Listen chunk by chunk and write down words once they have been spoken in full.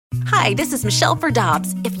Hi, this is Michelle for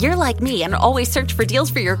Dobbs. If you're like me and always search for deals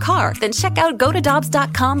for your car, then check out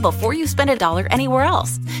GoToDobbs.com before you spend $1 anywhere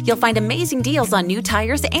else. You'll find amazing deals on new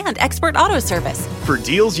tires and expert auto service. For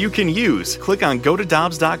deals you can use, click on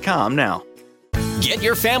GoToDobbs.com now. Get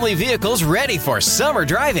your family vehicles ready for summer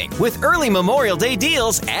driving with early Memorial Day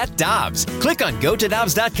deals at Dobbs. Click on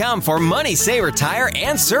GoToDobbs.com for money saver tire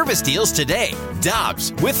and service deals today.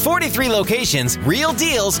 Dobbs, with 43 locations, real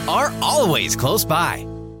deals are always close by.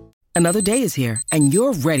 Another day is here, and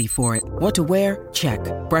you're ready for it. What to wear? Check.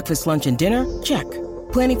 Breakfast, lunch, and dinner? Check.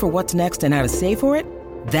 Planning for what's next and how to save for it?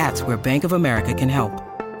 That's where Bank of America can help.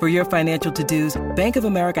 For your financial to-dos, Bank of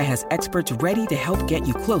America has experts ready to help get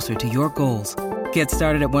you closer to your goals. Get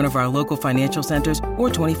started at one of our local financial centers or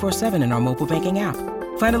 24/7 in our mobile banking app.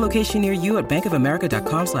 Find a location near you at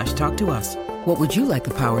bankofamerica.com/talktous. What would you like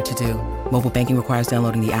the power to do? Mobile banking requires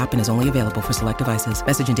downloading the app and is only available for select devices.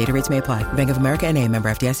 Message and data rates may apply. Bank of America N.A., member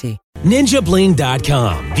FDIC.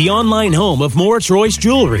 NinjaBling.com, the online home of Moritz Royce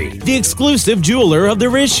Jewelry, the exclusive jeweler of the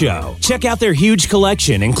Riz Show. Check out their huge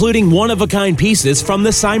collection, including one-of-a-kind pieces from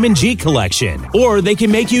the Simon G collection. Or they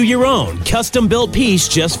can make you your own, custom-built piece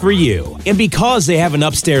just for you. And because they have an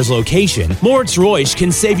upstairs location, Moritz Royce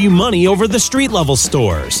can save you money over the street-level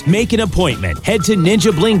stores. Make an appointment. Head to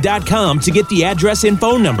NinjaBling.com to get the address and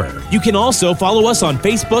phone number. You can also follow us on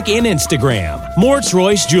Facebook and Instagram. Moritz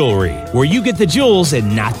Royce Jewelry, where you get the jewels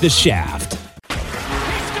and not the shaft.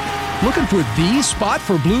 Looking for the spot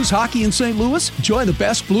for blues hockey in St. Louis? Join the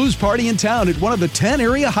best blues party in town at one of the 10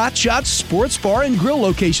 area Hot Shots sports bar and grill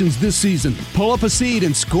locations this season. Pull up a seat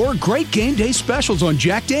and score great game day specials on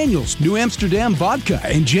Jack Daniels, New Amsterdam vodka,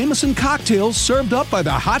 and Jameson cocktails served up by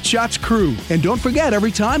the Hot Shots crew. And don't forget,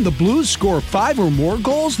 every time the Blues score 5 or more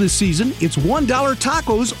goals this season, it's $1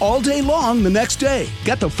 tacos all day long the next day.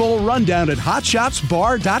 Get the full rundown at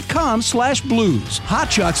hotshotsbar.com/blues.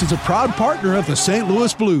 Hot Shots is a proud partner of the St.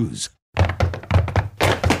 Louis Blues.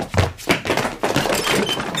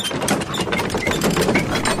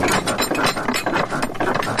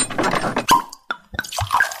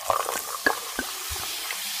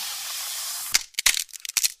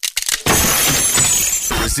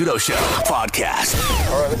 Rizzuto Show podcast.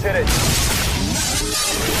 All right, let's hit it.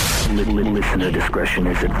 Listener discretion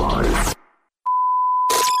is advised.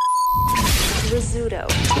 Rizzuto.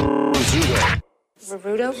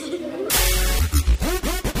 Rizzuto.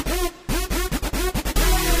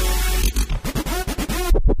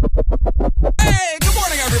 Hey, good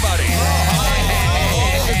morning, everybody.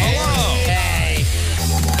 Hello. Hey.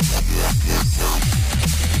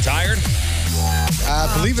 Tired?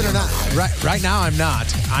 Believe it or not, right now I'm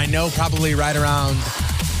not. I know probably right around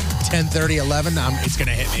 10:30, 11, it's going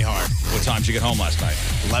to hit me hard. What time did you get home last night?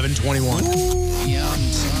 11:21.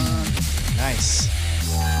 Yum, son. Nice.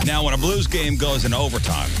 Now, when a Blues game goes into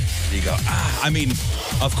overtime, you go, I mean,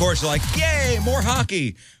 of course, you're like, yay, more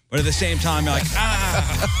hockey. But at the same time, you're like,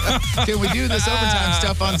 Can we do this overtime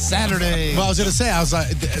stuff on Saturday? Well, I was going to say,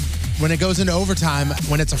 when it goes into overtime,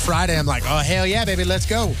 when it's a Friday, I'm like, oh, hell yeah, baby, let's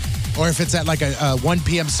go. Or if it's at like a 1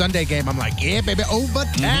 p.m. Sunday game, I'm like, yeah, baby,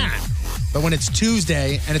 overtime. Mm-hmm. But when it's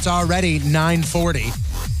Tuesday and it's already 9:40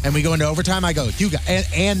 and we go into overtime, I go,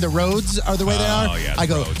 and the roads are the way they are? Yeah, I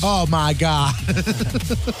go, oh, my God.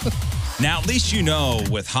 Now, at least you know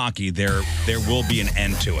with hockey, there will be an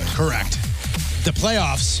end to it. Correct. The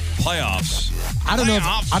playoffs. I don't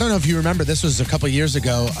know if you remember. This was a couple years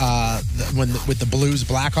ago with the Blues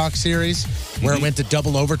Blackhawks series, where it went to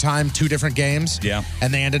double overtime, 2 different games. Yeah,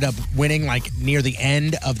 and they ended up winning like near the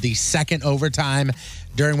end of the second overtime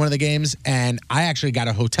during one of the games. And I actually got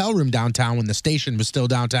a hotel room downtown when the station was still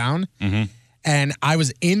downtown, and I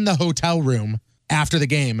was in the hotel room after the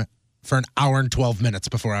game for an hour and 12 minutes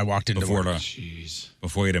before I walked into work.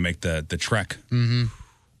 Before you had to make the trek. Mm-hmm.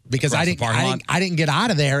 Because I didn't get out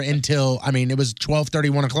of there until, it was 12:30,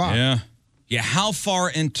 1 o'clock. Yeah. Yeah, how far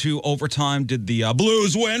into overtime did the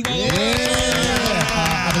Blues win?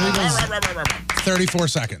 I believe it was 34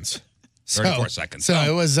 seconds. 34 seconds. So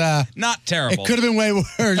it was... not terrible. It could have been way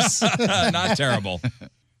worse. Not terrible.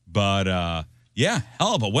 But, yeah,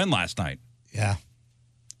 hell of a win last night. Yeah.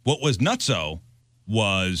 What was nutso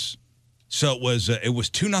was... So it was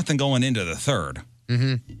 2-0 going into the third.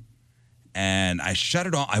 Mm-hmm. And I shut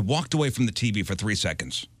it off. I walked away from the TV for 3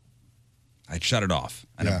 seconds. I'd shut it off.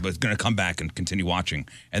 And I was going to come back and continue watching.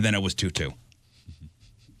 And then it was 2-2.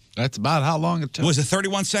 That's about how long it took. Was it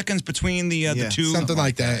 31 seconds between the two? Something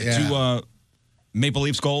like that, yeah. 2 Maple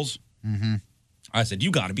Leafs goals? Mm-hmm. I said, you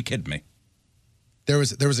got to be kidding me. There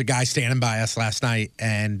was a guy standing by us last night,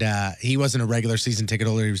 and he wasn't a regular season ticket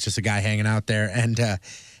holder. He was just a guy hanging out there. And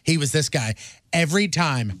He was this guy. Every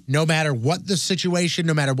time, no matter what the situation,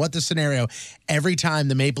 no matter what the scenario, every time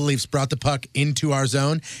the Maple Leafs brought the puck into our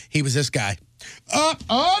zone, he was this guy. Oh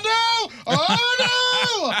no! Oh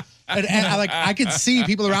no! And I could see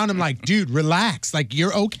people around him like, dude, relax. Like,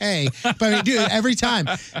 you're okay. But I mean, dude, every time,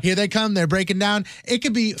 here they come, they're breaking down. It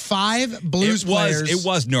could be 5 Blues players. It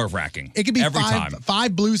was nerve-wracking. It could be every time.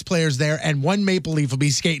 5 Blues players there, and 1 Maple Leaf will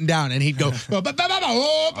be skating down, and he'd go, oh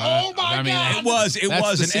my God. It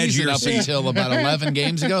was an edgier up seat. until about 11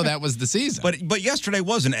 games ago. That was the season. But yesterday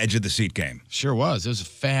was an edge of the seat game. Sure was. It was a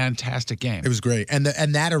fantastic game. It was great. And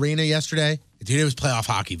that arena yesterday, dude, it was playoff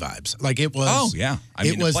hockey vibes. Like, it was. Oh, yeah. I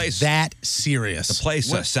mean, it was that serious. The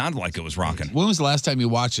place sounded like it was rocking. When was the last time you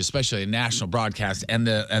watched, especially a national broadcast, and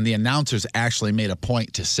the announcers actually made a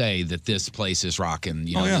point to say that this place is rocking?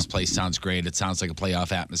 You know, this place sounds great. It sounds like a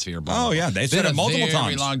playoff atmosphere. Blah, blah, blah. Yeah, they said it multiple times.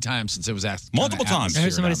 Very long time since it was asked. Multiple times. I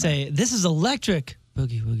heard somebody say, "This is electric."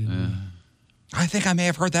 Boogie, woogie, woogie. I think I may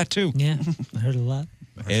have heard that too. Yeah, I heard it a lot.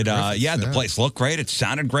 The place looked great. It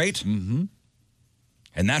sounded great. Mm-hmm.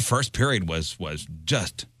 And that first period was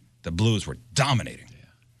just, the Blues were dominating. Yeah.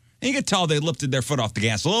 And you could tell they lifted their foot off the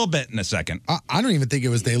gas a little bit in a second. I don't even think it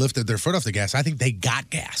was they lifted their foot off the gas. I think they got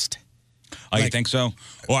gassed. Oh, you think so?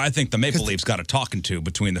 Well, I think the Maple Leafs got a talking to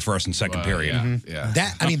between the first and second period. Yeah.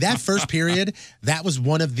 That first period, that was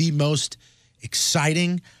one of the most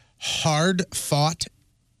exciting, hard-fought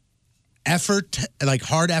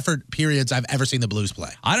hard effort periods I've ever seen the Blues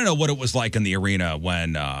play. I don't know what it was like in the arena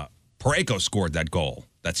when Parayko scored that goal,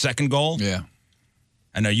 that second goal. Yeah.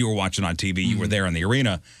 I know you were watching on TV. You were there in the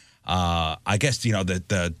arena. I guess,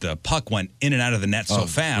 the puck went in and out of the net so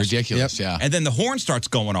fast. Ridiculous, yeah. And then the horn starts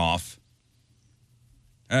going off.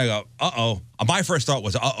 And I go, uh-oh. My first thought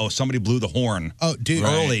was, somebody blew the horn. Oh, dude.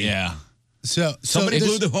 Early. Yeah. Somebody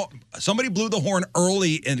blew the horn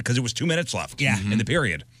early because it was 2 minutes left in the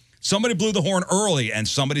period. Somebody blew the horn early, and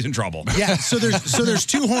somebody's in trouble. Yeah, so there's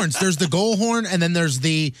 2 horns. There's the goal horn, and then there's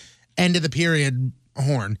the end of the period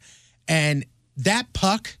horn. And that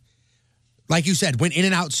puck, like you said, went in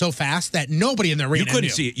and out so fast that nobody in the arena knew.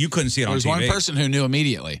 You couldn't see it on TV. There was one person who knew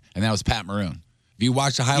immediately, and that was Pat Maroon. If you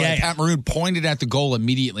watch the highlight, Pat Maroon pointed at the goal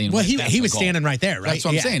immediately. And he was standing right there, right? That's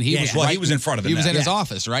what I'm saying. He was in front of the net. He was in his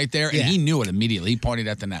office right there, and he knew it immediately. He pointed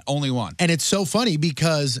at the net. Only one. And it's so funny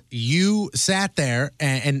because you sat there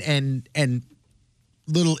and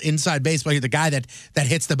little inside baseball, the guy that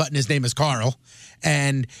hits the button, his name is Carl.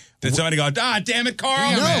 And did somebody go, damn it,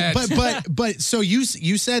 Carl? No, but so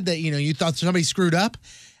you said that, you thought somebody screwed up,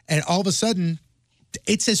 and all of a sudden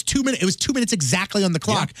it says 2 minutes. It was 2 minutes exactly on the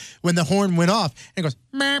clock when the horn went off. And it goes,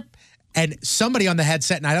 Meep. And somebody on the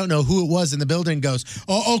headset, and I don't know who it was in the building, goes,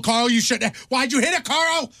 oh, Carl, you shouldn't. Why'd you hit it,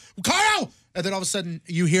 Carl? Carl! And then all of a sudden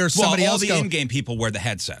you hear somebody else go. All the in-game people wear the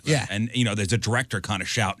headsets. Yeah. And, there's a director kind of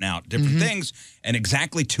shouting out different things. And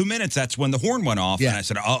exactly 2 minutes, that's when the horn went off. Yeah. And I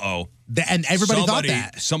said, uh-oh. And everybody thought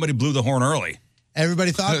that. Somebody blew the horn early.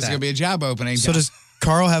 Everybody thought There's going to be a job opening. So does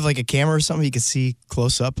Carl have like a camera or something he could see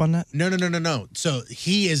close up on that? No. So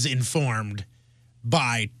he is informed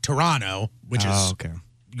by Toronto, which is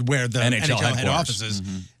where the NHL head office is.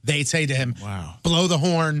 Mm-hmm. They say to him, blow the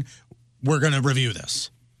horn. We're going to review this.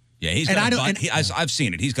 Yeah, he's got a button. I've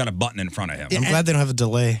seen it. He's got a button in front of him. I'm glad they don't have a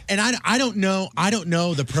delay. And I don't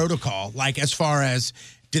know the protocol, like as far as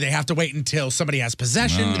do they have to wait until somebody has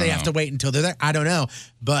possession? Do they have to wait until they're there? I don't know.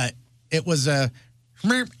 But it was and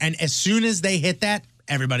as soon as they hit that,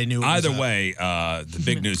 everybody knew it was Either way, the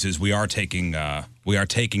big news is we are taking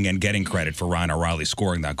and getting credit for Ryan O'Reilly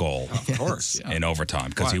scoring that goal. Of course. In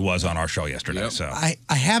overtime, because he was on our show yesterday. Yep. So I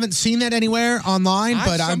haven't seen that anywhere online,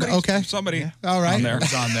 but I'm okay. Somebody all right.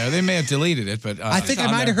 It's on there. They may have deleted it, but I think I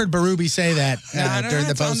might have heard Berube say that during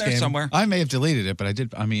the post game somewhere. I may have deleted it, but I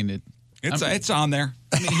did. I mean, it's on there.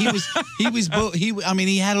 I mean,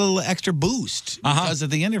 he had a little extra boost because of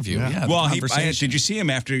the interview. Yeah. Well, did you see him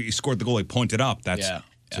after he scored the goal? He pointed up. That's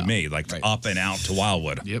to me, up and out to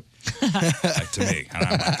Wildwood. Yep. To me. And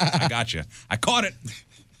I'm like, I got you. I caught it.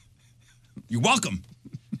 You're welcome.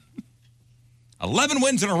 11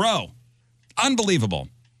 wins in a row. Unbelievable.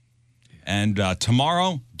 And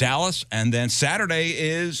tomorrow, Dallas. And then Saturday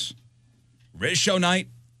is Riz Show night.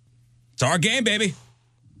 It's our game, baby.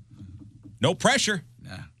 No pressure.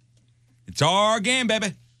 Nah. It's our game,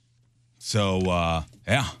 baby. So,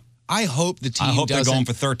 yeah. I hope the team they're going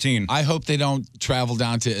for 13. I hope they don't travel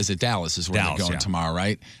down to, is it Dallas is where they're going tomorrow,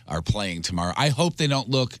 right? Or playing tomorrow. I hope they're not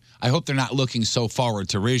looking so forward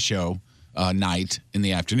to Riz Show night in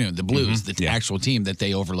the afternoon. The Blues, the actual team, that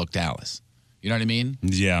they overlook Dallas. You know what I mean?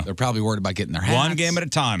 Yeah. They're probably worried about getting their hats. One game at a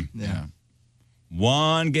time. Yeah.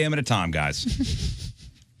 One game at a time, guys.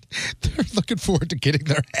 They're looking forward to getting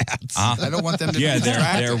their hats. I don't want them to Yeah, be they're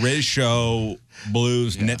distracted. Riz Show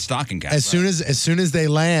Blues knit stocking caps. As soon as they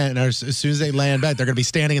land, or as soon as they land back, they're going to be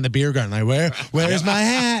standing in the beer garden like, where's my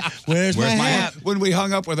hat? Where's my hat? When we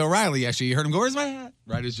hung up with O'Reilly, actually, you heard him go, "Where's my hat?"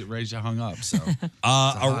 Right as you hung up. So,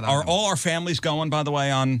 are all our families going? By the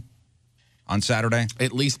way, on Saturday,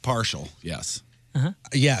 at least partial. Yes.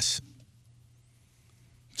 Yes.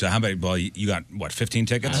 So how many? Well, you got what? 15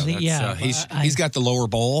 tickets? I think, yeah. He's got the lower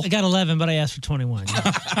bowl. I got 11, but I asked for 21.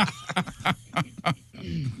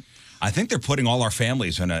 I think they're putting all our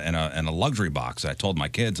families in a luxury box. I told my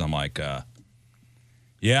kids, I'm like,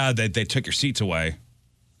 yeah, they took your seats away.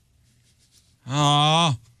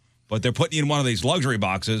 But they're putting you in one of these luxury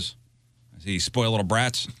boxes. You spoiled little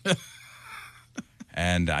brats.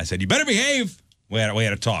 And I said, you better behave. We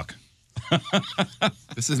had a talk.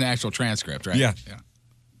 This is an actual transcript, right? Yeah.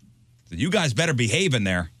 So you guys better behave in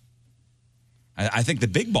there. I think the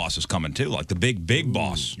big boss is coming too, like the big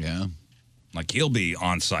boss. Yeah. Like he'll be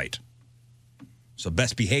on site. So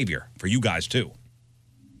best behavior for you guys too.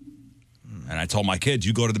 And I told my kids,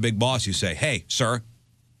 you go to the big boss, you say, hey, sir,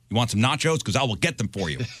 you want some nachos? Because I will get them for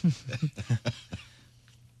you.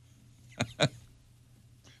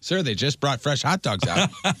 Sir, they just brought fresh hot dogs out.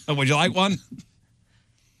 Would you like one?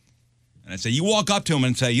 And I say, you walk up to him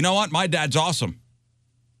and say, you know what? My dad's awesome.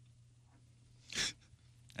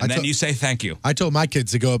 And then you say thank you. I told my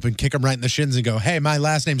kids to go up and kick them right in the shins and go, hey, my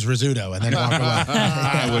last name's Rizzuto, and then walk away.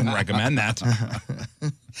 I wouldn't recommend that.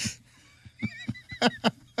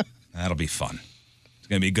 That'll be fun. It's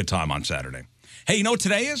going to be a good time on Saturday. Hey, you know what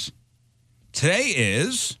today is? Today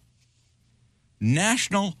is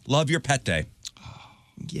National Love Your Pet Day.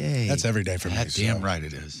 Yay. That's every day for me. Damn right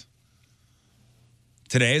it is.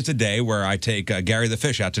 Today is the day where I take Gary the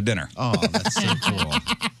fish out to dinner. Oh, that's so cool.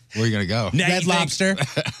 Where are you going to go? Now Red Lobster.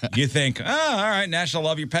 You think, all right, National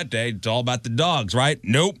Love Your Pet Day. It's all about the dogs, right?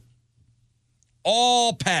 Nope.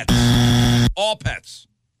 All pets. All pets.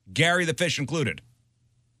 Gary the fish included.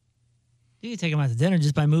 You can take him out to dinner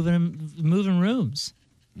just by moving rooms.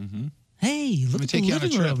 Mm-hmm. Hey, look at the take you on a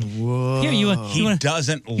living trip. room. Whoa. Here,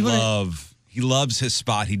 He loves his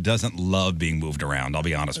spot. He doesn't love being moved around. I'll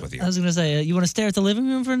be honest with you. I was going to say, you want to stare at the living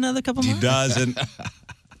room for another couple months? He doesn't.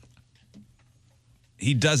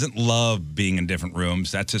 He doesn't love being in different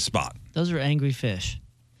rooms. That's his spot. Those are angry fish.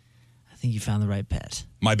 I think you found the right pet.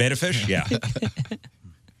 My beta fish? Yeah.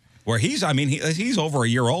 Where he's over a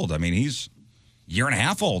year old. I mean, he's a year and a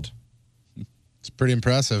half old. It's pretty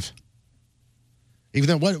impressive. Even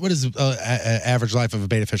though, what is average life of a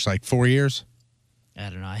beta fish like? 4 years? I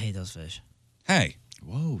don't know. I hate those fish. Hey.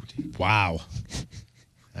 Whoa, dude. Wow.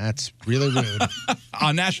 That's really rude.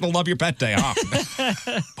 On National Love Your Pet Day,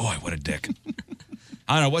 huh? Boy, what a dick.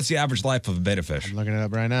 I don't know. What's the average life of a beta fish? I'm looking it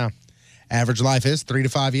up right now. Average life is 3 to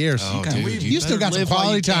 5 years. Oh, Okay. dude, you still got some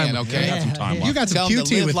quality time. Okay. Got some time You left. got some Tell him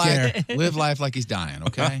to QT with care. live life like he's dying,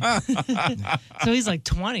 okay? So he's like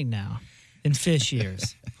 20 now in fish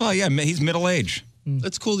years. Well, yeah, he's middle age.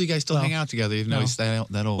 That's cool you guys still hang out together even though he's that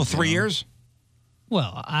old. Well, 3 years?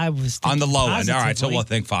 Well, I was On the low end. All right, so positively. we'll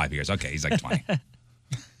think 5 years. Okay, he's like 20.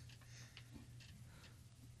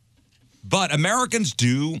 But Americans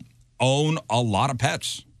do own a lot of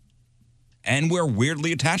pets, and we're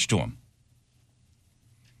weirdly attached to them.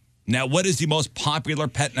 Now, what is the most popular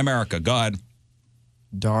pet in America? Go ahead.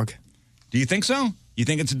 Dog. Do you think so? You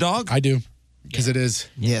think it's a dog? I do, because it is.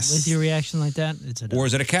 Yes. With your reaction like that, it's a dog. Or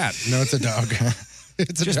is it a cat? No, it's a dog.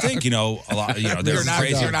 It's a Just dog. think, a lot, there's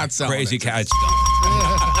crazy, you're not selling crazy it. cats.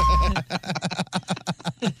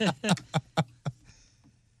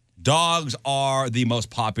 Dogs are the most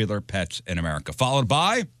popular pets in America, followed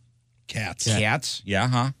by Cats. cats. Yeah,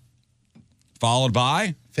 huh? Followed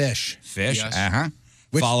by Fish. fish. Yes. Uh-huh.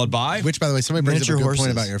 Followed by Which, by the way, somebody brings up a Miniature good point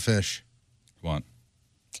horses. about your fish. what?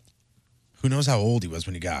 Who knows how old he was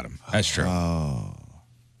when you got him? That's true. Oh.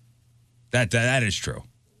 That is true.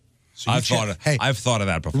 So you I've thought of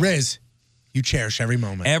that before. Riz, you cherish every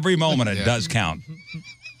moment. Every moment it Yeah. does count.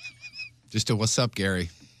 Just a what's up, Gary?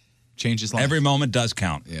 Change his life. Every moment does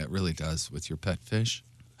count. Yeah, it really does with your pet fish.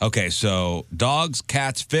 Okay, so dogs,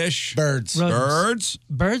 cats, fish, Birds. birds,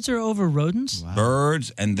 Birds are over rodents? birds,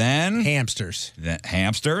 and then Hamsters.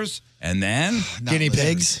 hamsters, and then Not Guinea lizards.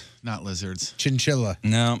 pigs. Not lizards. Chinchilla.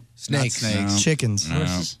 no, Snakes. Not snakes. Chickens. no,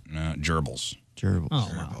 Horses? no, gerbils. Gerbils. Oh,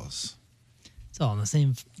 wow. It's all in the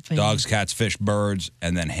same family. Dogs, cats, fish, birds,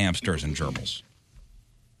 and then hamsters and gerbils.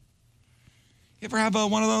 You ever have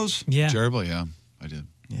one of those? Yeah. Gerbil, yeah, I did.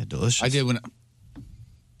 Yeah, delicious. I did when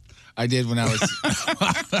I did when I was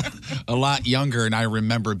a lot younger, and I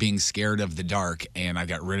remember being scared of the dark, and I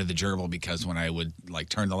got rid of the gerbil because when I would like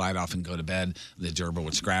turn the light off and go to bed, the gerbil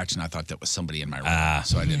would scratch, and I thought that was somebody in my room,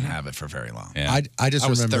 so I didn't have it for very long. I just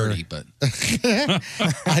was remember 30, but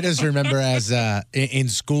I just remember as in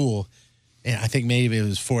school, and I think maybe it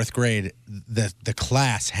was fourth grade, the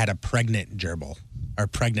class had a pregnant gerbil or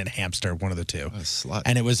pregnant hamster, one of the two,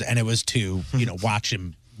 and it was to watch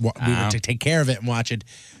him. We were to take care of it and watch it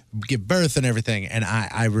give birth and everything. And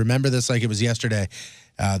I remember this like it was yesterday.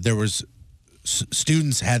 There was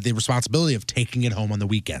students had the responsibility of taking it home on the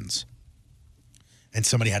weekends, and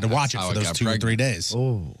somebody had to watch it for those 2 or 3 days.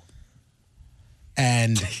 Oh,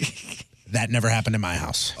 and that never happened in my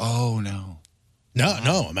house. Oh no.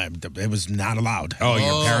 No, it was not allowed. Oh,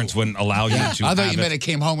 your parents wouldn't allow you to. I thought you meant it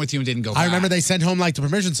came home with you and didn't go back. I remember they sent home like the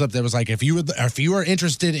permission slip that was like, if you were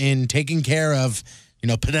interested in taking care of,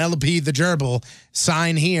 Penelope the gerbil,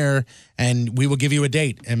 sign here and we will give you a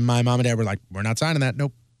date. And my mom and dad were like, we're not signing that.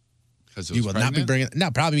 Nope. Because you will not be bringing it.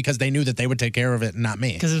 No, probably because they knew that they would take care of it and not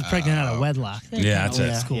me. Because it was pregnant out of wedlock. Yeah, that's it.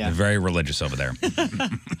 That's cool. They're very religious over there.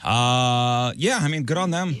 Yeah, I mean, good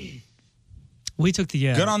on them. We took the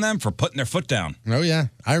good on them for putting their foot down. Oh yeah,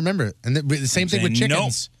 I remember it. And the same thing with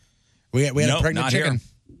chickens. We had a pregnant chicken.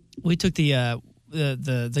 We took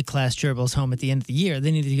the class gerbils home at the end of the year.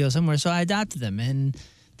 They needed to go somewhere, so I adopted them. And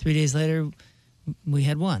 3 days later, we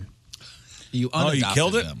had one. You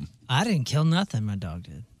killed it? them. I didn't kill nothing. My dog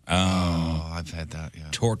did. Oh, I've had that. Yeah.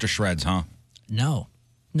 Tore it to shreds, huh? No,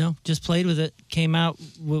 just played with it. Came out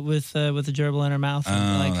with the gerbil in her mouth.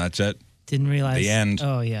 And that's it. Didn't realize. The end.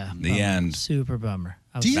 Oh, yeah. The bummer. end. Super bummer.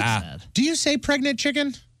 I was sad. Do you say pregnant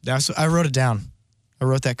chicken? I wrote it down. I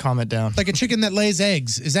wrote that comment down. Like a chicken that lays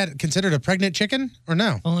eggs. Is that considered a pregnant chicken or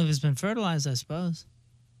no? Only if it's been fertilized, I suppose.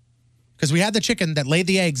 Because we had the chicken that laid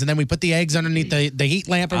the eggs, and then we put the eggs underneath the heat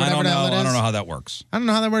lamp or whatever the hell it is. I don't know how that works. I don't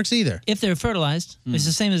know how that works either. If they're fertilized, it's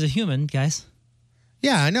the same as a human, guys.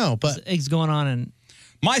 Yeah, I know, but... There's eggs going on and...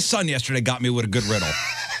 My son yesterday got me with a good riddle.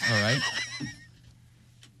 All right.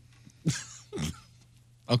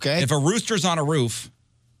 Okay. If a rooster's on a roof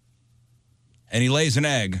and he lays an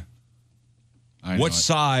egg, what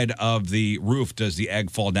side of the roof does the egg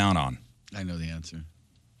fall down on? I know the answer.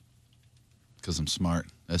 Because I'm smart.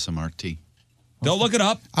 SMRT. Don't look it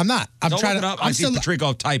up. I'm not. I'm Don't trying look it to. up. I'm I see still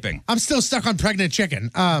Patrico typing. I'm still stuck on pregnant chicken.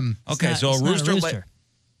 Okay, so a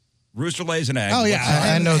rooster lays an egg. Oh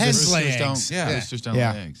yeah, I know hens this. lay Roosters eggs. don't. Roosters don't lay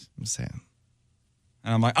eggs. I'm saying.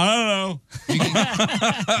 And I'm like, I don't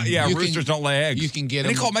know. Yeah, roosters don't lay eggs. You can get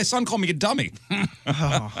and them. my son called me a dummy.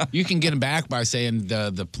 You can get them back by saying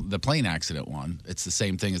the plane accident one. It's the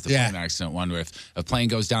same thing as the plane accident one, where if a plane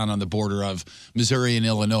goes down on the border of Missouri and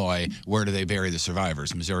Illinois, where do they bury the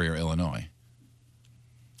survivors, Missouri or Illinois?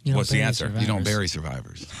 What's the answer? You don't bury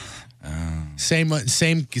survivors. Same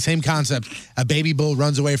concept. A baby bull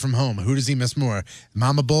runs away from home. Who does he miss more,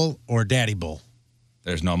 mama bull or daddy bull?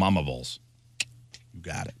 There's no mama bulls. You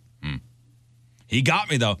got it. He got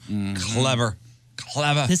me though. Clever.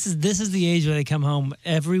 This is the age where they come home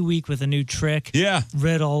every week with a new trick. Yeah.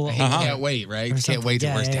 Riddle. He can't wait, right? He can't wait to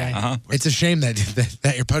where's dad. It's a shame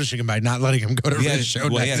that you're punishing him by not letting him go to the show.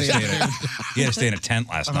 Well, he had to stay in a tent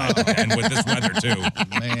last night, and with this weather too.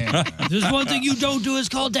 Man, there's one thing you don't do is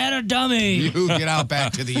call dad a dummy. You get out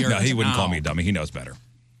back to the earth. No, he wouldn't call me a dummy. He knows better.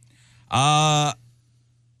 I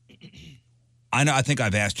know. I think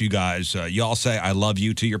I've asked you guys. Y'all say "I love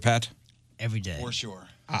you" to your pet every day, for sure.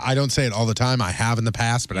 I don't say it all the time. I have in the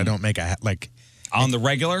past, but I don't make on the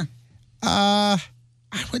regular. I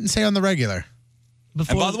wouldn't say on the regular. And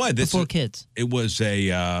by the way, before kids, it was a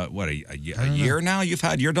year now. You've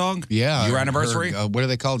had your dog. Yeah, your anniversary. What are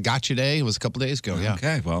they called? Gotcha Day. It was a couple days ago. Yeah.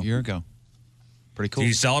 Okay. Well, a year ago. Pretty cool. Did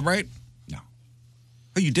you celebrate? No.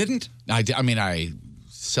 Oh, you didn't? I mean, I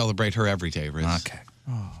celebrate her every day, Riz. Okay.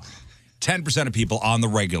 10% of people on the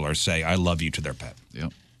regular say "I love you" to their pet.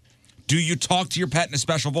 Yep. Do you talk to your pet in a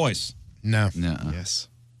special voice? No. Yes.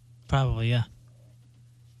 Probably, yeah.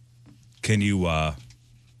 Can you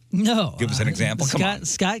no give us an example? Come on.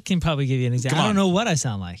 Scott can probably give you an example. Come I on. don't know what I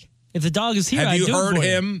sound like. If the dog is here, Have I you do heard it for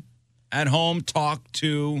him at home talk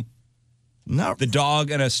to the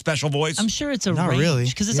dog in a special voice? I'm sure it's a Not range really.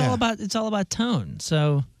 because it's all about tone.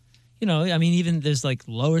 So, I mean, even there's like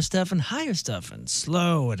lower stuff and higher stuff and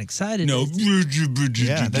slow and excited. No.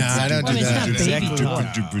 Yeah, I don't do that. Exactly talk.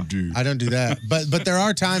 I don't do that. But there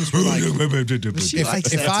are times where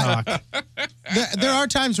there are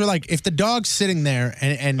times where if the dog's sitting there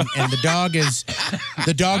and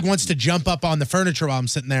the dog wants to jump up on the furniture while I'm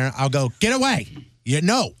sitting there, I'll go, get away.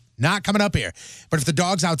 No, not coming up here. But if the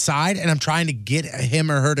dog's outside and I'm trying to get him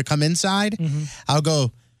or her to come inside, I'll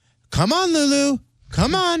go, Come on, Lulu.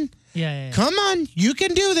 Come on. Yeah. Come on. You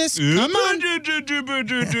can do this. Come on. Don't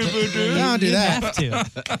do You that. have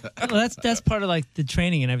to. Well, that's part of like the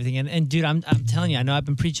training and everything. And dude, I'm telling you, I know I've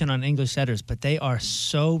been preaching on English setters, but they are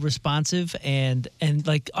so responsive and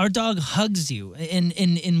like our dog hugs you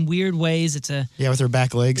in weird ways. It's a with her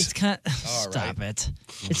back legs. It's kind of, stop it.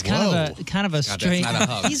 It's Whoa. kind of a God, straight. that's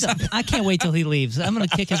not a hug. I can't wait till he leaves. I'm gonna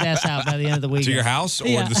kick his ass out by the end of the week. To your house or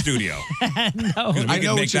the studio? No, We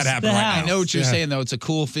can make that happen right now. I know what you're saying though. It's a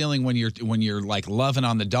cool feeling when you're like loving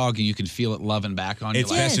on the dog and you can feel it loving back on you.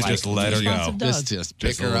 It's best to just let her go. Just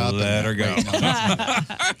pick her up. Let her go.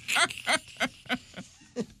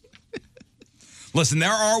 Listen,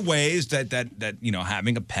 there are ways that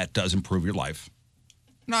having a pet does improve your life.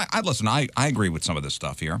 No, I agree with some of this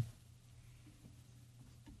stuff here.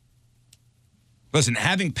 Listen,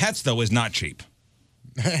 having pets though is not cheap.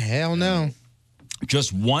 Hell no.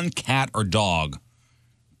 Just one cat or dog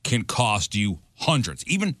can cost you hundreds,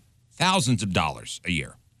 even thousands of dollars a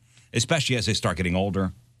year, especially as they start getting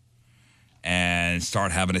older and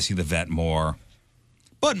start having to see the vet more.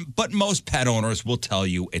 But most pet owners will tell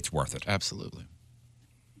you it's worth it. Absolutely.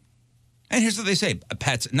 And here's what they say.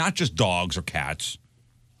 Pets, not just dogs or cats.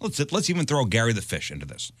 Let's even throw Gary the fish into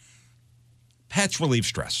this. Pets relieve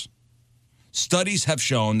stress. Studies have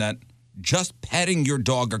shown that just petting your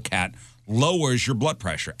dog or cat lowers your blood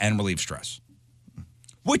pressure and relieves stress,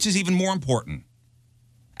 which is even more important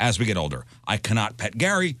as we get older. I cannot pet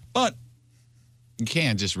Gary, but you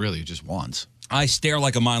can just once. I stare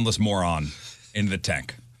like a mindless moron into the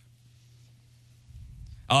tank.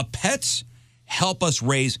 Pets help us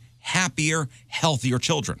raise happier, healthier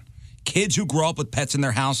children. Kids who grow up with pets in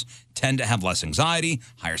their house tend to have less anxiety,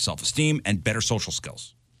 higher self-esteem, and better social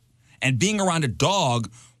skills. And being around a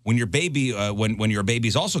dog when your baby, when your baby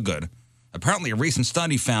is also good. Apparently, a recent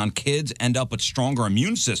study found kids end up with stronger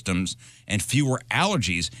immune systems and fewer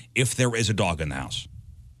allergies if there is a dog in the house.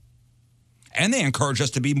 And they encourage us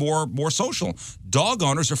to be more social. Dog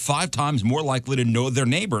owners are 5 times more likely to know their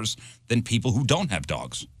neighbors than people who don't have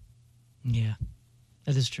dogs. Yeah,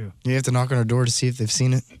 that is true. You have to knock on her door to see if they've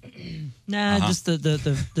seen it. Nah, just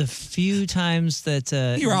the few times that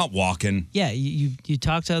you're out walking. Yeah, you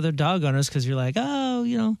talk to other dog owners because you're like,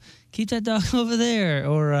 oh, keep that dog over there,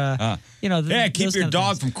 or keep your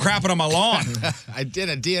dog from crapping on my lawn. I did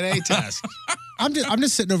a DNA test. I'm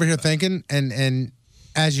just sitting over here thinking, and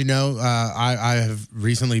as you know, I have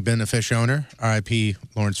recently been a fish owner. R.I.P.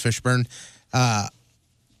 Lawrence Fishburne.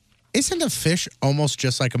 Isn't a fish almost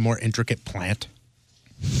just like a more intricate plant?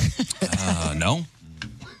 No.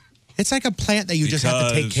 It's like a plant that you just have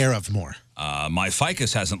to take care of more. My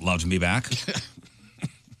ficus hasn't loved me back.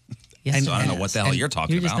 Yes, so I don't know what the hell you're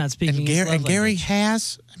talking You're just about. not speaking. And Gary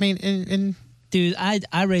has. I mean, dude,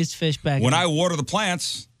 I raised fish back. When I water the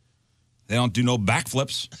plants, they don't do no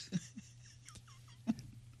backflips.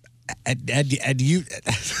 And you.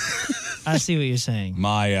 I see what you're saying.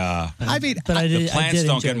 My, the plants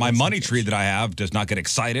don't get. My money tree that I have does not get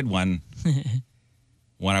excited when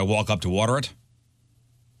I walk up to water it.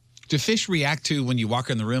 Do fish react to when you walk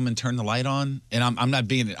in the room and turn the light on? And I'm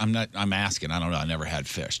asking. I don't know. I never had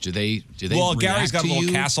fish. Do they? Well, react Gary's got a to little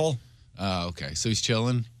you? castle. Oh, okay. So he's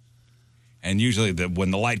chilling. And usually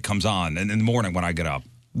when the light comes on, and in the morning when I get up,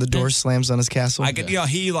 The door slams on his castle. I could,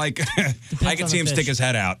 he like, I could see him stick his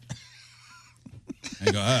head out.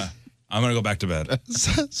 And go, I'm going to go back to bed.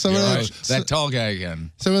 That tall guy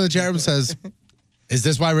again. Some of the chat room says, is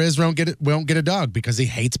this why Riz won't get a dog? Because he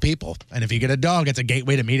hates people. And if you get a dog, it's a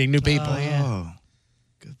gateway to meeting new people. Oh, yeah.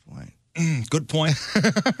 Good point. Good point.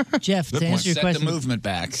 Jeff, to answer your Set question, the movement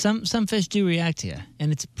back. Some fish do react to you,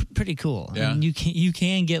 and it's pretty cool. Yeah. And you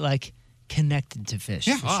can get like connected to fish.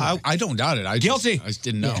 Yeah, for sure. I don't doubt it. Guilty. I just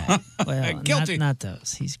didn't know. Yeah. Well, Guilty. Not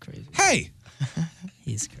those. He's crazy. Hey.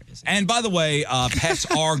 He's crazy. And by the way, pets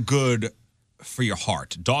are good for your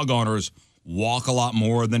heart. Dog owners walk a lot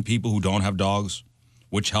more than people who don't have dogs,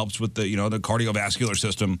 which helps with the cardiovascular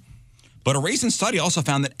system. But a recent study also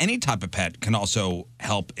found that any type of pet can also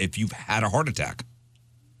help if you've had a heart attack.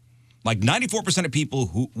 Like 94% of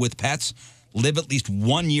people with pets live at least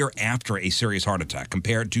 1 year after a serious heart attack,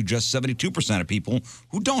 compared to just 72% of people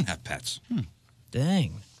who don't have pets.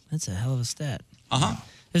 Dang, that's a hell of a stat. Uh-huh.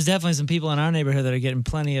 There's definitely some people in our neighborhood that are getting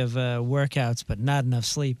plenty of workouts, but not enough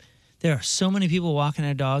sleep. There are so many people walking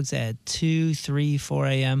their dogs at 2, 3, 4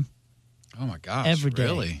 a.m. Oh, my gosh. Every day.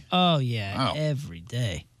 Really? Oh, yeah. Wow. Every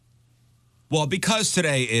day. Well, because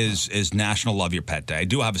today is National Love Your Pet Day, I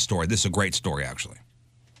do have a story. This is a great story, actually.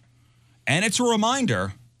 And it's a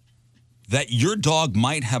reminder that your dog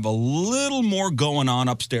might have a little more going on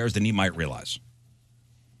upstairs than you might realize.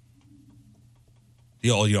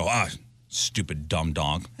 The old, stupid dumb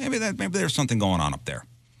dog. Maybe there's something going on up there.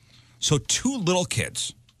 So 2 little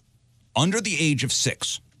kids under the age of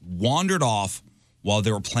 6 wandered off while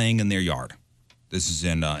they were playing in their yard. This is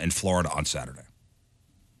in Florida on Saturday.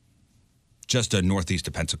 Just northeast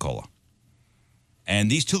of Pensacola. And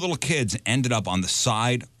these 2 little kids ended up on the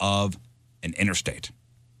side of an interstate.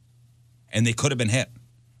 And they could have been hit.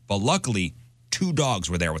 But luckily, 2 dogs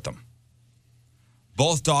were there with them.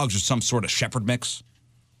 Both dogs are some sort of shepherd mix,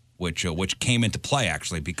 which came into play,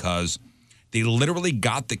 actually, because they literally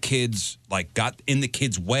got in the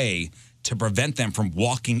kids' way to prevent them from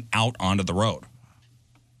walking out onto the road.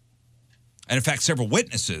 And in fact, several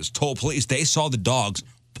witnesses told police they saw the dogs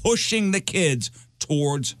pushing the kids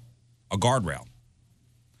towards a guardrail.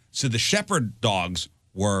 So the shepherd dogs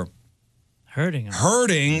were hurting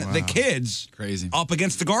the kids up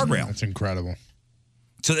against the guardrail. That's incredible.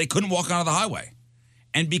 So they couldn't walk onto the highway.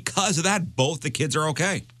 And because of that, both the kids are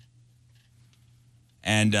okay.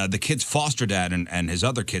 And the kid's foster dad and his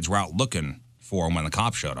other kids were out looking for him when the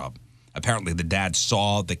cops showed up. Apparently, the dad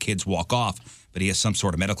saw the kids walk off, but he has some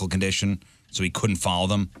sort of medical condition, so he couldn't follow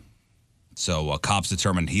them. So cops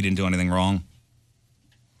determined he didn't do anything wrong.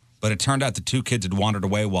 But it turned out the 2 kids had wandered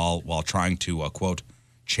away while trying to, quote,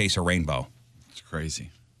 chase a rainbow. It's crazy.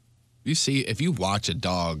 If you watch a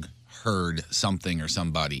dog herd something or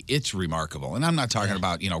somebody, it's remarkable. And I'm not talking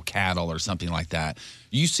about, cattle or something like that.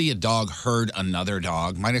 You see a dog herd another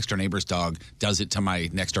dog. My next door neighbor's dog does it to my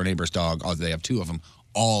next door neighbor's dog. Oh, they have 2 of them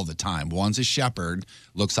all the time. One's a shepherd,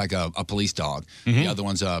 looks like a police dog. The other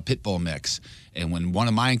one's a pit bull mix. And when one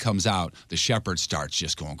of mine comes out, the shepherd starts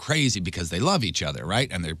just going crazy because they love each other,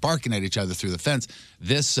 right? And they're barking at each other through the fence.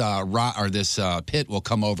 This pit will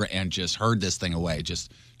come over and just herd this thing away.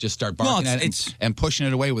 Just start barking at it and pushing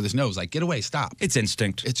it away with his nose. Like, get away, stop. It's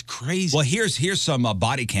instinct. It's crazy. Well, here's some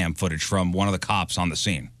body cam footage from one of the cops on the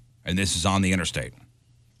scene. And this is on the interstate.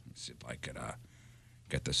 Let's see if I could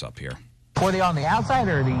get this up here. Were they on the outside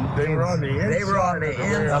or the? They were on the inside. They were on the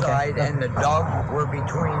inside, and the dogs were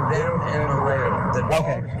between them and the rail. The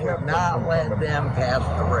dogs would not let them pass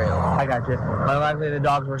the rail. I got you. Well, likely the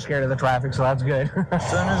dogs were scared of the traffic, so that's good. As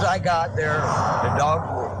soon as I got there, the dogs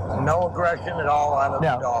were no aggression at all out of the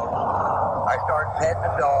dogs. I started petting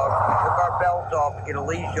the dog. We took our belts off to get a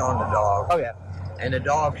leash on the dog. Oh yeah. And the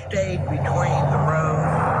dog stayed between the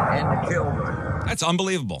road and the children. That's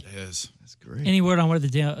unbelievable. It is. That's great. Any word on where the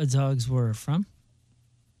dogs were from?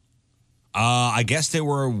 I guess they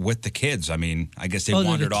were with the kids. I mean, I guess they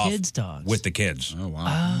wandered off kids' dogs. with the kids. Oh,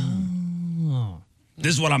 wow. Oh.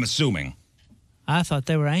 This is what I'm assuming. I thought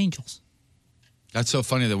they were angels. That's so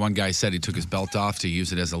funny that one guy said he took his belt off to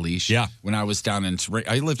use it as a leash. Yeah. When I was down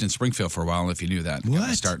I lived in Springfield for a while, if you knew that. What?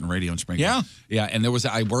 I started in radio in Springfield. Yeah. Yeah, and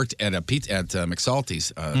I worked at a pizza at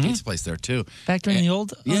McSalty's pizza place there too. Back during the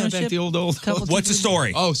old ownership? back the old. What's the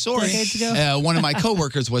story? Oh, sorry. Decades ago? One of my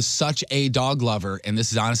coworkers was such a dog lover, and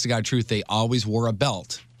this is honest to God truth. They always wore a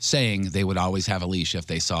belt, saying they would always have a leash if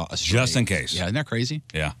they saw a stray. Just in case. Yeah, isn't that crazy?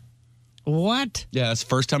 Yeah. What? Yeah, that's the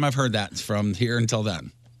first time I've heard that from here until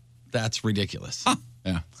then. That's ridiculous. Huh.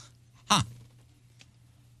 Yeah. Huh.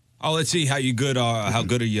 Oh, let's see how good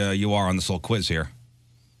you are on this little quiz here.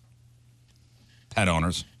 Pet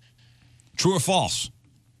owners. True or false?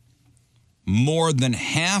 More than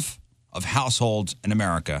half of households in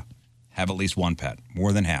America have at least one pet.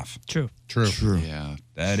 More than half. True. Yeah.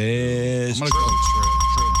 That is I'm going to go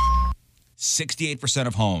true. 68%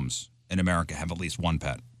 of homes in America have at least one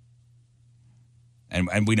pet.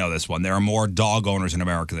 And we know this one. There are more dog owners in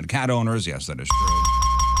America than cat owners. Yes, that is true.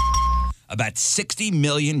 About 60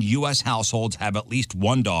 million U.S. households have at least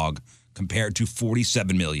one dog compared to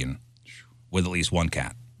 47 million with at least one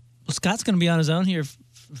cat. Well, Scott's going to be on his own here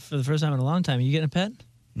for the first time in a long time. Are you getting a pet?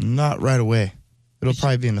 Not right away. It'll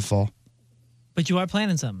probably be in the fall. But you are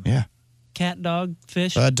planning something. Yeah. Cat, dog,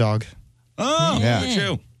 fish? A dog. Oh, yeah. Look at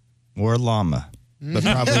you. Or a llama. But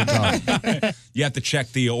probably a dog. You have to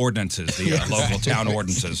check the ordinances, the local town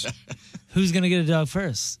ordinances. Who's going to get a dog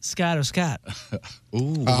first, Scott or Scott?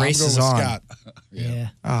 Ooh, race is on. Scott. Yeah.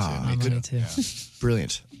 Ah, me too.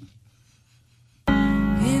 Brilliant.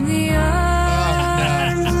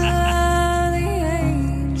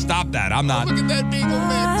 Stop that. I'm not. Look at that beagle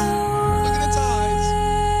mix. Look at its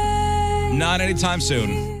eyes. Not anytime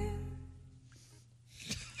soon.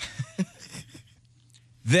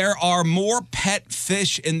 There are more pet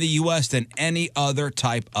fish in the U.S. than any other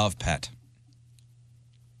type of pet.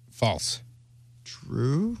 False.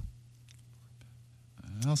 True?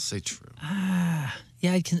 I'll say true.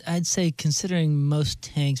 Yeah, I'd say considering most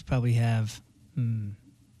tanks probably have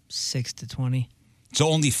 6 to 20. So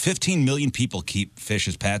only 15 million people keep fish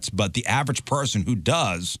as pets, but the average person who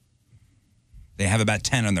does, they have about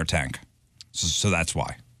 10 in their tank. So that's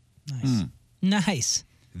why. Nice.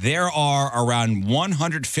 There are around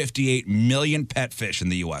 158 million pet fish in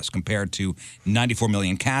the U.S. compared to 94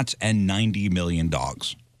 million cats and 90 million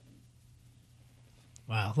dogs.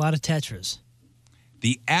 Wow, a lot of tetras.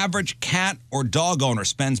 The average cat or dog owner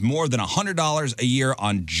spends more than $100 a year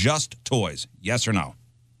on just toys. Yes or no?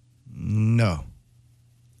 No.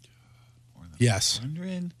 Yes.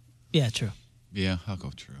 100? Yeah, true. Yeah, I'll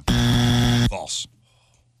go true. False.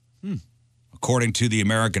 According to the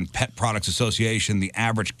American Pet Products Association, the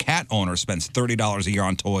average cat owner spends $30 a year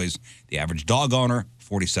on toys. The average dog owner,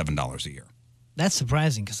 $47 a year. That's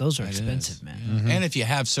surprising because those are expensive, man. Yeah. And if you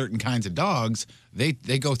have certain kinds of dogs, they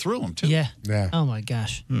go through them too. Yeah. Yeah. Oh my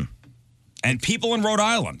gosh. And people in Rhode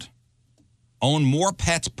Island own more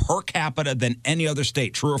pets per capita than any other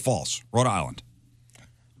state. True or false? Rhode Island.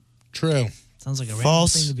 True. Sounds like a random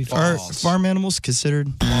False. thing to be Are false. farm animals considered?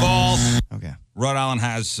 False. Okay. Rhode Island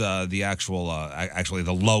has the actually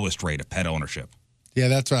the lowest rate of pet ownership. Yeah,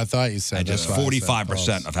 that's what I thought you said. At just That's why I said 45%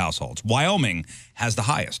 false. of households. Wyoming has the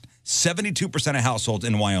highest. 72% of households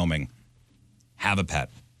in Wyoming have a pet.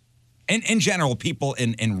 In general, people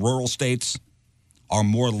in rural states are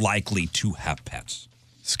more likely to have pets.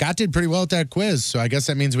 Scott did pretty well at that quiz, so I guess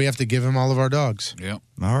that means we have to give him all of our dogs. Yep.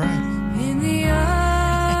 All right. In the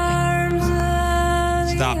arms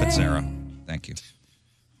of Stop it, Sarah. Thank you.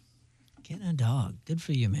 Getting a dog. Good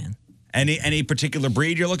for you, man. Any particular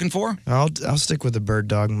breed you're looking for? I'll stick with the bird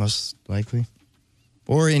dog most likely,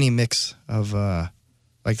 or any mix of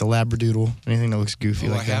like the Labradoodle, anything that looks goofy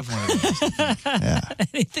like I that. have one of those.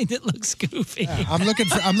 Anything that looks goofy. I'm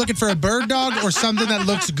looking for a bird dog or something that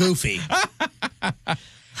looks goofy.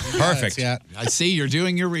 Perfect. Yeah. I see you're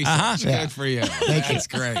doing your research. Yeah. Good for you. That's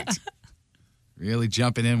great. Really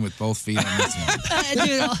jumping in with both feet on this one.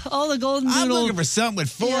 Dude, all the golden I'm doodle. looking for something with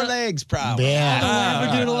four legs, probably.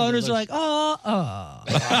 Labradoodle owners are like,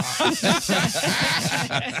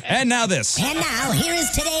 And now this. And now, here is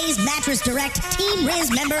today's Mattress Direct Team Riz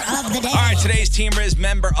member of the day. All right, today's Team Riz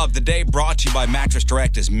member of the day brought to you by Mattress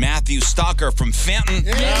Direct is Matthew Stocker from Fenton.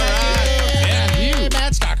 Hey,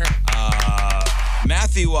 Matt Stocker.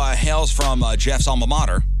 Matthew hails from Jeff's alma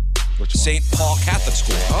mater, St. Paul Catholic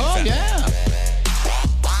School. Oh, in Fenton. yeah.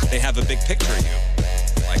 They have a big picture of you.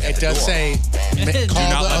 Like It does say, call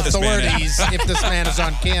not let the this man in. authorities if this man is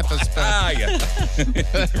on campus. But You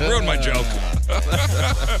ruined my joke.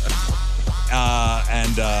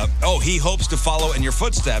 He hopes to follow in your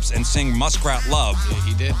footsteps and sing Muskrat Love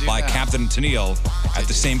he did do by that. Captain Tennille at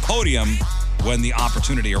the same podium when the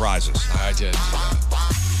opportunity arises. I did.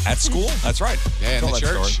 At school? That's right. Yeah, in Tell the that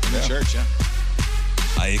church. story. In the Yeah. church, yeah.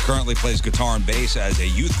 He currently plays guitar and bass as a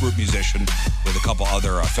youth group musician with a couple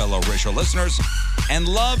other fellow Rich Show listeners and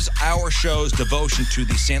loves our show's devotion to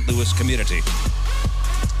the St. Louis community.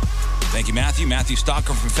 Thank you, Matthew. Matthew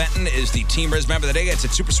Stocker from Fenton is the Team Riz member of the day. It's a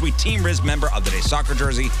super sweet Team Riz member of the day soccer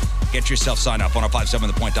jersey. Get yourself signed up.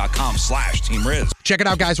 1057thepoint.com/Team Riz. check it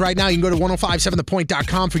out, guys, right now. You can go to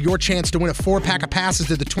 1057thepoint.com for your chance to win a 4-pack of passes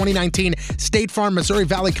to the 2019 State Farm Missouri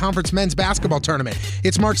Valley Conference Men's Basketball Tournament.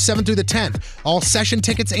 It's March 7th through the 10th. All session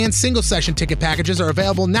tickets and single session ticket packages are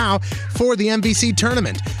available now for the MVC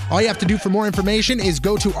tournament. All you have to do for more information is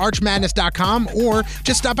go to archmadness.com or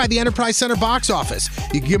just stop by the Enterprise Center box office.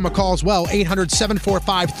 You can give them a call as well,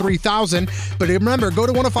 800-745-3000. But remember, go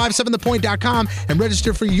to 1057thepoint.com and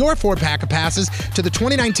register for your 4-pack of passes to the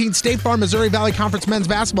 2019 State Farm Missouri Valley Conference Men's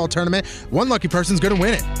Basketball Tournament. One lucky person's going to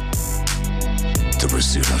win it. The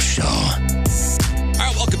Rizzuto Show. All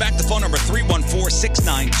right, welcome back. The phone number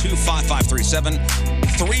 314-692-5537.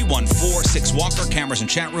 314-6-WALKER. Cameras and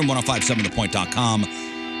chat room,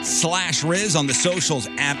 1057thepoint.com/Riz. On the socials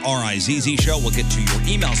at RIZZ Show. We'll get to your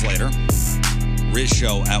emails later.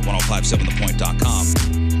 RizShow at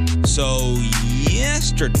 1057thepoint.com. So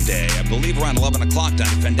yesterday, I believe around 11 o'clock,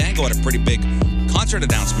 Donnie Fandango had a pretty big concert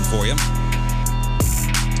announcement for you.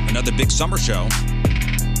 Another big summer show.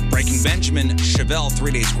 Breaking Benjamin Chevelle,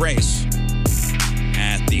 3 Days Grace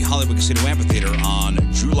at the Hollywood Casino Amphitheater on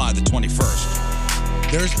July the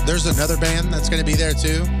 21st. There's another band that's going to be there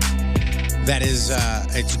too. That is,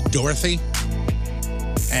 it's Dorothy.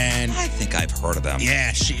 And I think I've heard of them.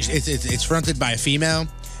 Yeah, it's fronted by a female,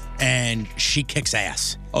 and she kicks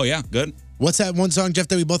ass. Oh yeah, good. What's that one song, Jeff,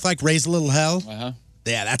 that we both like? Raise a Little Hell. Uh-huh.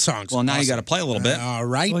 Yeah, that song's Well, now awesome. you got to play a little bit. All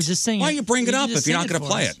right. Or just sing it. Why you bring it up just if you're sing not going to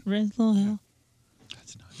for play us. it? Raise a little hell.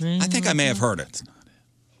 I think I may have heard it.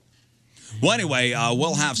 Well, anyway,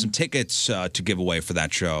 we'll have some tickets to give away for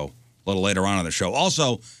that show a little later on in the show.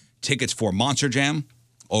 Also, tickets for Monster Jam,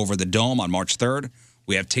 over the Dome on March 3rd.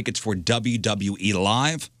 We have tickets for WWE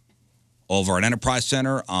Live over at Enterprise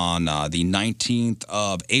Center on the 19th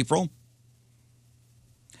of April.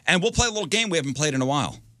 And we'll play a little game we haven't played in a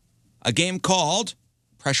while. A game called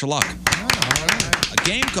Pressure Luck. A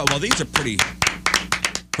game called, well, these are pretty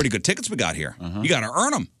good tickets we got here. You got to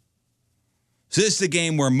earn them. So this is the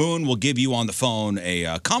game where Moon will give you on the phone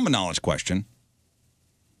a common knowledge question.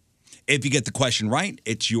 If you get the question right,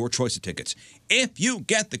 it's your choice of tickets. If you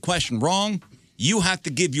get the question wrong, you have to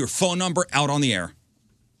give your phone number out on the air.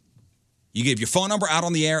 You give your phone number out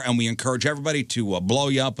on the air, and we encourage everybody to blow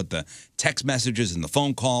you up with the text messages and the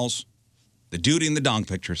phone calls, the duty and the dong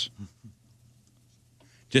pictures.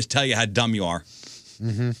 Just tell you how dumb you are.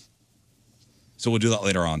 So we'll do that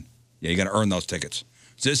later on. Yeah, you got to earn those tickets.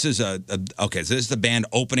 So this is so this is the band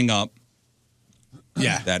opening up.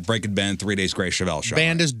 Yeah, that Breaking Benjamin 3 Days Grace Chevelle show.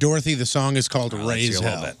 Band is Dorothy. The song is called Raise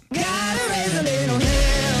Hell.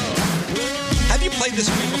 Have you played this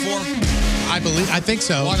for me before? I think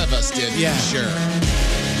so. One of us did. Yeah, sure.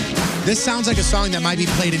 This sounds like a song that might be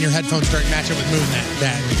played in your headphones during matchup with Moon.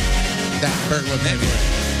 That Bert would maybe.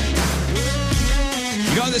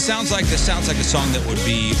 You know what this sounds like? This sounds like a song that would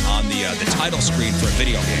be on the title screen for a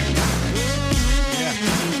video game.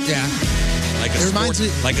 Yeah. Like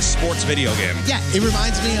a sports video game. Yeah, it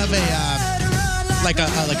reminds me of a like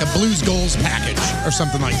a Blues Goals package or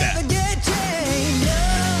something like that.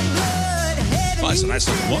 Well, that's a nice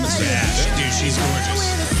looking woman. Dude, she's gorgeous.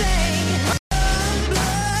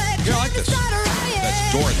 Yeah, I like this.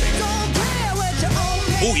 That's Dorothy.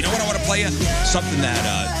 Oh, you know what I want to play you? Something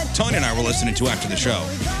that Tony and I were listening to after the show.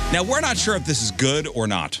 Now, we're not sure if this is good or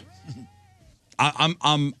not. I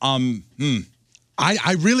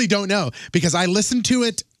really don't know because I listened to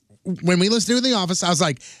it when we listened to it in the office. I was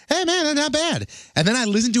like, hey, man, that's not bad. And then I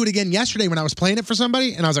listened to it again yesterday when I was playing it for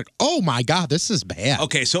somebody, and I was like, oh, my God, this is bad.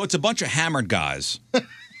 Okay, so it's a bunch of hammered guys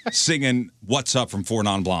singing What's Up from Four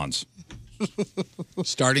Non-Blondes.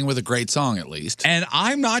 Starting with a great song, at least. And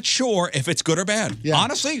I'm not sure if it's good or bad. Yeah.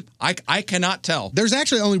 Honestly, I cannot tell. There's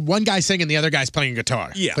actually only one guy singing, the other guy's playing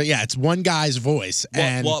guitar. Yeah. But yeah, it's one guy's voice.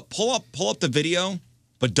 Well, pull up the video,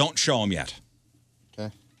 but don't show them yet.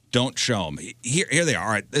 Okay. Don't show them. Here they are. All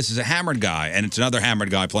right, this is a hammered guy, and it's another hammered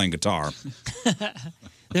guy playing guitar.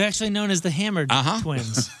 They're actually known as the Hammered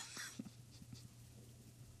Twins.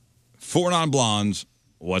 Four Non-Blondes,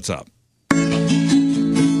 What's Up?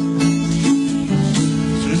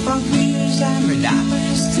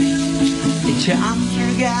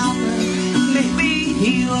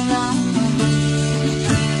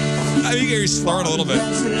 I think you're slurring a little bit.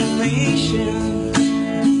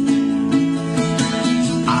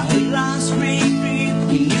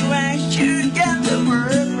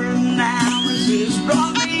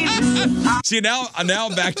 See, now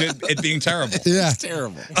I'm back to it being terrible. Yeah. It's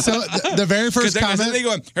terrible. So the very first comment. They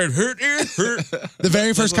going, hurt. The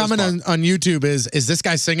very first comment on YouTube is this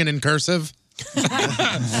guy singing in cursive?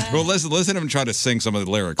 Well, listen to him try to sing some of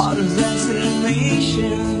the lyrics.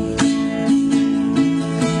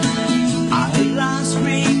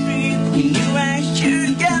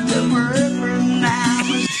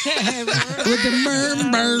 With the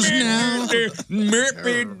murmurs now.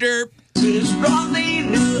 Murphy derp. Here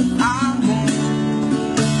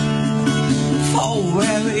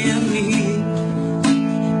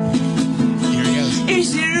he goes. Is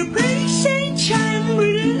there a place in time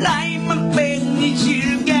with light my bed that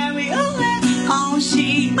you got me all that? Oh,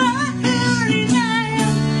 see my early night.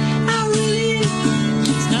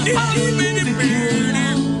 I really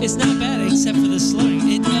It's not bad except for the slurring.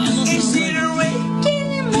 It almost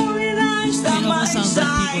sounds like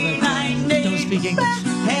people that don't speak English.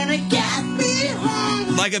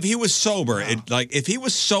 Like if he was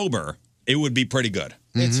sober, it would be pretty good.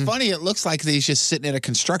 It's funny. It looks like he's just sitting at a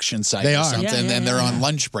construction site They or are. something, and they're on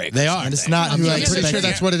lunch break. They are. And it's not who I'm pretty sure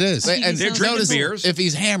that's what it is. And They're drinking notice beers. if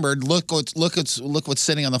he's hammered, look what's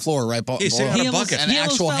sitting on the floor right below. He's sitting on a bucket. An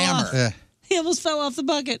actual hammer. Yeah. He almost fell off the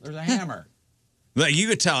bucket. There's a hammer. Like you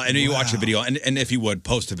could tell, and you watch the video, and if you would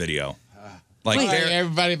post a video, like Wait.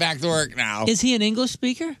 Everybody back to work now. Is he an English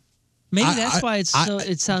speaker? Maybe that's why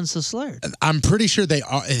it sounds so slurred. I'm pretty sure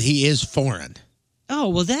he is foreign. Oh,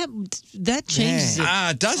 well, that changes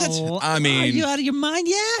it. Does it? Oh, I mean, are you out of your mind?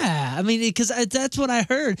 Yeah. I mean, because that's what I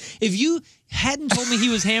heard. If you hadn't told me he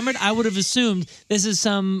was hammered, I would have assumed this is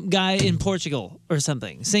some guy in Portugal or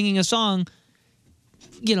something singing a song,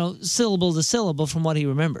 syllable to syllable from what he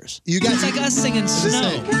remembers. It's like us singing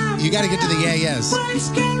Snow. You got to get to the yes.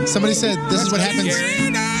 Somebody said this is what happens.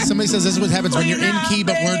 Somebody says this is what happens when you're in key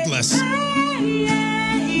but wordless. Yeah,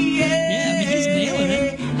 I mean, he's nailing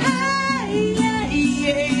it.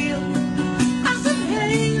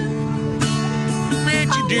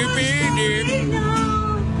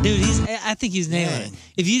 Dude, I think he's nailing it.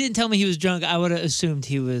 If you didn't tell me he was drunk, I would have assumed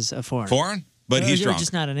he was a foreigner. Foreign? But he's drunk.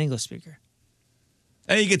 Just not an English speaker.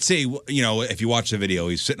 And you could see, if you watch the video,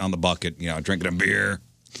 he's sitting on the bucket, drinking a beer.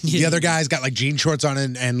 The other guy's got like jean shorts on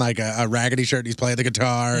and like a raggedy shirt. And he's playing the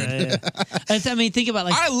guitar. I mean, think about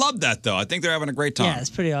I love that though. I think they're having a great time. Yeah, it's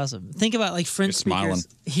pretty awesome. Think about like French You're smiling.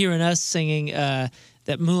 speakers hearing us singing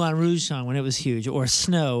that Moulin Rouge song when it was huge, or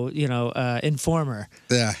Snow, Informer.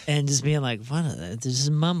 Yeah. And just being like, what are they? This is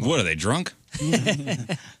mumble. What are they, drunk?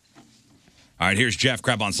 All right, here's Jeff,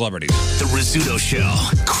 Crap on Celebrities. The Rizzuto Show,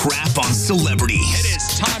 Crap on Celebrities. It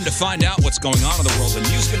is time to find out what's going on in the world of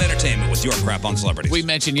music and entertainment with your Crap on Celebrities. We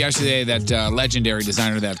mentioned yesterday that legendary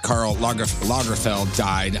designer, that Karl Lagerfeld,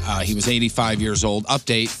 died. He was 85 years old.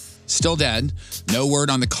 Update, still dead. No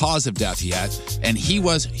word on the cause of death yet. And he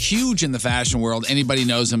was huge in the fashion world. Anybody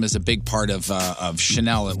knows him as a big part of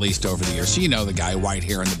Chanel, at least over the years. So you know the guy, white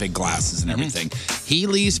hair and the big glasses and everything. He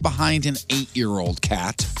leaves behind an 8-year-old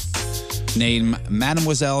cat named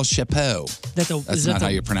Mademoiselle Chapeau. That's not how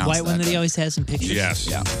you pronounce white that. one that he always has in pictures? Yes.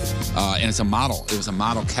 Yeah. And it's a model. It was a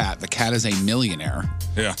model cat. The cat is a millionaire.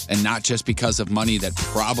 Yeah. And not just because of money that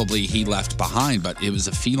probably he left behind, but it was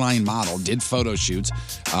a feline model, did photo shoots,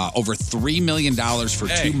 over $3 million for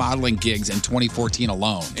 2 modeling gigs in 2014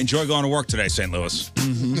 alone. Enjoy going to work today, St. Louis.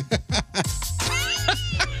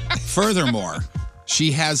 Furthermore,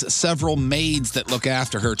 she has several maids that look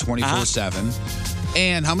after her 24/7.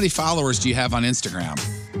 And how many followers do you have on Instagram?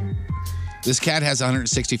 This cat has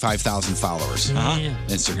 165,000 followers.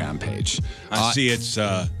 Instagram page. I see it's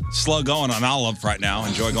slow going on Olive right now.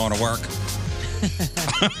 Enjoy going to work.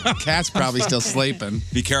 Cat's probably still sleeping.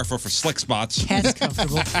 Be careful for slick spots. Cat's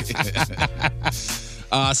comfortable.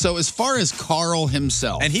 So as far as Karl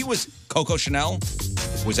himself. And he was Coco Chanel?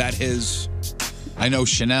 Was that his... I know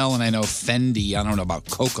Chanel and I know Fendi. I don't know about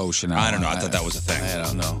Coco Chanel. I don't know. I thought that was a thing. I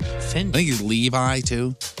don't know. Fendi? I think he's Levi,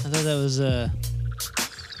 too. I thought that was...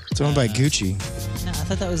 It's owned by Gucci. No, I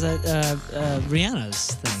thought that was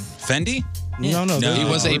Rihanna's thing. Fendi? Yeah. No. He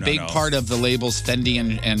was a big part of the labels Fendi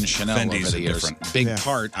and Chanel Fendi's over the years. different. Big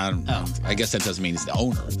part. I don't know. I guess that doesn't mean he's the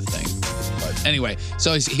owner of the thing. But anyway,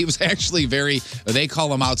 so he was actually they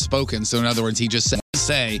call him outspoken. So in other words, he just said,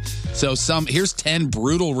 here's 10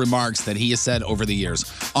 brutal remarks that he has said over the years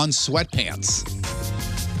on sweatpants.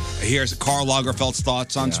 Here's Karl Lagerfeld's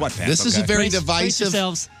thoughts on sweatpants. This is a very divisive. Brace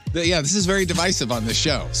yourselves. Yeah, this is very divisive on the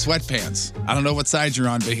show. Sweatpants. I don't know what side you're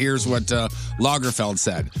on, but here's what Lagerfeld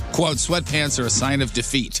said. Quote, sweatpants are a sign of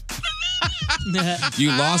defeat. You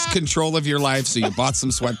lost control of your life, so you bought some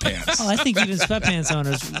sweatpants. Oh, I think even sweatpants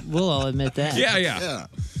owners will all admit that. Yeah,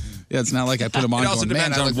 it's not like I put them on. It also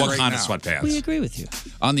depends on what kind of now. sweatpants. We agree with you.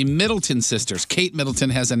 On the Middleton sisters, Kate Middleton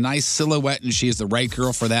has a nice silhouette, and she is the right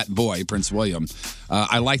girl for that boy, Prince William.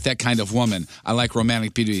 I like that kind of woman. I like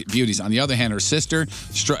romantic beauties. On the other hand, her sister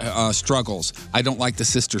struggles. I don't like the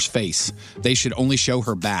sister's face. They should only show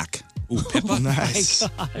her back. Ooh, Pippa? Nice.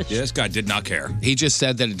 Yeah, this guy did not care. He just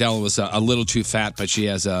said that Adele was a little too fat, but she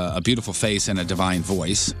has a beautiful face and a divine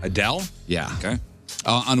voice. Adele? Yeah. Okay.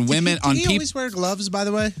 On women, Did on he people. always wear gloves, by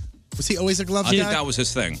the way? Was he always a glove I guy? think that was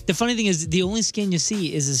his thing. The funny thing is, the only skin you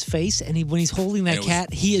see is his face, and when he's holding that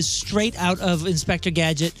cat, he is straight out of Inspector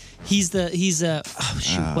Gadget. He's what's the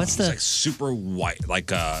He's like super white, like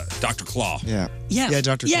Dr. Claw. Yeah. Yeah,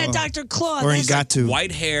 Dr. Yeah, Claw. Dr. Claw. Or he that's got to.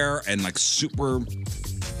 White hair and like super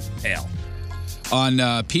pale.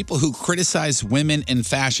 On people who criticize women in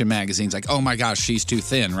fashion magazines, like, oh my gosh, she's too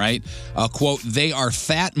thin, right? Quote, they are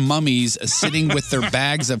fat mummies sitting with their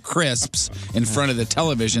bags of crisps in front of the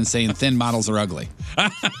television saying thin models are ugly.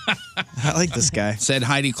 I like this guy. Said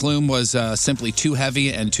Heidi Klum was simply too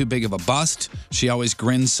heavy and too big of a bust. She always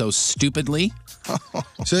grins so stupidly.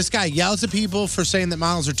 So this guy yells at people for saying that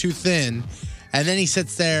models are too thin, and then he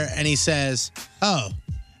sits there and he says, oh,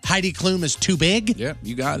 Heidi Klum is too big? Yeah,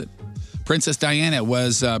 you got it. Princess Diana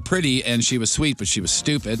was pretty and she was sweet, but she was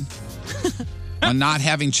stupid. On not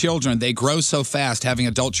having children, they grow so fast. Having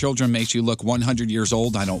adult children makes you look 100 years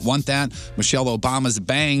old. I don't want that. Michelle Obama's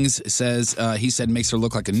bangs he said makes her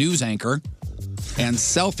look like a news anchor. And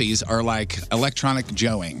selfies are like electronic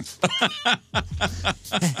joeing.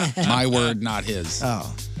 My word, not his.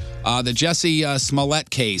 Oh. The Jussie Smollett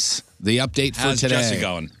case. The update for How's today. Jesse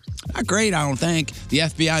going? Not great, I don't think. The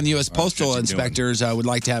FBI and the U.S. Postal Inspectors would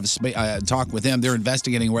like to have a talk with him. They're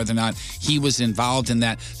investigating whether or not he was involved in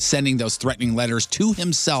that, sending those threatening letters to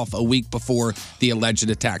himself a week before the alleged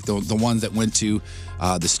attack, the ones that went to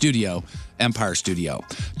the studio. Empire Studio.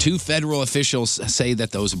 2 federal officials say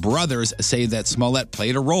that those brothers say that Smollett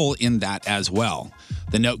played a role in that as well.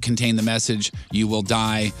 The note contained the message, "You will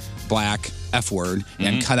die, black, F word,"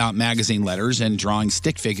 and cut out magazine letters and drawn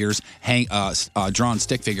stick figure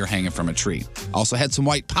hanging from a tree. Also had some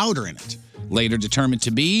white powder in it, later determined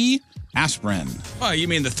to be aspirin. Oh, you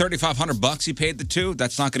mean the $3,500 he paid the 2?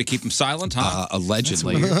 That's not going to keep him silent, huh?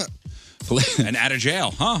 Allegedly. And out of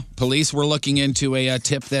jail, huh? Police were looking into a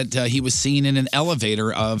tip that he was seen in an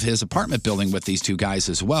elevator of his apartment building with these 2 guys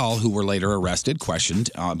as well, who were later arrested,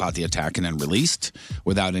 questioned about the attack, and then released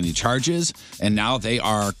without any charges. And now they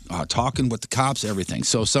are talking with the cops, everything.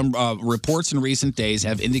 So some reports in recent days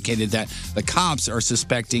have indicated that the cops are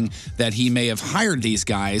suspecting that he may have hired these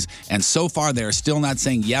guys. And so far, they're still not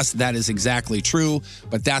saying, yes, that is exactly true,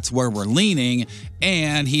 but that's where we're leaning.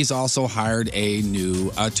 And he's also hired a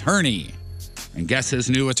new attorney. And guess his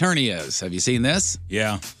new attorney is. Have you seen this?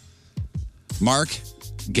 Yeah. Mark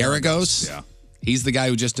Garagos. Yeah. He's the guy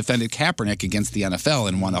who just defended Kaepernick against the NFL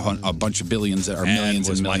and won a bunch of billions or millions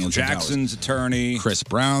and millions Michael of dollars. Jackson's attorney. Chris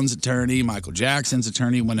Brown's attorney, Michael Jackson's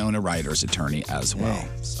attorney, Winona Ryder's attorney as well.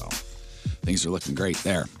 So things are looking great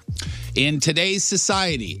there. In today's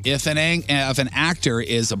society, if an actor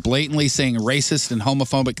is blatantly saying racist and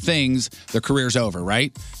homophobic things, their career's over,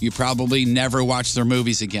 right? You probably never watch their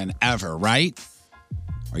movies again, ever, right?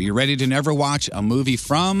 Are you ready to never watch a movie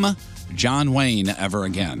from John Wayne ever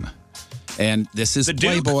again? And this is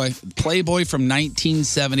Playboy from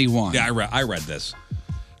 1971. Yeah, I read this.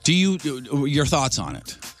 Your thoughts on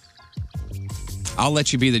it? I'll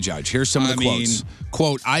let you be the judge. Here's some of the quotes.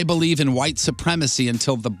 Quote, "I believe in white supremacy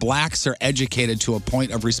until the blacks are educated to a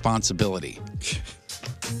point of responsibility."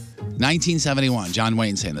 1971, John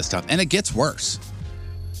Wayne saying this stuff. And it gets worse.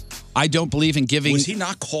 I don't believe in giving... Was he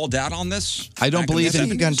not called out on this? I don't believe in...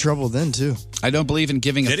 He got in trouble then, too. I don't believe in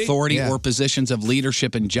giving Did he? authority Yeah. or positions of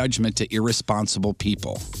leadership and judgment to irresponsible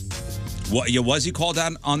people. What? Yeah, was he called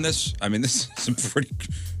out on this? I mean, this is some pretty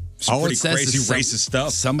crazy racist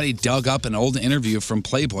stuff. Somebody dug up an old interview from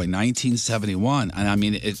Playboy, 1971, and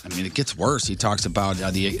it gets worse. He talks about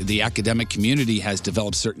the academic community has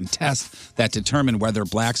developed certain tests that determine whether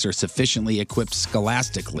blacks are sufficiently equipped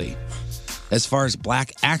scholastically. As far as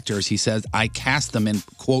black actors, he says, "I cast them in,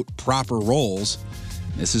 quote, proper roles."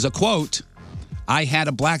 This is a quote. "I had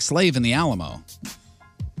a black slave in the Alamo."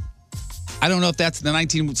 I don't know if that's the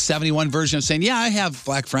 1971 version of saying, "Yeah, I have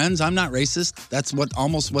black friends. I'm not racist." That's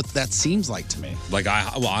almost what that seems like to me. Like I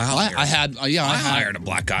hired a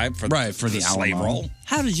black guy for the slave Alamo. role.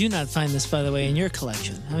 How did you not find this, by the way, in your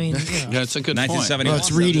collection? I mean, That's a good point. 1971. Well,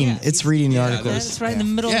 it's reading. It's reading the articles. That's right in the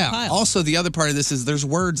middle of the pile. Also, the other part of this is there's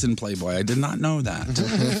words in Playboy. I did not know that.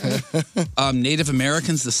 Native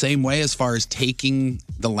Americans the same way as far as taking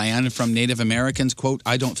the land from Native Americans. Quote,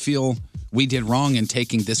 "I don't feel we did wrong in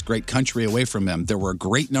taking this great country away from them. There were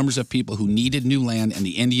great numbers of people who needed new land, and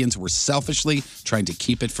the Indians were selfishly trying to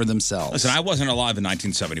keep it for themselves." Listen, I wasn't alive in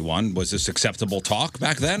 1971. Was this acceptable talk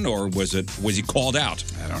back then, or was he called out?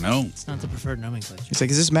 I don't know. It's not the preferred nomenclature. It's like,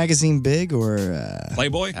 is this magazine big or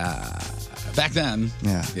Playboy? Back then.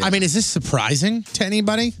 Yeah. I mean, is this surprising to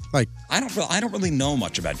anybody? Like, I don't really know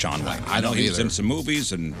much about John Wayne. I know don't he was either. in some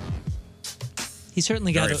movies and He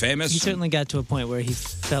certainly Very got famous. He certainly got to a point where he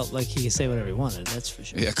felt like he could say whatever he wanted. That's for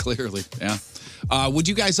sure. Yeah, clearly. Yeah. Would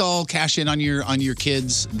you guys all cash in on your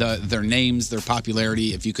kids, their names, their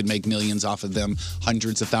popularity, if you could make millions off of them,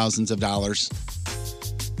 hundreds of thousands of dollars?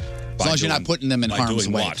 As long as you're not putting them in harm's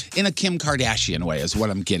way. What? In a Kim Kardashian way is what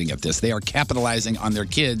I'm getting at this. They are capitalizing on their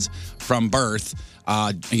kids from birth.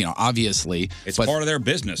 Obviously. It's part of their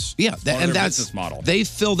business. Yeah, It's part of their business model. They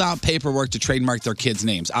filled out paperwork to trademark their kids'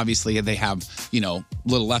 names. Obviously, they have,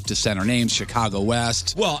 little left to center names, Chicago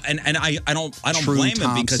West. Well, and I don't True blame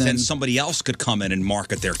them because then Thompson. somebody else could come in and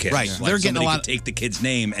market their kids. Right. Like They're getting a somebody lot- could take the kid's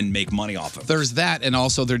name and make money off of it. There's that, and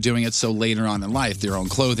also they're doing it so later on in life. Their own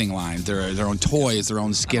clothing line, their own toys, their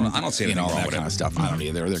own skin. I don't see anything all wrong that with kind it. of stuff. I don't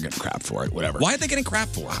either. They're getting crap for it. Whatever. Why are they getting crap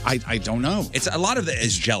for it? I don't know. It's a lot of it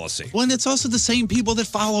is jealousy. Well, and it's also the same people that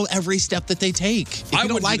follow every step that they take. If you don't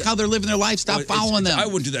wouldn't like do how they're living their life, stop Well, it's- following them. I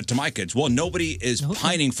wouldn't do that to my kids. Well, nobody is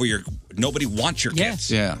pining for your. Nobody wants your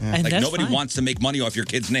kids. Yeah. And Like that's nobody fine. wants to make money off your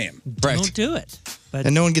kid's name. Don't do it. But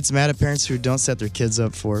And no one gets mad at parents who don't set their kids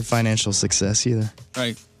up for financial success either.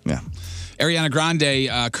 Right. Yeah. Ariana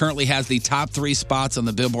Grande currently has the top 3 spots on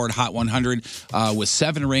the Billboard Hot 100 with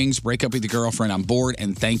 7 rings, Break Up With Your Girlfriend, On Board,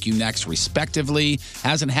 and Thank You Next, respectively.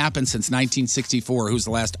 Hasn't happened since 1964. Who's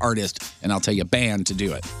the last artist, and I'll tell you, band, to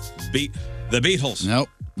do it? The Beatles. Nope.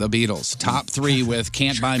 The Beatles. Top 3 with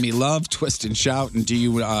Can't Buy Me Love, Twist and Shout, and Do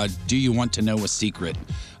You Want to Know a Secret?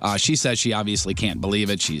 She says she obviously can't believe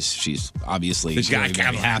it. She's obviously very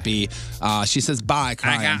happy. She says bye,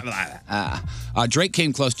 crying. Drake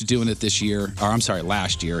came close to doing it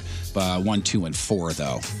last year, but 1, 2, and 4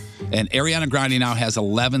 though. And Ariana Grande now has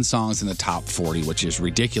 11 songs in the top 40, which is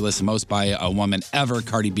ridiculous. The most by a woman ever.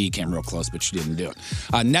 Cardi B came real close, but she didn't do it.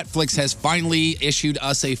 Netflix has finally issued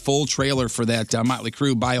us a full trailer for that Motley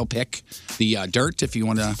Crue biopic, The Dirt, if you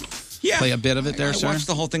want to play a bit of it there, sir. I watched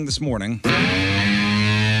the whole thing this morning.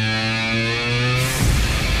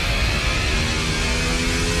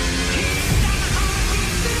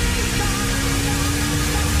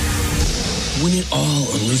 Win it all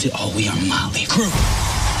or lose it all, we are Motley Crue.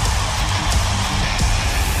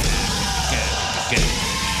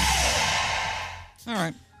 All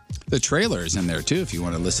right. The trailer is in there too. If you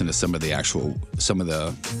want to listen to some of the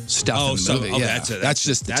stuff in the movie, that's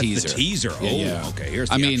just the teaser. The teaser. Yeah. Okay. Here's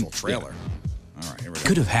the actual trailer. All right. Here we go.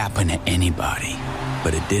 Could have happened to anybody,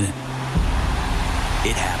 but it didn't.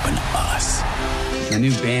 It happened to us. My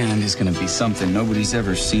new band is going to be something nobody's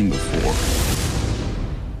ever seen before.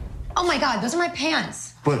 Oh my God, those are my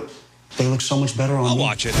pants. But they look so much better on I'll me.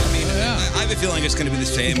 watch it. I mean, I have a feeling it's going to be the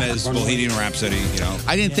same as Bohemian Rhapsody, you know.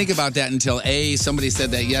 I didn't think about that until somebody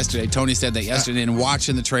said that yesterday. Tony said that yesterday, and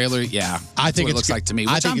watching the trailer, I think it looks like to me.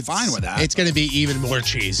 Which I'm fine with that. It's going to be even more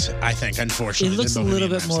cheese, I think, unfortunately. It looks a than little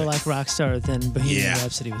Bohemian bit more Rhapsody. like Rockstar than Bohemian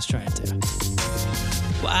Rhapsody was trying to.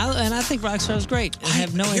 Well, and I think Rockstar was great. I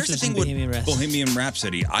have no Here's the interest thing in Bohemian with Rhapsody. Bohemian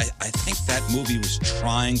Rhapsody. I think that movie was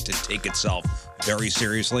trying to take itself very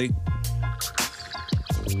seriously,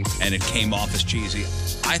 and it came off as cheesy.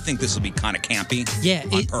 I think this will be kind of campy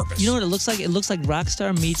on purpose. You know what it looks like? It looks like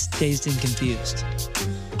Rockstar meets Dazed and Confused.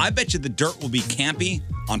 I bet you The Dirt will be campy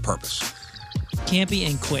on purpose. Campy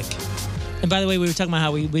and quick. And by the way, we were talking about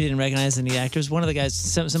how we didn't recognize any actors. One of the guys,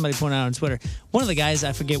 somebody pointed out on Twitter, one of the guys,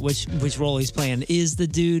 I forget which role he's playing, is the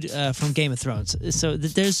dude from Game of Thrones. So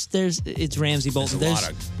it's Ramsay Bolton. There's a lot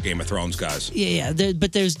of Game of Thrones guys. Yeah.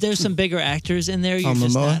 But there's some bigger actors in there. You're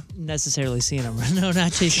just not necessarily seeing them. No,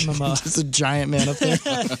 not Jason Momoa. Just a giant man up there.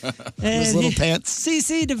 His little pants.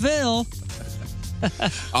 CC DeVille.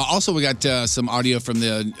 Also, we got some audio from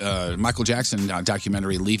the Michael Jackson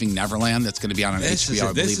documentary, Leaving Neverland, that's going to be on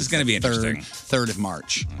HBO. This is going to be interesting. 3rd of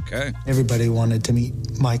March. Okay. Everybody wanted to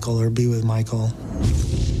meet Michael or be with Michael,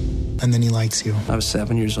 and then he likes you. I was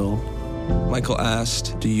 7 years old. Michael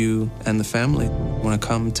asked, do you and the family want to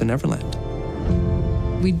come to Neverland?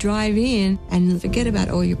 We drive in and forget about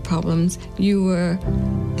all your problems. You were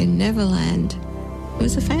in Neverland. It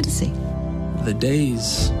was a fantasy. The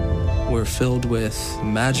days were filled with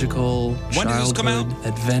magical childhood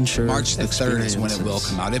adventure. March the 3rd is when it will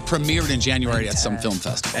come out. It premiered in January at some film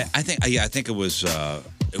festival. I think it was a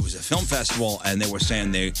film festival, and they were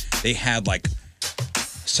saying they had like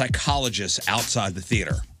psychologists outside the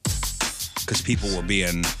theater because people were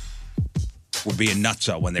being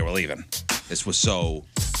nutso when they were leaving. This was so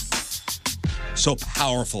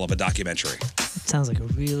powerful of a documentary. It sounds like a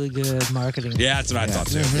really good marketing. Yeah, that's what I thought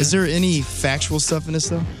too. Is there any factual stuff in this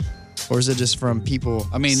though? Or is it just from people?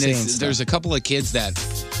 I mean, saying there's stuff? a couple of kids that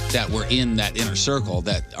were in that inner circle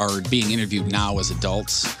that are being interviewed now as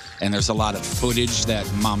adults, and there's a lot of footage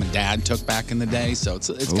that mom and dad took back in the day. So it's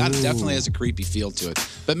got definitely has a creepy feel to it.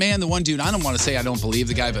 But man, the one dude, I don't want to say I don't believe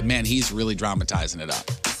the guy, but man, he's really dramatizing it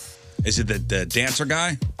up. Is it the dancer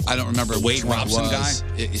guy? I don't remember the Wade Robson guy.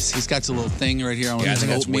 He's got a little thing right here on I his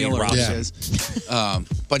think that's oatmeal Wade or what it Robson. is.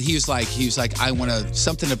 But he was like, I want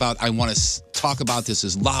to talk about this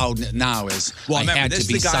as loud now as I had to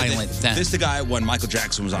be silent then. This the guy when Michael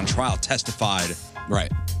Jackson was on trial testified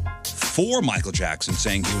for Michael Jackson,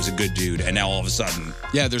 saying he was a good dude, and now all of a sudden,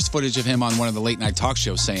 there's footage of him on one of the late night talk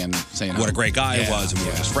shows saying what a great guy he was, and we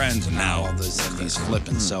were just friends, and now all this and he's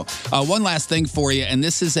flipping. So one last thing for you, and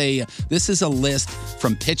this is a list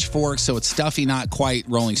from Pitchfork, so it's stuffy, not quite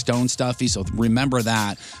Rolling Stone stuffy. So remember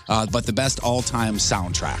that. But the best all-time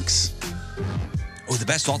soundtracks. Oh, the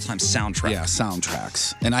best all-time soundtrack. Yeah,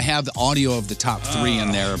 soundtracks. And I have the audio of the top 3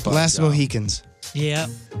 in there. But Last Mohicans. Yeah.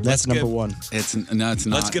 That's number 1. It's not.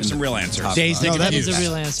 Let's give some real answers. That is a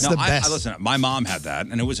real answer. No, listen, my mom had that,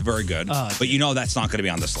 and it was very good. But you know that's not going to be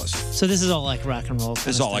on this list. So this is all like rock and roll. This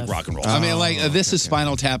is all like rock and roll. I mean, this is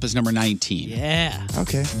Spinal Tap is number 19. Yeah.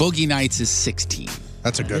 Okay. Boogie Nights is 16.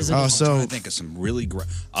 That's a good one. I'm trying to think of some really great.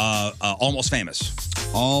 Almost Famous.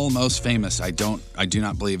 Almost Famous. I do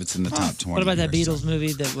not believe it's in the top 20. What about that Beatles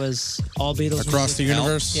movie that was all Beatles? Across the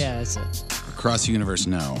Universe? Yeah, that's it. Across the Universe,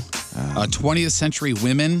 no. 20th Century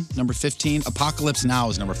Women, number 15. Apocalypse Now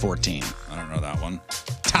is number 14. I don't know that one.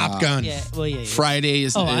 Top Gun. Yeah, well, yeah. Friday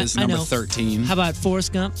is I number know. 13. How about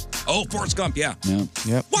Forrest Gump? Oh, Forrest Gump, yeah.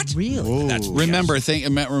 Yep. What? Really? That's Remember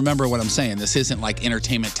what I'm saying. This isn't like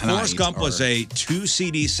Entertainment Tonight. Forrest Gump was a 2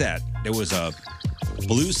 CD set. There was a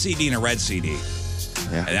blue CD and a red CD.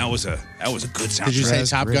 Yeah. And that was a good soundtrack. Did you say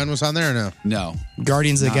Top Gun was on there or no? No.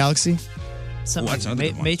 Guardians of the Galaxy? Something What's like another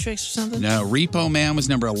good one? Matrix or something? No, Repo Man was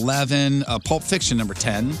number 11. Pulp Fiction, number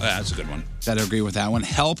 10. Oh, that's a good one. Gotta agree with that one.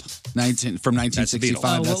 Help, from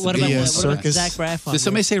 1965. That's what the about Beatles. Zach Braff? Did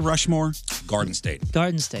somebody say Rushmore? Garden State.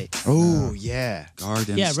 Garden State. Oh, yeah.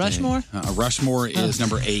 Garden Yeah, State. Rushmore? Rushmore is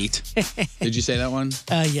number 8. Did you say that one?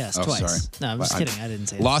 Yes, Oh, twice. sorry. No, I'm just kidding. I didn't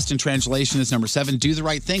say that. Lost in Translation is number 7. Do the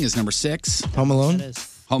Right Thing is number 6. Home Alone? That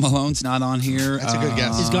is. Home Alone's not on here. That's a good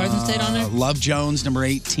guess. Is Garden State on there? Love Jones, number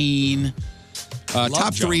 18.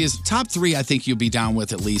 Top three. I think you'll be down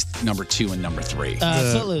with at least number 2 and number 3.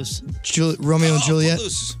 Footloose. Romeo and Juliet?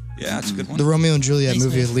 Footloose. Yeah, that's a good one. The Romeo and Juliet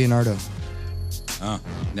movie with Leonardo. Oh,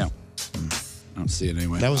 no. I don't see it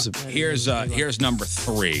anyway. That was Here's number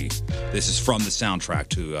 3. This is from the soundtrack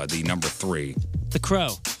to the number 3. The Crow.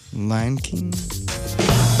 Lion King.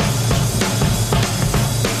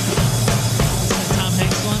 Tom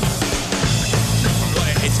Hanks one? Well,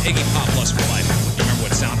 it's Iggy Pop plus For Life. You remember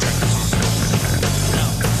what soundtrack this is? No.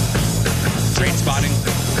 Train Spotting.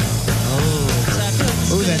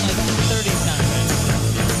 Oh, that. Like 30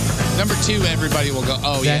 times. Number 2, everybody will go,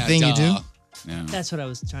 oh, That yeah, Thing You duh. Do? Yeah. That's what I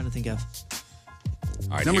was trying to think of.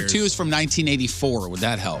 All right, Number 2 is from 1984. Would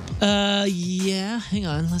that help? Yeah. Hang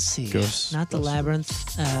on. Let's see. Ghosts. Not the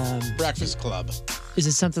Labyrinth. Breakfast Club. Is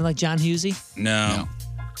it something like John Husey? No.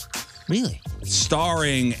 Really?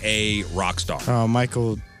 Starring a rock star. Oh,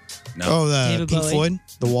 Michael. No. Oh, David Pink Bowie. Floyd?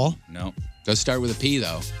 The Wall? No. Does start with a P,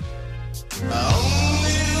 though.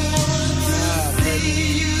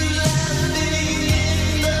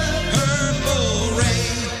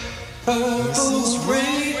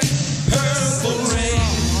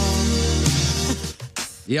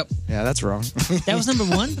 Yep. Yeah, that's wrong. That was number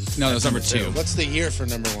 1? No, that was number 2. What's the year for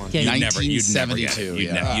number 1? Yeah, You'd never get it. 1972,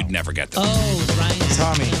 yeah. You'd never get that. Oh, Ryan.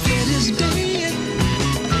 Tommy.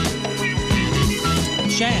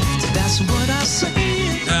 Shaft. That's what I say.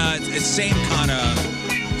 It's same kind of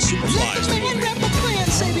Superfly as the movie.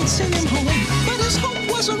 Said he'd send him home, but his hope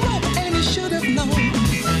was a rope, and he should have known.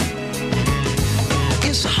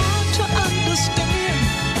 It's hard to understand.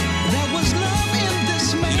 There was love in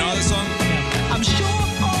this man. You know this song? I'm sure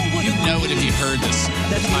all would You know it if you heard this.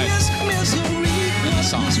 that his misery was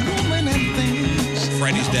Song. this woman and things.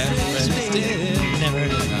 Freddy's Dead. Never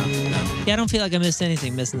heard of it. Yeah, I don't feel like I missed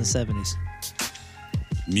anything missing the 70s.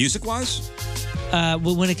 Music-wise?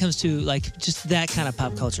 Well, when it comes to like just that kind of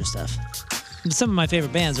pop culture stuff. Some of my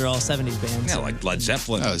favorite bands are all 70s bands. Yeah, like Led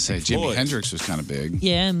Zeppelin. I would say Jimi Floyd. Hendrix was kind of big.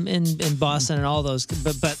 Yeah, in Boston and all those.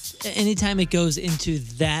 But anytime it goes into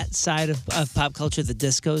that side of pop culture, the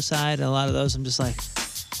disco side, a lot of those, I'm just like,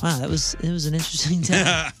 wow, it was an interesting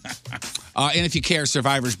time. And if you care,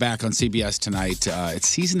 Survivor's back on CBS tonight. It's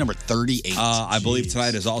season number 38. I believe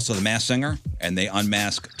tonight is also The Masked Singer, and they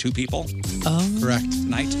unmask 2 people. Oh, Correct.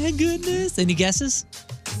 Tonight. my goodness. Any guesses?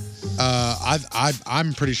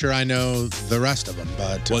 I'm pretty sure I know the rest of them,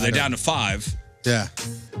 but Well, I they're don't- down to 5, Yeah.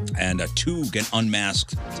 and 2 get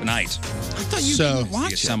unmasked tonight. I thought you So- didn't watch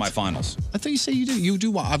The it. semifinals. I thought you said you do. You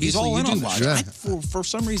do. Obviously, all you in do on this. watch Yeah. it. For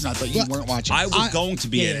some reason, I thought you weren't watching. I was going to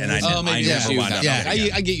be in, and I Oh, maybe never that's you. wound up. Yeah. being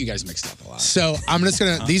in. I get you guys mixed up a lot. So I'm just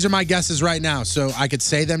gonna. These are my guesses right now, so I could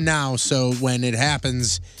say them now. So when it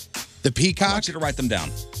happens, the I Peacock. want you to write them down.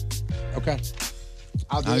 Okay.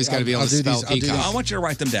 I'll Now he's gotta be able to spell peacock. I want you to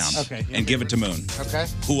write them down and give it to Moon, Okay.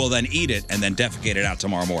 who will then eat it and then defecate it out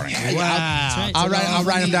tomorrow morning. Wow. I'll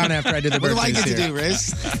write them down after I do the What do I birthdays get to here. do,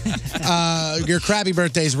 Riz? Your crappy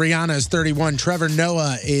birthdays. Rihanna is 31. Trevor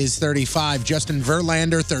Noah is 35. Justin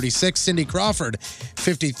Verlander, 36. Cindy Crawford,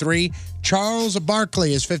 53. Charles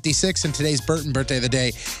Barkley is 56, and today's Burton birthday of the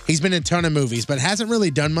day. He's been in a ton of movies, but hasn't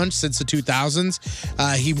really done much since the 2000s.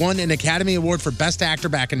 He won an Academy Award for Best Actor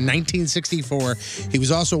back in 1964. He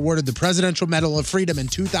was also awarded the Presidential Medal of Freedom in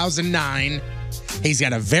 2009. He's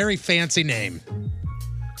got a very fancy name.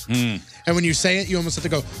 And when you say it, you almost have to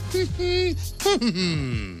go,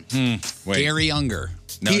 Wait. Gary Unger.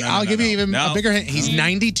 I'll give you even a bigger hint. He's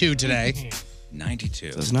 92 today.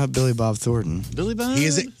 92. So it's not Billy Bob Thornton. Billy Bob? He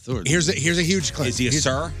is here's a huge clue. Is he a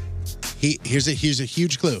sir? Here's a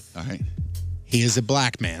huge clue. All right. He is a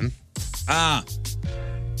black man.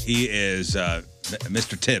 He is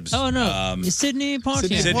Mr. Tibbs. Oh, no. It's Sidney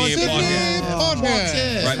Poitier. Sidney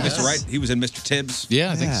Poitier. Right, Mr. Right? He was in Mr. Tibbs.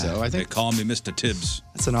 Yeah, I think so. I They think call me Mr. Tibbs.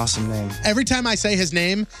 That's an awesome name. Every time I say his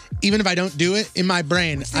name, even if I don't do it in my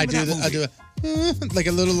brain, I do like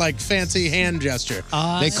a little like fancy hand gesture.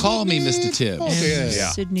 They call me Mr.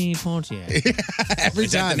 Tibbs. Sidney Poitier. Every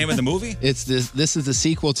Is that the name of the movie? It's this is the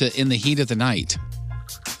sequel to In the Heat of the Night.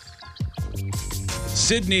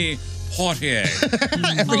 Sidney Poitier.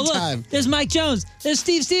 Every look, time. There's Mike Jones. There's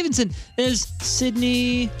Steve Stevenson. There's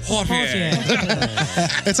Sidney Poitier.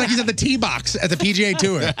 It's like he's at the tee box at the PGA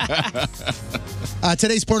Tour.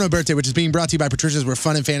 Today's porno birthday, which is being brought to you by Patricia's Where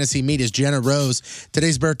Fun and Fantasy Meet, is Jenna Rose.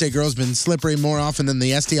 Today's birthday girl's been slippery more often than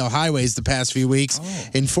the STL highways the past few weeks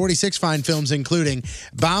in 46 fine films, including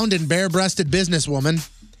Bound and Bare-Breasted Businesswoman,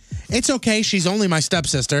 It's Okay, She's Only My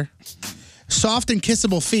Stepsister, Soft and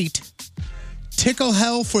Kissable Feet, Tickle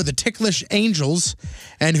Hell for the Ticklish Angels,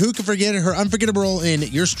 and who can forget her unforgettable role in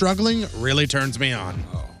You're Struggling Really Turns Me On.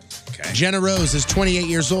 Okay. Jenna Rose is 28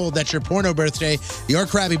 years old. That's your porno birthday, your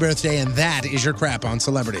crabby birthday, and that is your crap on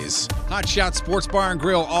celebrities. Hot Shot Sports Bar and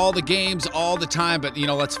Grill, all the games, all the time. But,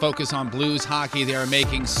 let's focus on Blues hockey. They are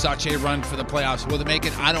making such a run for the playoffs. Will they make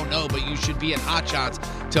it? I don't know, but you should be at Hot Shots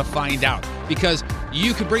to find out. Because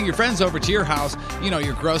you could bring your friends over to your house,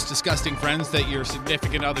 your gross, disgusting friends that your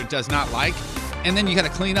significant other does not like. And then you got to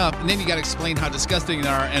clean up, and then you got to explain how disgusting they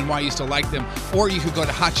are and why you still like them. Or you could go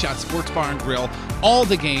to Hot Shot Sports Bar and Grill, all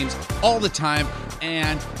the games, all the time,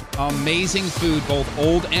 and amazing food, both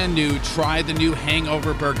old and new. Try the new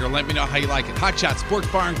Hangover Burger. Let me know how you like it. Hot Shot Sports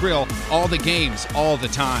Bar and Grill, all the games, all the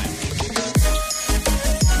time.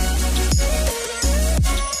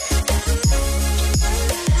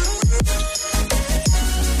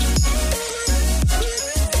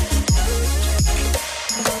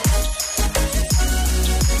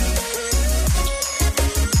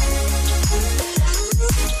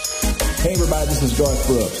 Hey everybody, this is Garth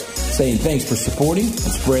Brooks saying thanks for supporting and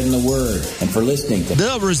spreading the word and for listening to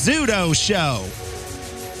The Rizzuto Show.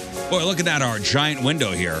 Boy, looking at our giant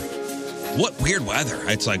window here. What weird weather.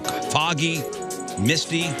 It's like foggy,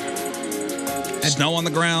 misty, snow on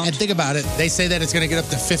the ground. And think about it. They say that it's going to get up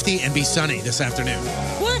to 50 and be sunny this afternoon.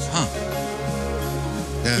 What? Huh.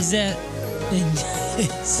 Yeah. Is that...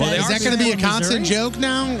 Is that going to be a constant joke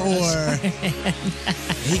now, or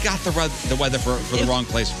he got the weather for the wrong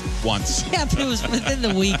place once? Yeah, but it was within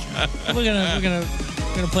the week. We're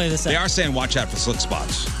gonna play this out. They are saying watch out for slick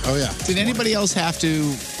spots. Oh yeah. Did anybody else have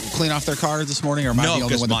to clean off their car this morning, or am I the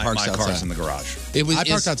only one that parks outside? My car's in the garage. I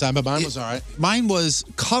parked outside, but mine was all right. Mine was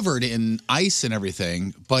covered in ice and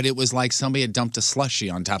everything, but it was like somebody had dumped a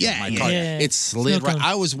slushie on top of my car. Yeah. It slid right.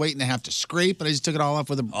 I was waiting to have to scrape, but I just took it all off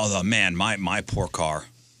with a... Oh, man, my poor car.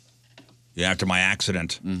 Yeah, after my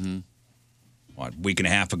accident. Mm-hmm. What, week and a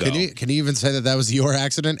half ago. Can you even say that was your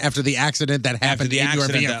accident after the accident that happened in your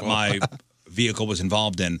vehicle? That my vehicle was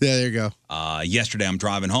involved in. Yeah, there you go. Yesterday, I'm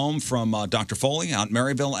driving home from Dr. Foley out in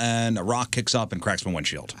Maryville, and a rock kicks up and cracks my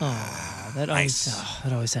windshield. Oh, that nice.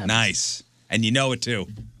 always happens. Nice, and you know it too.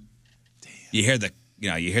 Damn. You hear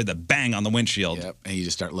the bang on the windshield. Yep, and you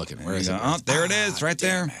just start looking. Where is it? Oh, there it is, right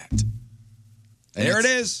there. There it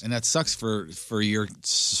is. And that sucks for your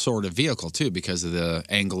sort of vehicle too, because of the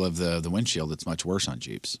angle of the windshield. It's much worse on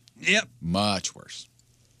Jeeps. Yep, much worse.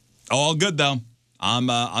 All good though.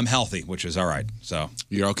 I'm healthy, which is all right. So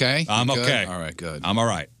you're okay? I'm okay. All right, good. I'm all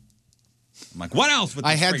right. I'm like, what else with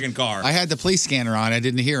this friggin' car? I had the police scanner on. I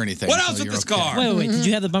didn't hear anything. What else with this car? Wait. Did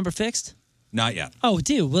you have the bumper fixed? Not yet. Oh,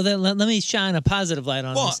 dude. Well, then let me shine a positive light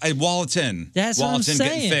on this. While it's in. That's while what I'm it's in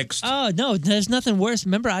saying. Getting fixed. Oh, no. There's nothing worse.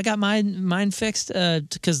 Remember, I got mine fixed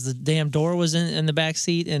because the damn door was in the back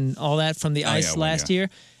seat and all that from the ice last year.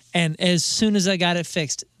 And as soon as I got it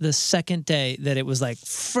fixed, the second day that it was like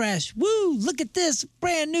fresh, woo, look at this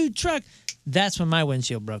brand new truck. That's when my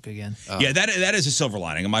windshield broke again. Yeah, that is a silver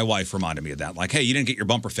lining. And my wife reminded me of that. Like, hey, you didn't get your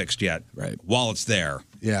bumper fixed yet. Right. While it's there.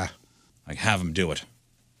 Yeah. Like, have them do it.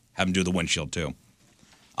 Have them do the windshield, too.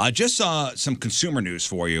 Just some consumer news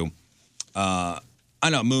for you. I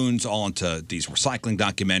know Moon's all into these recycling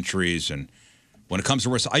documentaries. And when it comes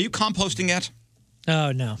to are you composting yet?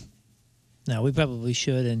 Oh, no. No, we probably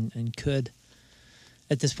should and could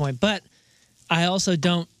at this point. But I also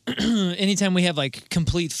don't, anytime we have like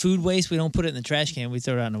complete food waste, we don't put it in the trash can. We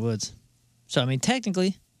throw it out in the woods. So, I mean,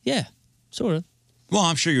 technically, yeah, sort of. Well,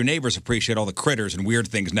 I'm sure your neighbors appreciate all the critters and weird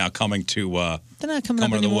things now coming to they're not coming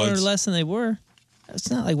up any more or less than they were. It's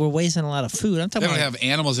not like we're wasting a lot of food. I'm talking they don't about have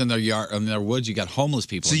animals in their yard, in their woods. You got homeless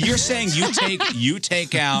people. So you're saying you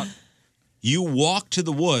take out, you walk to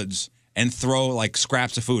the woods and throw like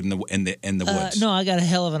scraps of food in the woods. No, I got a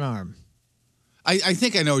hell of an arm. I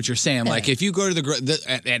think I know what you're saying. Like if you go to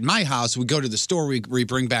at my house, we go to the store, we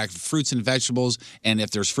bring back fruits and vegetables, and if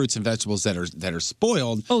there's fruits and vegetables that are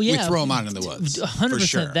spoiled, we throw them out in the woods.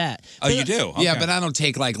 100% that. Oh, you do? Okay. Yeah, but I don't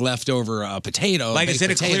take like leftover potato. Like instead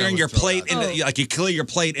of clearing your plate, like you clear your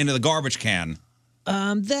plate into the garbage can.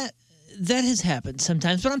 That has happened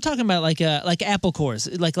sometimes, but I'm talking about like apple cores.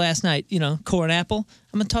 Like last night, core and apple.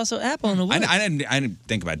 I'm gonna toss an apple in the wood. I didn't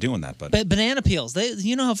think about doing that, but banana peels.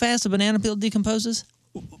 You know how fast a banana peel decomposes?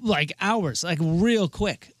 Like hours, like real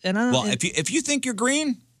quick. And if you think you're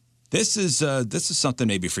green, this is something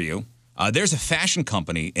maybe for you. There's a fashion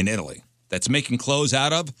company in Italy that's making clothes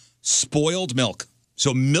out of spoiled milk.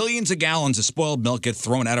 So millions of gallons of spoiled milk get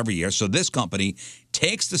thrown out every year. So this company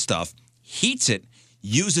takes the stuff, heats it,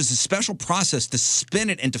 uses a special process to spin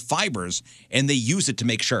it into fibers, and they use it to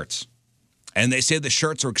make shirts. And they say the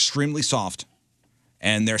shirts are extremely soft,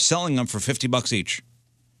 and they're selling them for $50 each.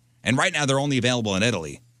 And right now they're only available in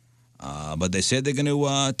Italy. But they said they're going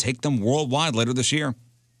to take them worldwide later this year.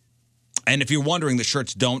 And if you're wondering, the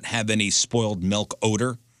shirts don't have any spoiled milk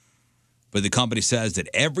odor. But the company says that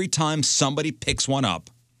every time somebody picks one up,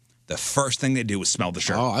 the first thing they do is smell the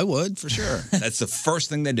shirt. Oh, I would, for sure. That's the first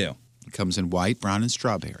thing they do. It comes in white, brown, and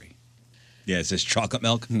strawberry. Yeah, it says chocolate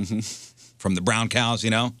milk from the brown cows, Oh,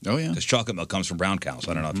 yeah. Because chocolate milk comes from brown cows.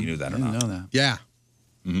 I don't know if you knew that or not. I didn't know that. Yeah.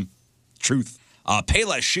 Mm-hmm. Truth.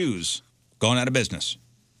 Payless Shoes going out of business.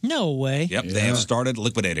 No way. Yep, They have started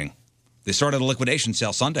liquidating. They started a liquidation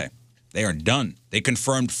sale Sunday. They are done. They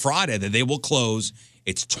confirmed Friday that they will close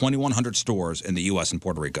its 2,100 stores in the U.S. and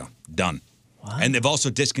Puerto Rico. Done. Wow. And they've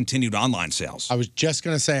also discontinued online sales. I was just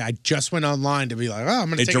going to say, I just went online to be like, I'm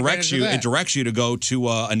going to take advantage of that. It directs you to go to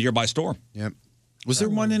a nearby store. Yep. Was there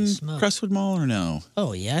one in Crestwood Mall or no?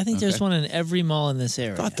 Oh, yeah. I think there's one in every mall in this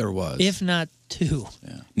area. I thought there was. If not two.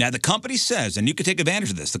 Yeah. Now, the company says, and you can take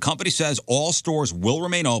advantage of this, the company says all stores will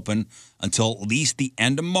remain open until at least the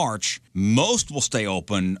end of March. Most will stay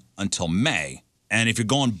open until May. And if you're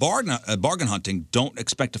going bargain hunting, don't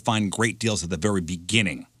expect to find great deals at the very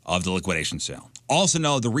beginning of the liquidation sale. Also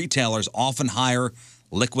know the retailers often hire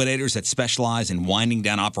liquidators that specialize in winding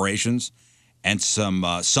down operations and some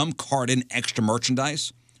cart in extra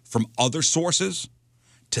merchandise from other sources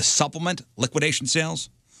to supplement liquidation sales.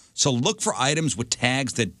 So look for items with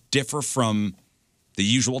tags that differ from the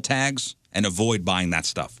usual tags and avoid buying that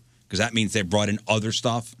stuff because that means they brought in other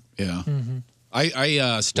stuff. Yeah. Mm-hmm.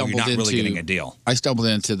 I stumbled you're not really getting a deal. I stumbled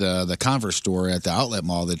into the Converse store at the outlet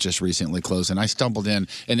mall that just recently closed, and I stumbled in,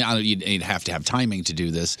 and you'd have to have timing to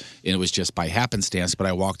do this, and it was just by happenstance, but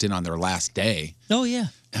I walked in on their last day. Oh, yeah.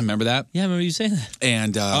 Remember that? Yeah, I remember you saying that.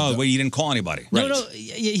 And well, you didn't call anybody. No,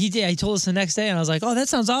 he did. He told us the next day, and I was like, "Oh, that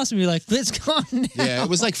sounds awesome." You're like, "It's gone now." Yeah, it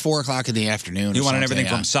was like 4:00 in the afternoon. He wanted everything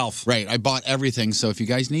for himself, right? I bought everything. So if you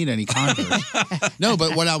guys need any Converse, no.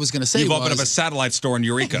 But what I was going to say, you've opened up a satellite store in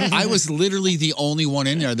Eureka. I was literally the only one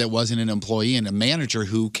in there that wasn't an employee, and a manager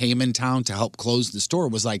who came in town to help close the store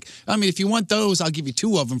was like, "I mean, if you want those, I'll give you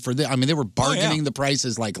 2 of them for this." I mean, they were bargaining the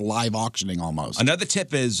prices like live auctioning almost. Another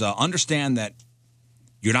tip is understand that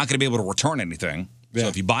you're not going to be able to return anything. Yeah. So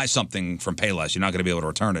if you buy something from Payless, you're not going to be able to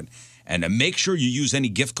return it. And make sure you use any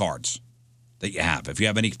gift cards that you have. If you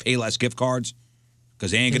have any Payless gift cards,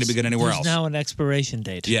 because they ain't going to be good anywhere else. There's now an expiration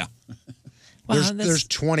date. Yeah. Wow, there's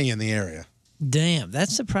 20 in the area. Damn,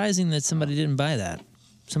 that's surprising that somebody didn't buy that.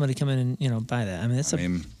 Somebody come in and buy that. I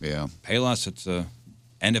mean, yeah. Payless, it's the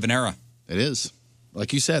end of an era. It is.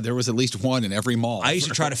 Like you said, there was at least one in every mall. I used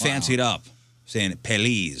to try to fancy it up, saying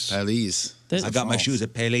Payless. Payless. I got my shoes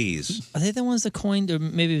at Payless. Are they the ones that coined, or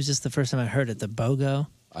maybe it was just the first time I heard it, the BOGO?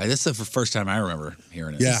 That's the first time I remember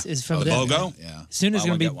hearing it. Yeah. It's from the BOGO? Yeah. As soon as it's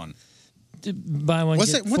going to be one. Buy one,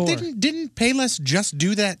 get four. Didn't Payless just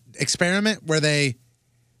do that experiment where they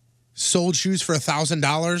sold shoes for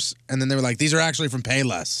 $1,000 and then they were like, these are actually from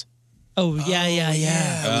Payless? Oh, yeah.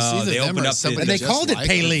 They opened up and they called it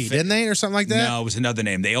Payless, didn't they, or something like that? No, it was another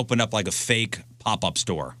name. They opened up like a fake pop-up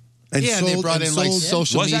store. And they brought in like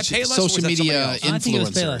social media I think it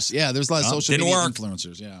was influencers. Payless. Yeah, there's a lot of social Didn't media work.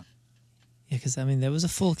 influencers. Yeah. Yeah, because there was a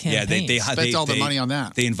full campaign. Yeah, they spent all the money on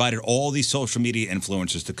that. They invited all these social media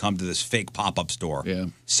influencers to come to this fake pop-up store,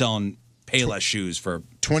 selling Payless shoes for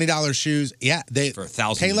 $20 shoes. Yeah, for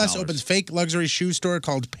 $1,000. Payless opens fake luxury shoe store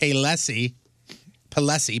called Paylessi,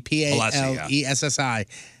 Palessi,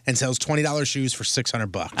 and sells $20 shoes for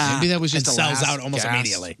 $600. Maybe that was just and sells out almost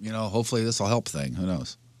immediately. Hopefully this will help thing. Who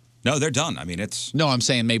knows? No, they're done. I mean, it's no. I'm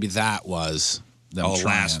saying maybe that was them trying.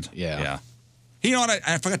 Last. Yeah. You know what?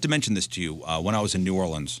 I forgot to mention this to you when I was in New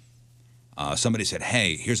Orleans. Somebody said,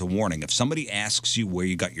 "Hey, here's a warning. If somebody asks you where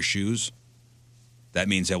you got your shoes, that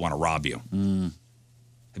means they want to rob you."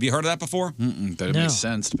 Have you heard of that before? That No. makes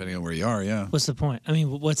sense depending on where you are. Yeah. What's the point? I mean,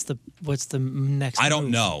 what's the next? I don't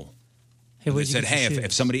move? know. Hey, They where'd you said, get hey, your if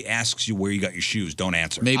shoes? somebody asks you where you got your shoes, don't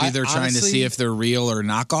answer. Maybe they're trying to honestly- see if they're real or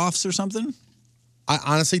knockoffs or something. I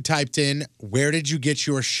honestly typed in, where did you get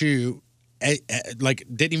your shoe? Like,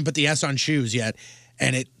 didn't even put the S on shoes yet.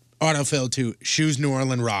 And it autofilled to shoes New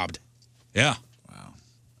Orleans robbed. Yeah.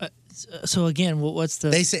 So again, what's the?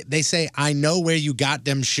 They say, I know where you got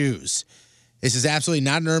them shoes. This is absolutely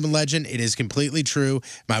not an urban legend. It is completely true.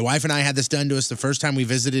 My wife and I had this done to us the first time we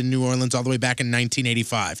visited New Orleans all the way back in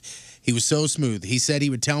 1985. He was so smooth. He said he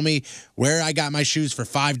would tell me where I got my shoes for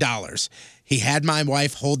 $5. He had my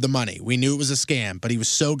wife hold the money. We knew it was a scam, but he was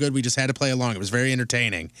so good we just had to play along. It was very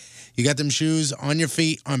entertaining. You got them shoes on your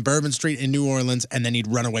feet on Bourbon Street in New Orleans, and then he'd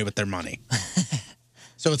run away with their money.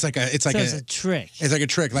 So it's like a a trick. It's like a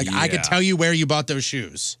trick. Like I could Yeah. tell you where you bought those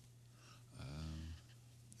shoes.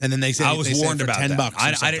 And then they say I was they say warned for about $10 that. or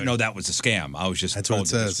I something. didn't know that was a scam. I was just That's what told it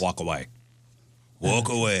to just says. walk away. Walk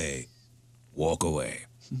away. Walk away.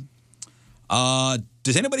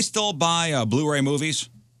 Does anybody still buy Blu-ray movies?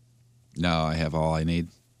 No, I have all I need.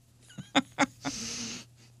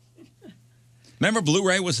 Remember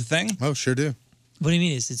Blu-ray was the thing? Oh, sure do. What do you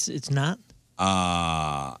mean? It's not?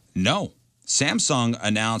 No. Samsung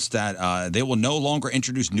announced that they will no longer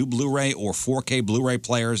introduce new Blu-ray or 4K Blu-ray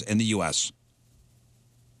players in the U.S.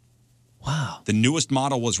 Wow. The newest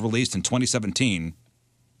model was released in 2017,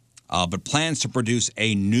 but plans to produce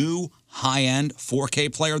a new high-end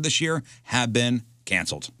 4K player this year have been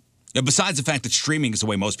canceled. Besides the fact that streaming is the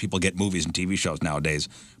way most people get movies and TV shows nowadays,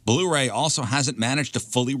 Blu-ray also hasn't managed to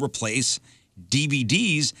fully replace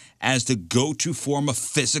DVDs as the go-to form of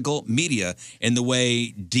physical media in the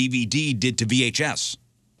way DVD did to VHS.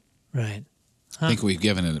 Right. I think we've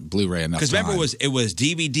given it Blu-ray enough Because time. remember, it was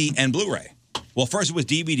DVD and Blu-ray. Well, first it was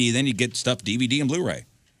DVD, then you get stuff DVD and Blu-ray.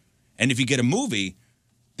 And if you get a movie,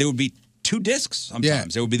 there would be two discs sometimes. Yeah.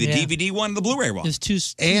 There would be the Yeah. DVD one and the Blu-ray one. There's two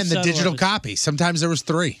And the subtle digital of it. copy. Sometimes there was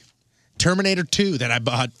 3. Terminator 2 that I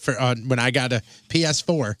bought for when I got a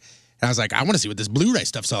PS4. And I was like, I want to see what this Blu-ray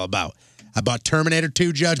stuff's all about. I bought Terminator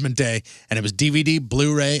 2 Judgment Day, and it was DVD,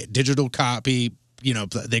 Blu-ray, digital copy. You know,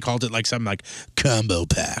 they called it like something like combo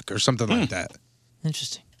pack or something like that.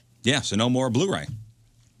 Interesting. Yeah, so no more Blu-ray.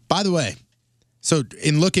 By the way, so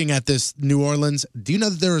in looking at this New Orleans, do you know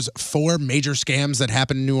that there was 4 major scams that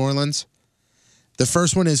happened in New Orleans? The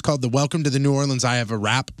first one is called the Welcome to the New Orleans I Have a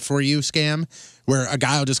Rap for You scam, where a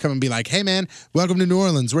guy will just come and be like, hey, man, welcome to New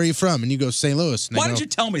Orleans. Where are you from? And you go, St. Louis. And they Why go, did you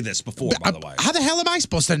tell me this before, by the way? How the hell am I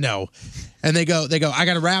supposed to know? And they go, I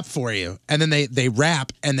got a rap for you. And then they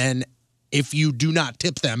rap, and then if you do not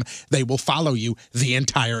tip them, they will follow you the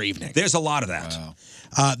entire evening. There's a lot of that.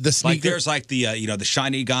 The sneaker, Like there's like the the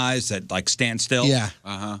shiny guys that like stand still. Yeah.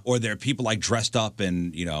 Or there are people like dressed up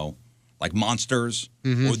in, like monsters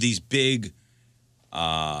Mhm. or these big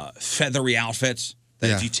feathery outfits that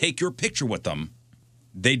if Yeah. you take your picture with them,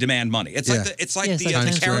 they demand money. It's Yeah. like the, it's like Yeah, it's the, like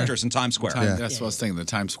the Times characters Square. in Times Square. That's what I was thinking. The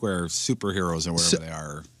Times Square superheroes or wherever they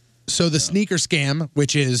are. So the sneaker scam,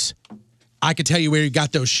 which is, I could tell you where you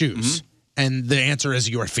got those shoes, Mm-hmm. and the answer is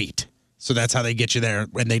your feet. So that's how they get you there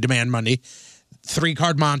when they demand money.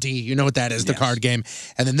 3-card Monty, you know what that is, the card game.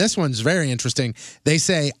 And then this one's very interesting. They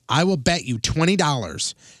say, I will bet you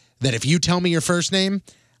 $20 that if you tell me your first name,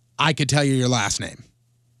 I could tell you your last name.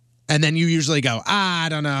 And then you usually go, I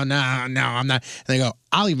don't know, no, I'm not. And they go,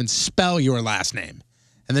 I'll even spell your last name.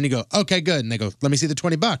 And then you go, okay, good. And they go, let me see the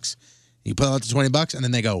 $20. You pull out the $20, and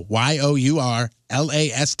then they go, YOURLASTNAME,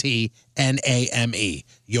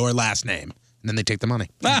 your last name. And then they take the money.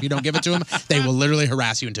 If you don't give it to them, they will literally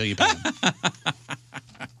harass you until you pay them.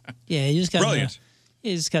 Yeah, you just got to know. Brilliant.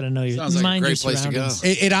 You just got to know your Sounds like a mind great your place to go.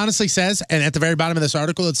 surroundings. It honestly says, and at the very bottom of this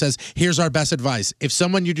article, it says, here's our best advice. If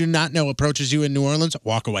someone you do not know approaches you in New Orleans,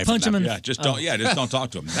 walk away from them. Yeah, just don't. Yeah, just don't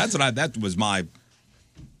talk to them. That was my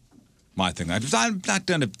thing. I'm not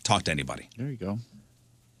going to talk to anybody. There you go.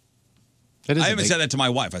 I even said that to my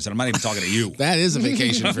wife. I said, I'm not even talking to you. That is a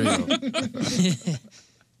vacation for you.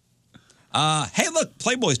 Hey, look,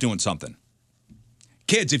 Playboy's doing something.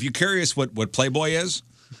 Kids, if you're curious what Playboy is,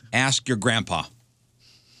 ask your grandpa.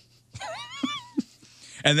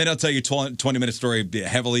 And then I'll tell you a 20-minute story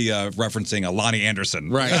heavily referencing Lonnie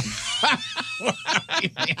Anderson. Right.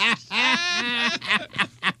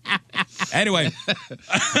 Anyway.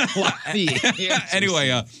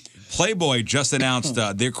 Playboy just announced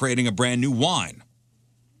they're creating a brand new wine.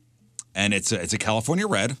 And it's a California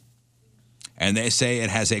red. And they say it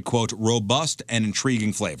has a, quote, robust and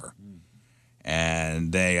intriguing flavor.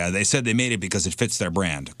 And they said they made it because it fits their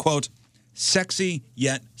brand. Quote, sexy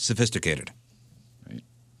yet sophisticated.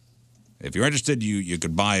 If you're interested, you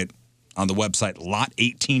could buy it on the website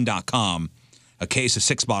lot18.com. A case of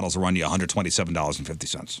 6 bottles will run you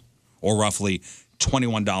 $127.50, or roughly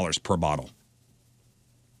 $21 per bottle.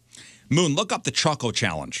 Moon, look up the Choco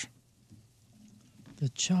Challenge. The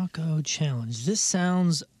Choco Challenge. This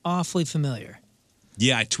sounds awfully familiar.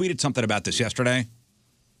 Yeah, I tweeted something about this yesterday.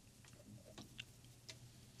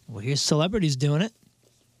 Well, here's celebrities doing it.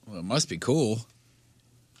 Well, it must be cool.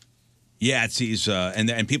 Yeah, it's these,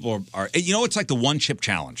 and people are, you know, it's like the one chip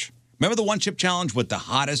challenge. Remember the one chip challenge with the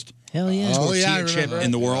hottest tortilla chip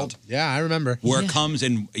in the world? Yeah, I remember. Where it comes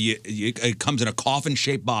in, it comes in a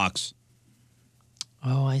coffin-shaped box.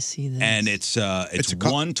 Oh, I see that. And it's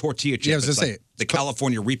one tortilla chip. Yeah, I was it's gonna like say, the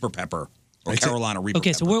California Reaper pepper or Carolina Reaper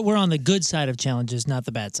Okay, pepper. so we're on the good side of challenges, not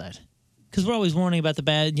the bad side. Because we're always warning about the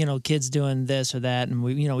bad, kids doing this or that, and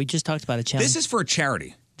we just talked about a challenge. This is for a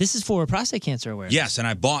charity. This is for prostate cancer awareness. Yes, and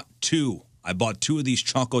I bought 2. I bought 2 of these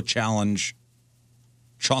Choco Challenge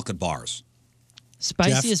chocolate bars.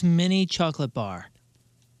 Spiciest mini chocolate bar.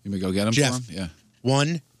 You may go get them Jeff, for him? Yeah.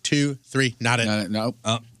 1, 2, 3. Not it. Nope.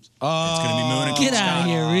 It's going to be Moon and Get out of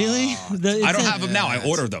here, really? I don't have them now. I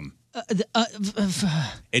ordered them.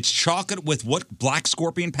 It's chocolate with what? Black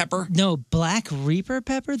scorpion pepper? No, Black Reaper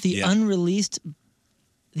pepper? The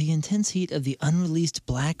intense heat of the unreleased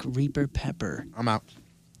Black Reaper pepper. I'm out.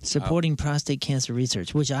 Supporting prostate cancer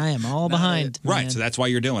research, which I am all behind. Right, man. so that's why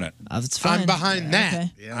you're doing it. It's fine. I'm behind that.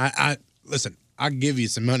 Okay. I listen, I'll give you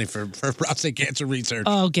some money for prostate cancer research.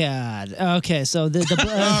 Oh, God. Okay, so the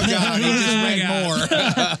oh, God, he just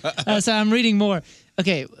read more. So I'm reading more.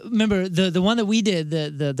 Okay, remember, the one that we did,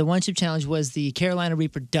 the one chip challenge was the Carolina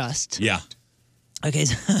Reaper Dust. Yeah. Okay,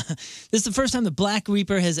 so this is the first time the Black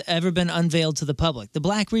Reaper has ever been unveiled to the public. The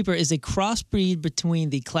Black Reaper is a crossbreed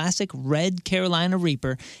between the classic red Carolina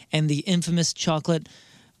Reaper and the infamous chocolate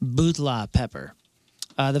Bootla pepper.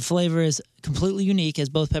 The flavor is completely unique as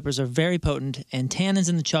both peppers are very potent, and tannins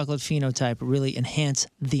in the chocolate phenotype really enhance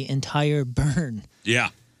the entire burn. Yeah.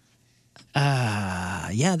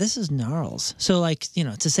 Yeah, this is gnarls. So,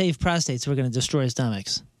 to save prostates, we're going to destroy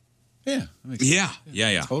stomachs. Yeah.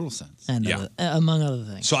 Yeah. Total sense. And among other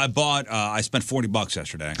things. So I spent $40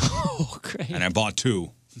 yesterday. Oh, great. And I bought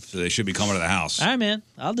 2, so they should be coming to the house. All right, man.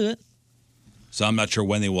 I'll do it. So I'm not sure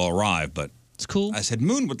when they will arrive, but it's cool. I said,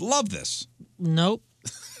 Moon would love this. Nope.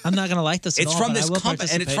 I'm not going to like this at It's all, from but this I will company,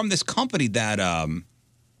 and it's participate. from this company that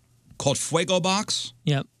called Fuego Box.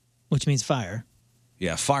 Yep, which means fire.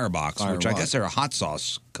 Yeah, Firebox, which I guess they're a hot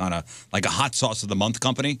sauce, kind of like a hot sauce of the month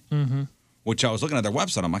company. Mm-hmm. Which I was looking at their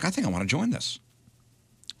website. I'm like, I think I want to join this.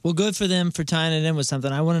 Well, good for them for tying it in with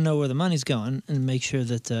something. I want to know where the money's going and make sure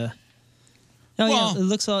that. It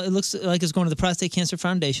looks like it's going to the Prostate Cancer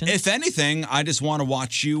Foundation. If anything, I just want to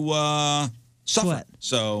watch you suffer. Sweat.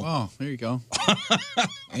 So, there you go.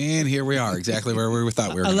 And here we are, exactly where we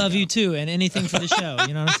thought we were. I love you too, and anything for the show.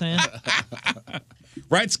 You know what I'm saying?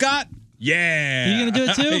 Right, Scott? Yeah. You gonna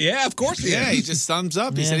do it too? Yeah, of course. Yeah, he just thumbs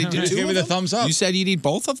up. He said he'd do Just 2 give me of the them? thumbs up. You said you'd eat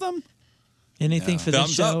both of them? Anything for the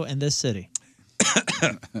Thumbs show up. and this city.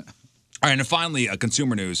 All right, and finally,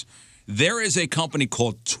 consumer news. There is a company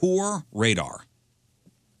called Tour Radar.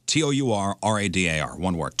 TOURRADAR,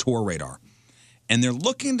 one word, Tour Radar. And they're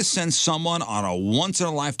looking to send someone on a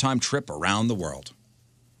once-in-a-lifetime trip around the world.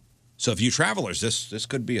 So if you travelers, this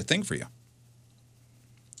could be a thing for you.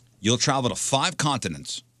 You'll travel to 5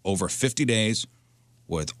 continents over 50 days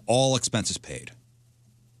with all expenses paid.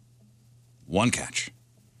 One catch.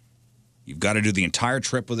 You've got to do the entire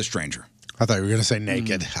trip with a stranger. I thought you were going to say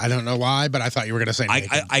naked. I don't know why, but I thought you were going to say naked.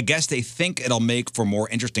 I guess they think it'll make for more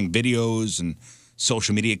interesting videos and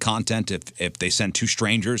social media content if they send 2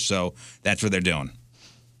 strangers, so that's what they're doing.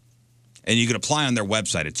 And you can apply on their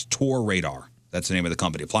website. It's Tour Radar. That's the name of the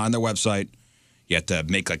company. Apply on their website. You have to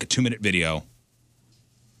make like a 2-minute video.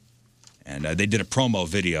 And they did a promo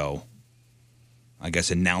video, I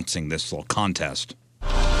guess, announcing this little contest.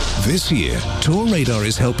 This year, Tour Radar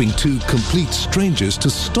is helping 2 complete strangers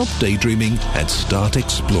to stop daydreaming and start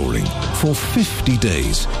exploring. For 50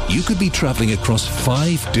 days, you could be traveling across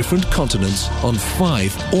 5 different continents on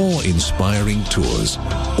 5 awe-inspiring tours,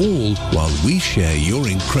 all while we share your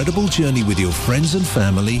incredible journey with your friends and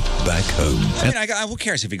family back home. I mean, who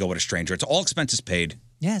cares if you go with a stranger? It's all expenses paid.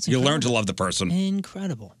 Yeah, it's You'll learn incredible. to love the person.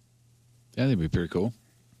 Incredible. Yeah, that'd be pretty cool.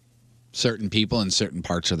 Certain people in certain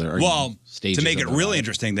parts of their stages. To make it of their really life.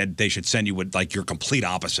 interesting, that they should send you with like your complete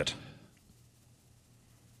opposite.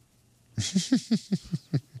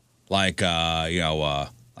 Like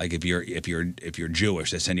like if you're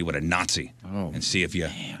Jewish, they send you with a Nazi and see if you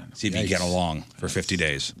get along for 50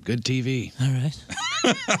 days. Good TV. All right.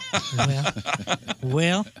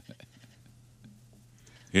 well.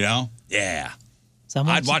 You know? Yeah. So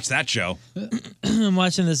I'd watch that show. I'm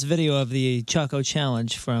watching this video of the Choco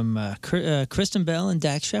Challenge from Kristen Bell and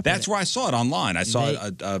Dax Shepard. That's where I saw it online. I saw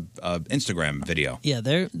a Instagram video. Yeah,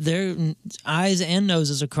 their eyes and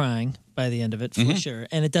noses are crying by the end of it, for sure.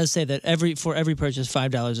 And it does say that for every purchase,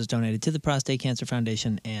 $5 is donated to the Prostate Cancer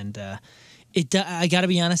Foundation. And I got to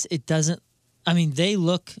be honest, it doesn't. I mean, they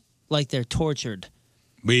look like they're tortured.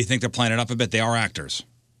 But you think they're playing it up a bit? They are actors.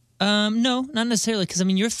 No, not necessarily, because I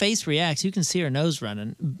mean your face reacts. You can see her nose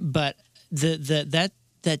running, but that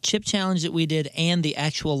chip challenge that we did and the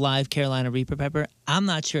actual live Carolina Reaper pepper, I'm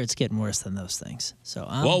not sure it's getting worse than those things. So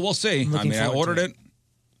we'll see. I mean, I ordered it.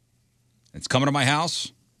 It's coming to my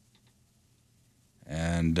house,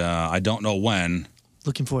 and I don't know when.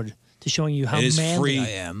 Looking forward to showing you how manly I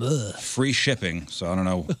am. Free shipping, so I don't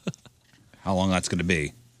know how long that's going to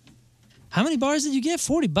be. How many bars did you get?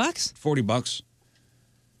 $40? $40.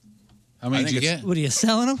 How many did you get? What are you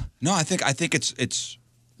selling them? No, I think it's.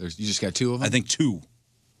 You just got 2 of them. I think 2.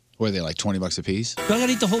 What are they, like $20 a piece? Do I got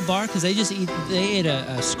to eat the whole bar? Because they ate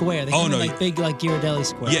a square. They come in like big like Ghirardelli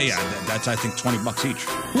squares. Yeah. That's I think $20 each.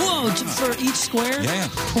 Whoa! For each square? Yeah.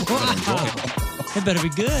 Wow. It better be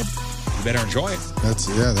good. You better enjoy it. That's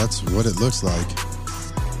what it looks like.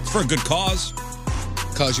 It's for a good cause.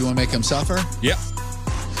 Cause you want to make them suffer? Yep.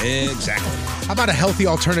 Exactly. How about a healthy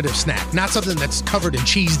alternative snack? Not something that's covered in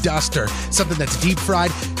cheese dust or something that's deep fried.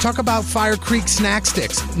 Talk about Fire Creek Snack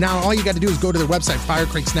Sticks. Now, all you got to do is go to their website,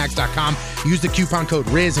 firecreeksnacks.com, use the coupon code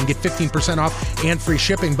RIZ and get 15% off and free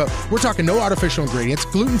shipping. But we're talking no artificial ingredients,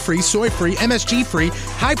 gluten-free, soy-free, MSG-free,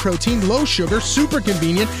 high protein, low sugar, super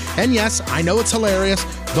convenient. And yes, I know it's hilarious,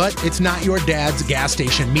 but it's not your dad's gas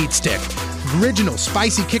station meat stick. Original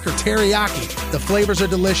spicy kicker teriyaki. The flavors are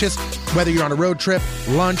delicious. Whether you're on a road trip,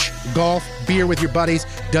 lunch, golf, beer with your buddies,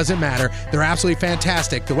 doesn't matter. They're absolutely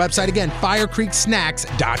fantastic. The website again,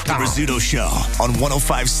 firecreeksnacks.com. The Rizzuto Show on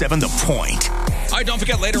 105.7 The Point. All right, don't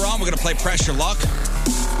forget, later on, we're going to play Press Your Luck.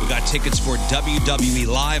 We got tickets for WWE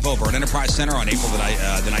Live over at Enterprise Center on April the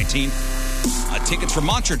 19th. Tickets for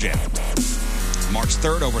Monster Jam, March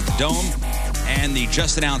 3rd over at the Dome. And the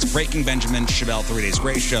just announced Breaking Benjamin Chevelle 3 Days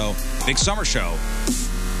Grace Show, big summer show,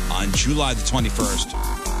 on July the 21st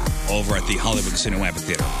over at the Hollywood Casino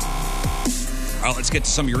Amphitheater. All right, let's get to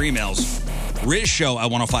some of your emails.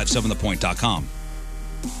 RizShow@1057thepoint.com.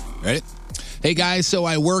 Ready? Hey guys, so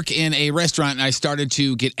I work in a restaurant and I started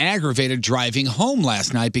to get aggravated driving home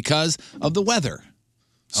last night because of the weather.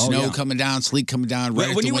 Snow coming down, sleet coming down.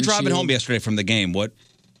 Right when you were driving home yesterday from the game, what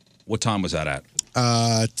time was that at?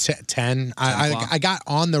 10. I got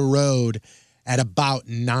on the road at about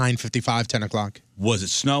 9:55, 10 o'clock. Was it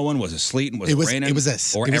snowing? Was it sleeting? Was it raining?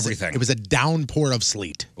 Everything? It was a downpour of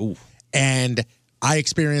sleet. Ooh. And I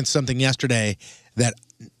experienced something yesterday that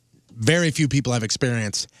very few people have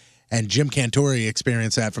experienced. And Jim Cantori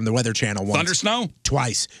experienced that from the Weather Channel once. Thunder snow?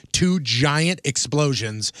 Twice. 2 giant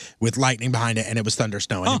explosions with lightning behind it, and it was thunder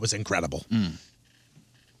snow, and it was incredible.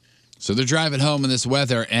 So they're driving home in this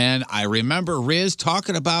weather, and I remember Riz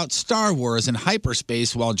talking about Star Wars and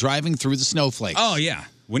hyperspace while driving through the snowflakes. Oh, yeah.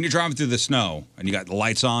 When you're driving through the snow and you got the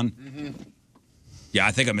lights on. Yeah,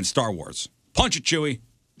 I think I'm in Star Wars. Punch it, Chewie.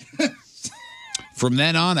 From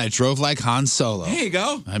then on, I drove like Han Solo. There you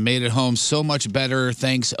go. I made it home so much better.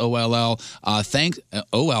 Thanks, OLL. Thanks,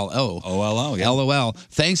 OLO. OLO, yeah. LOL.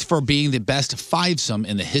 Thanks for being the best fivesome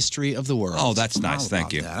in the history of the world. Oh, that's nice.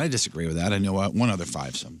 Thank you. That. I disagree with that. I know one other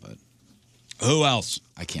fivesome, but... Who else?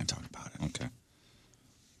 I can't talk about it. Okay.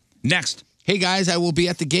 Next. Hey, guys, I will be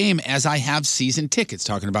at the game as I have season tickets.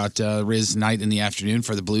 Talking about Riz night in the afternoon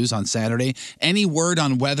for the Blues on Saturday. Any word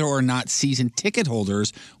on whether or not season ticket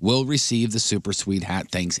holders will receive the super sweet hat?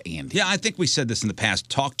 Thanks, Andy. Yeah, I think we said this in the past.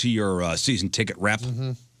 Talk to your season ticket rep.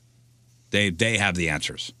 They have the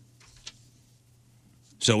answers.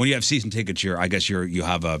 So when you have season tickets, I guess you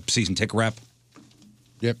have a season ticket rep.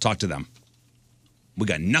 Yep. Talk to them. We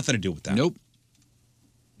got nothing to do with that. Nope.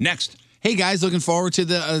 Next. Hey guys, looking forward to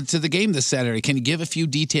the game this Saturday. Can you give a few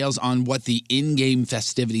details on what the in-game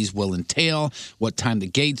festivities will entail? What time the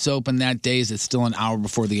gates open that day? Is it still an hour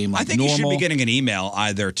before the game like normal? I think you should be getting an email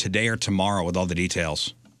either today or tomorrow with all the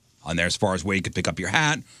details on there as far as where you can pick up your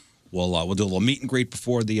hat. We'll do a little meet and greet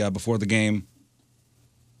before the game.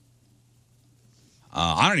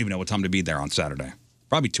 I don't even know what time to be there on Saturday.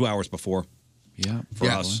 Probably 2 hours before. Yeah. For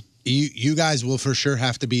us. You guys will for sure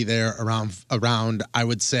have to be there around I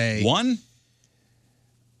would say 1.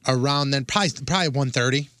 Around then probably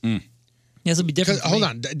 1:30. Yes, it'll be different. Hold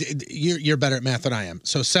on, you're better at math than I am.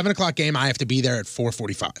 So 7:00 game, I have to be there at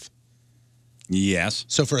 4:45. Yes.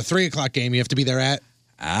 So for a 3:00 game, you have to be there at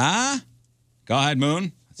Go ahead,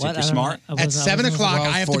 Moon. See if you're smart. At 7 o'clock,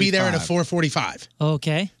 I have to be there at a 4:45.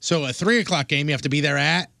 Okay. So a 3 o'clock game, you have to be there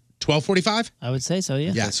at 12:45? I would say so,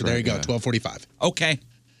 yeah. Yeah, so there you go, 12:45. Okay.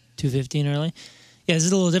 2:15 early. Yeah, this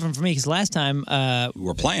is a little different for me because last time we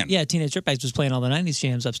were playing. Yeah, Teenage Dirtbags was playing all the '90s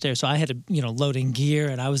jams upstairs, so I had to load in gear,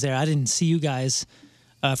 and I was there. I didn't see you guys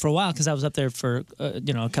for a while because I was up there for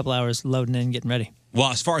a couple hours loading in, getting ready.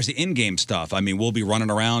 Well, as far as the in-game stuff, I mean, we'll be running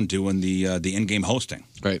around doing the in-game hosting.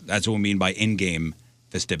 Right. That's what we mean by in-game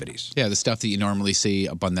festivities. Yeah, the stuff that you normally see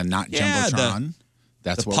up on the Not Jumbotron.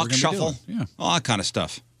 That's the what puck we're gonna shuffle. be doing. Yeah. All that kind of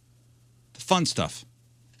stuff. The fun stuff.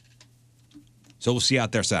 So we'll see you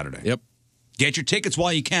out there Saturday. Yep. Get your tickets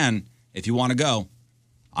while you can if you want to go.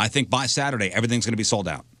 I think by Saturday, everything's going to be sold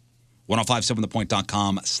out.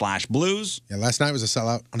 1057thepoint.com/blues. Yeah, last night was a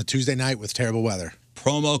sellout on a Tuesday night with terrible weather.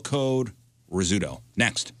 Promo code Rizzuto.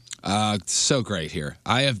 Next. So great here.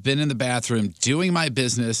 I have been in the bathroom doing my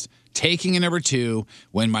business, taking a number 2,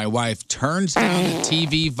 when my wife turns down the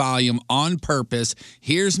TV volume on purpose,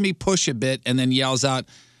 hears me push a bit, and then yells out,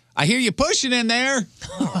 "I hear you pushing in there."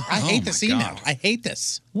 I hate this email. I hate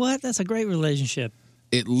this. What? That's a great relationship.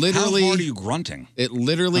 It literally. How hard are you grunting? It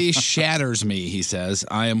literally shatters me, he says.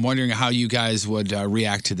 I am wondering how you guys would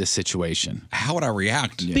react to this situation. How would I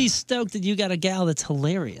react? Be stoked that you got a gal that's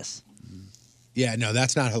hilarious. Yeah, no,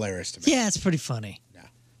 that's not hilarious to me. Yeah, it's pretty funny.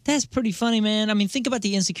 That's pretty funny, man. I mean, think about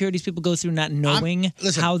the insecurities people go through not knowing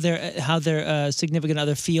how their significant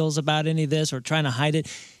other feels about any of this or trying to hide it.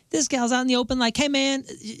 This gal's out in the open like, hey, man,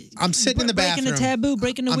 I'm sitting in the bathroom. Breaking the taboo,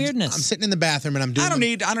 breaking the weirdness. I'm sitting in the bathroom and I'm doing I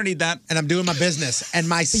don't need that. And I'm doing my business. And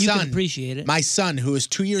my son, you can appreciate it. My son, who is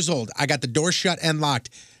 2 years old, I got the door shut and locked.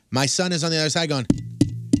 My son is on the other side going,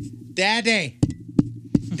 Daddy.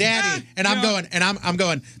 And I'm going,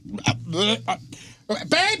 babe,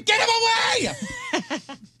 get him away!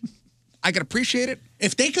 I could appreciate it.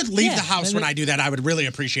 If they could leave the house when I do that, I would really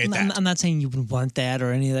appreciate that. I'm not saying you would want that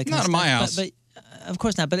or any of that kind Not of in stuff. my house. But of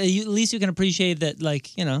course not. But at least you can appreciate that,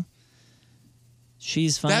 like,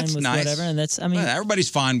 she's fine That's with nice. whatever. And that's, I mean. Well, everybody's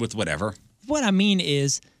fine with whatever. What I mean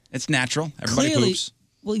is. It's natural. Everybody clearly, poops.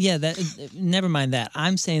 Well, yeah, never mind that.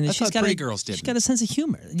 I'm saying that I she's thought got pretty girls didn't. She's got a sense of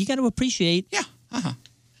humor. You got to appreciate. Yeah.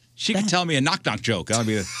 She could tell me a knock-knock joke. That would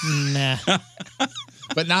be Nah.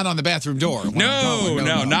 But not on the bathroom door.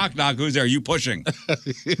 No. Knock-knock. Who's there? You pushing?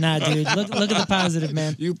 Nah, dude. Look at the positive,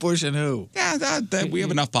 man. You pushing who? Yeah, we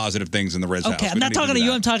have enough positive things in the Riz house. Okay, I'm We not don't need talking to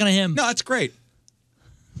you. do I'm talking to him. that. No, that's great.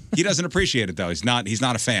 He doesn't appreciate it, though. He's not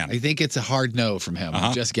a fan. I think it's a hard no from him.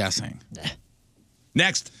 I'm just guessing.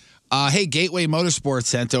 Next. Hey, Gateway Motorsports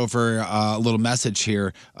sent over a little message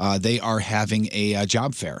here. They are having a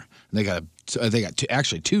job fair. They got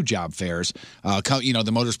two job fairs.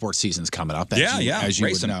 The motorsports season's coming up. As you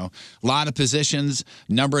would know, a lot of positions,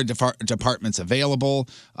 number of departments available.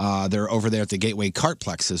 They're over there at the Gateway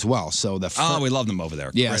Kartplex as well. So we love them over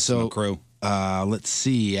there. Yeah, Chris so and the crew. Let's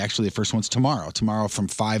see. Actually, the first one's tomorrow. Tomorrow from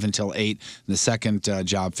 5 until 8. The second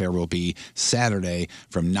job fair will be Saturday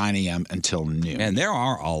from 9 a.m. until noon. And there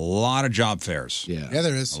are a lot of job fairs. Yeah,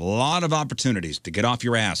 there is. A lot of opportunities to get off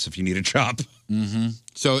your ass if you need a job. Mm-hmm.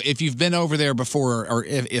 So if you've been over there before, or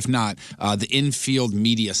if not, the Infield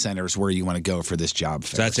Media Center is where you want to go for this job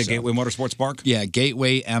fair. So that's at Gateway Motorsports Park? Yeah,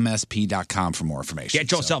 gatewaymsp.com for more information. Get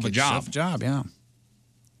yourself a job. Yeah.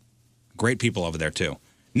 Great people over there, too.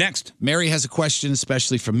 Next. Mary has a question,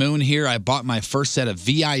 especially for Moon here. I bought my first set of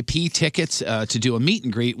VIP tickets to do a meet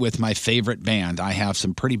and greet with my favorite band. I have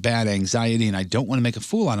some pretty bad anxiety, and I don't want to make a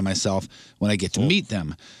fool out of myself when I get to meet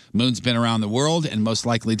them. Moon's been around the world and most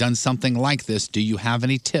likely done something like this. Do you have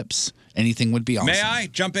any tips? Anything would be awesome. May I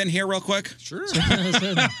jump in here real quick? Sure.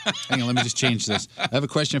 Hang on, let me just change this. I have a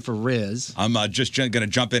question for Riz. I'm just going to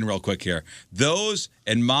jump in real quick here. Those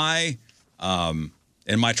in my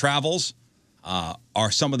travels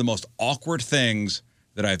are some of the most awkward things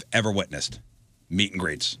that I've ever witnessed. Meet and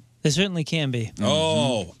greets. They certainly can be.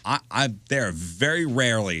 Oh, they're very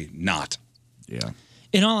rarely not. Yeah.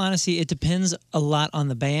 In all honesty, it depends a lot on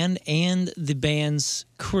the band and the band's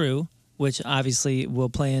crew, which obviously will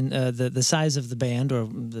play in the size of the band or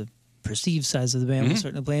the perceived size of the band will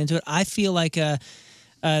certainly play into it. I feel like the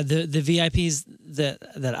VIPs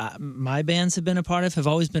that my bands have been a part of have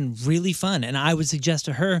always been really fun, and I would suggest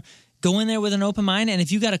to her, go in there with an open mind, and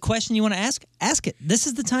if you got a question you want to ask it. This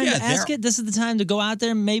is the time to ask it. This is the time to go out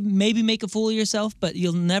there, maybe make a fool of yourself, but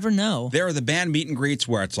you'll never know. There are the band meet and greets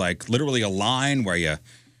where it's like literally a line where here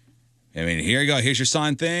you go, here's your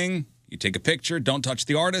signed thing. You take a picture, don't touch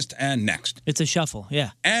the artist, and next. It's a shuffle, yeah.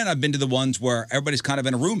 And I've been to the ones where everybody's kind of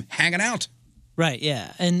in a room hanging out. Right,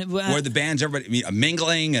 yeah. And where the band's everybody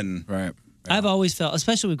mingling and... Right. I've always felt,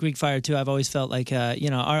 especially with Greek Fire too, I've always felt like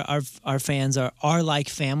our fans are like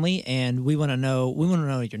family, and we want to know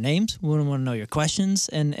your names, we want to know your questions,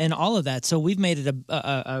 and all of that. So we've made it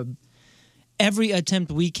a every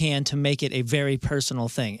attempt we can to make it a very personal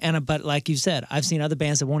thing. But like you said, I've seen other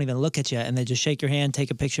bands that won't even look at you, and they just shake your hand,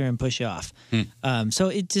 take a picture, and push you off. So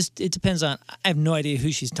it depends on. I have no idea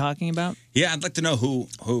who she's talking about. Yeah, I'd like to know who.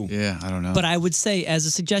 Yeah, I don't know. But I would say, as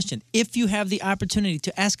a suggestion, if you have the opportunity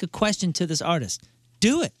to ask a question to this artist,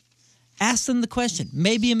 do it. Ask them the question.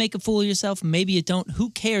 Maybe you make a fool of yourself. Maybe you don't.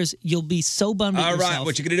 Who cares? You'll be so bummed at yourself. All right,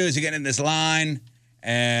 what you're going to do is you're getting in this line,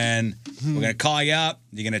 and we're going to call you up.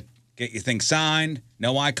 You're going to get your thing signed.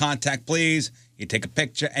 No eye contact, please. You take a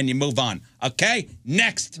picture, and you move on. Okay?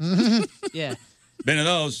 Next. Yeah. Been of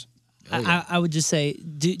those. I would just say,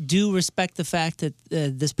 do respect the fact that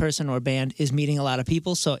this person or band is meeting a lot of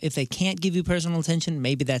people. So if they can't give you personal attention,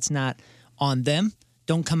 maybe that's not on them.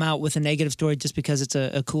 Don't come out with a negative story just because it's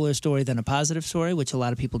a cooler story than a positive story, which a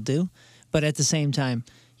lot of people do. But at the same time,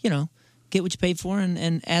 get what you paid for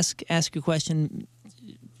and ask your question,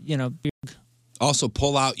 Also,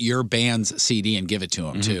 pull out your band's CD and give it to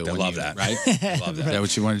them, too. They love that. Right? Love Is that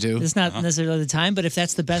what you want to do? It's not necessarily the time, but if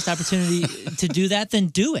that's the best opportunity to do that, then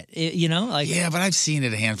do it. Yeah, but I've seen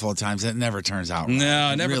it a handful of times. It never turns out right.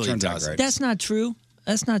 No, it never really turns doesn't. out right. That's not true.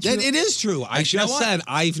 That's not true. It is true. I just said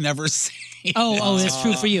I've never seen it. Oh, that's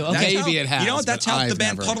true for you. Okay. Maybe it has. You know what? That's how the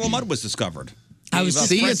band never. Puddle of Mud was discovered. I was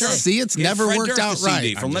it's never Fred worked Durst out the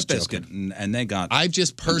CD right. from Limp Bizkit, and they got. I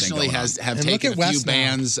just personally have taken a few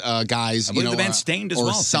bands, guys, I believe the band Stained as or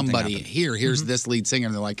well. Same thing somebody. happened. Here's this lead singer,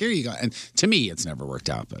 and they're like, here you go. And to me, it's never worked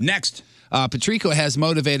out. But Next. Patrico has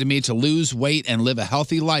motivated me to lose weight and live a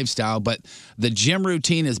healthy lifestyle, but the gym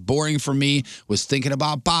routine is boring for me. Was thinking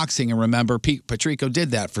about boxing, and remember, Patrico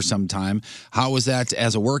did that for some time. How was that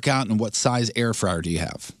as a workout, and what size air fryer do you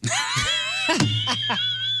have?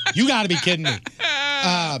 You got to be kidding me.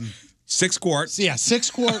 6 quart. Yeah,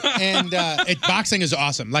 6 quart, and boxing is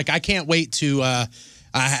awesome. Like, I can't wait to. I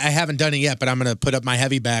haven't done it yet, but I'm going to put up my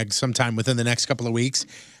heavy bag sometime within the next couple of weeks.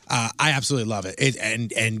 I absolutely love it.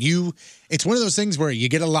 It's one of those things where you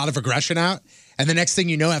get a lot of aggression out, and the next thing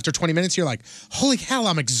you know, after 20 minutes, you're like, holy hell,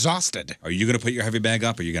 I'm exhausted. Are you going to put your heavy bag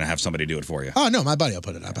up, or are you going to have somebody do it for you? Oh, no, my buddy will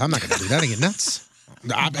put it up. I'm not going to do that. I get nuts.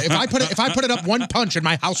 If I put it up one punch, and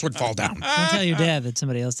my house would fall down. Don't tell your dad that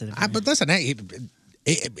somebody else did it. But listen, hey,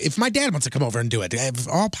 if my dad wants to come over and do it,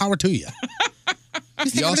 all power to you. I'm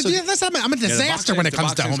a disaster when it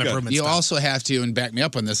comes to home improvement You stuff. also have to, and back me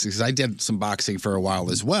up on this, because I did some boxing for a while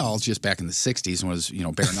as well, just back in the 60s when it was,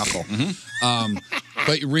 bare knuckle.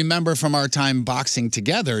 But remember from our time boxing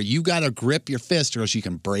together, you got to grip your fist or else you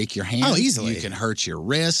can break your hand. Oh, easily. You can hurt your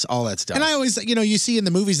wrists, all that stuff. And I always, you see in the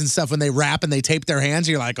movies and stuff when they rap and they tape their hands,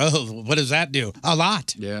 you're like, oh, what does that do? A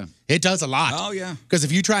lot. Yeah. It does a lot. Oh, yeah. Because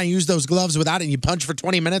if you try and use those gloves without it and you punch for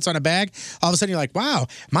 20 minutes on a bag, all of a sudden you're like, wow,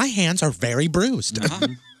 my hands are very bruised.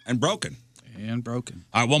 And broken.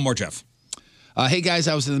 All right, one more, Jeff. Hey, guys,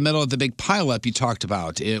 I was in the middle of the big pileup you talked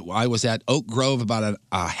about. I was at Oak Grove about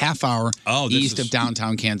a half hour east of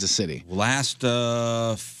downtown Kansas City. Last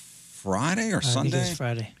Friday or Sunday? I think it was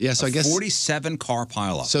Friday. Yeah, so I guess 47-car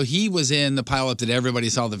pileup. So he was in the pileup that everybody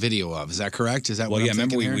saw the video of. Is that correct? Is that Well, what yeah, I'm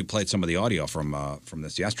remember thinking we here? played some of the audio from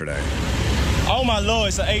this yesterday. Oh, my Lord,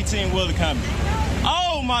 it's an 18-wheeler coming.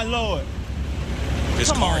 Oh, my Lord.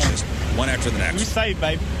 This car is just one after the next. We safe,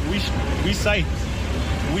 baby. We safe.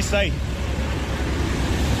 We safe.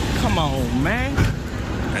 Come on, man.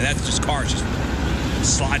 And that's just cars just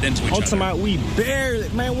slide into each I'm other. talking about we barely,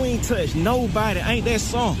 man, we ain't touched nobody. Ain't that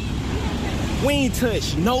song? We ain't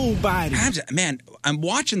touched nobody. Man, I'm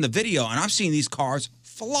watching the video, and I'm seeing these cars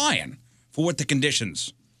flying for what the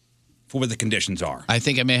conditions are. I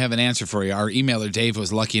think I may have an answer for you. Our emailer, Dave,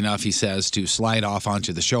 was lucky enough, he says, to slide off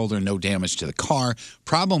onto the shoulder, no damage to the car.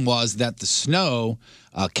 Problem was that the snow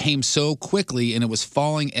came so quickly, and it was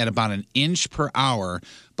falling at about 1 inch per hour.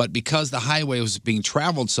 But because the highway was being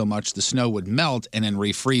traveled so much, the snow would melt and then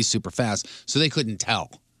refreeze super fast, so they couldn't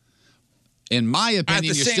tell. In my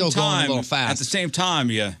opinion, you're still going a little fast. At the same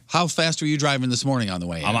time, yeah. How fast were you driving this morning on the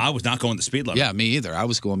way in? I was not going the speed limit. Yeah, me either. I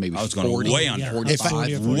was going maybe 40. Way under.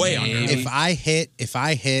 45. Way under. If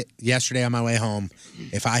I hit yesterday on my way home,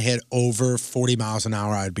 if I hit over 40 miles an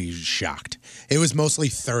hour, I'd be shocked. It was mostly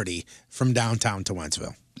 30 from downtown to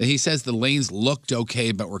Wentzville. He says the lanes looked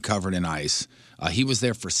okay, but were covered in ice. He was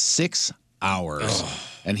there for 6 hours.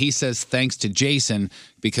 And he says thanks to Jason,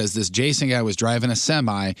 because this Jason guy was driving a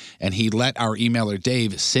semi, and he let our emailer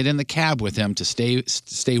Dave sit in the cab with him to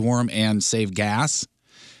stay warm and save gas.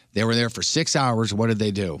 They were there for 6 hours. What did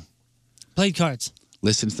they do? Played cards.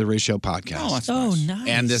 listen to the Riz Show podcast. Oh, that's nice.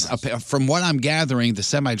 And this, from what I'm gathering, the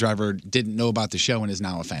semi driver didn't know about the show and is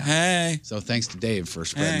now a fan. Hey. So thanks to Dave for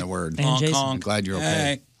spreading the word. And Jason. I'm glad you're okay.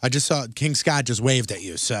 Hey. I just saw King Scott just waved at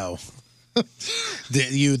you, so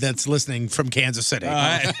you that's listening from Kansas City. All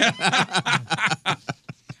right.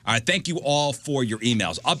 All right, thank you all for your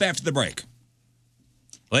emails. Up after the break.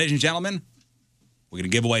 Ladies and gentlemen, we're going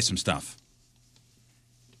to give away some stuff.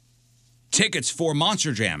 Tickets for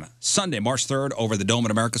Monster Jam, Sunday, March 3rd, over the Dome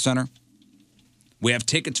at America Center. We have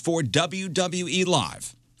tickets for WWE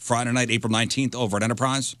Live, Friday night, April 19th, over at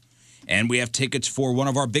Enterprise. And we have tickets for one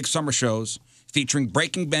of our big summer shows featuring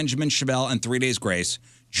Breaking Benjamin, Chevelle, and 3 Days Grace,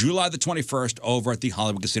 July the 21st, over at the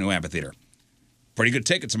Hollywood Casino Amphitheater. Pretty good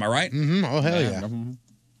tickets, am I right? Mm-hmm. Oh, hell yeah.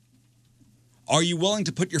 Are you willing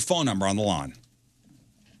to put your phone number on the line?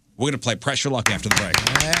 We're going to play Pressure Luck after the break.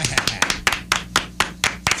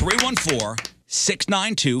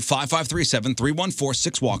 314-692-5537,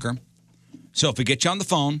 314-6-WALKER. So if we get you on the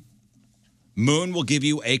phone, Moon will give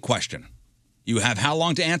you a question. You have how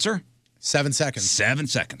long to answer? 7 seconds. 7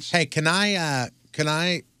 seconds. Hey, can I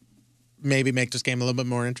maybe make this game a little bit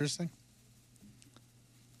more interesting?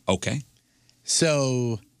 Okay.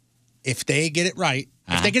 So if they get it right,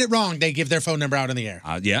 if they get it wrong, they give their phone number out in the air.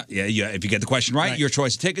 Yeah. If you get the question right, your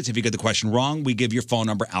choice of tickets. If you get the question wrong, we give your phone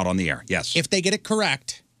number out on the air. Yes. If they get it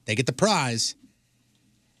correct, they get the prize.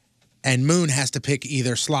 And Moon has to pick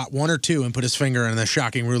either slot 1 or 2 and put his finger in the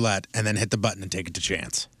shocking roulette and then hit the button and take it to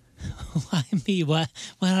chance. Why me? Why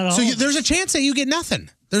not all? So there's a chance that you get nothing.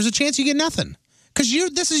 There's a chance you get nothing. Because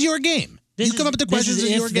this is your game. You come up with the questions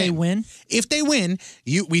in your game. If they win? If they win,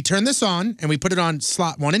 we turn this on and we put it on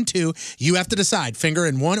slot 1 and 2. You have to decide. Finger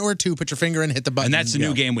in 1 or 2, put your finger in, hit the button. And that's the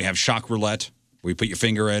new game. We have Shock Roulette, where you put your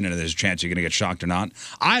finger in and there's a chance you're going to get shocked or not.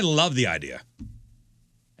 I love the idea.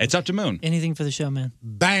 It's up to Moon. Anything for the show, man.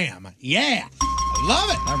 Bam. Yeah. I love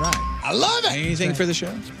it. All right. I love it. Anything for the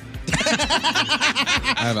show?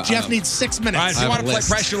 Jeff needs 6 minutes. All right, if you want to play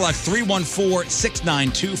Pressure Luck,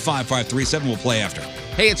 314-692-5537. We'll play after.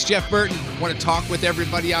 Hey, it's Jeff Burton. I want to talk with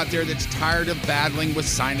everybody out there that's tired of battling with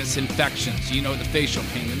sinus infections. You know, the facial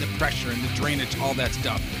pain and the pressure and the drainage, all that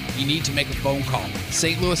stuff. You need to make a phone call.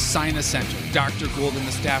 St. Louis Sinus Center. Dr. Gould and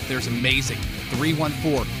the staff there is amazing.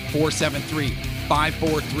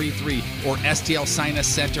 314-473-5433 or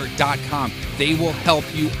stlsinuscenter.com. They will help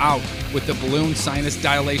you out with the balloon sinus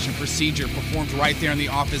dilation procedure performed right there in the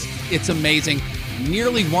office. It's amazing.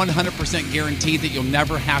 Nearly 100% guaranteed that you'll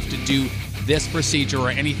never have to do this procedure or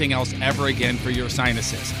anything else ever again for your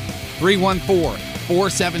sinuses.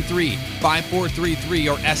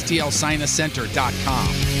 314-473-5433 or stlsinuscenter.com.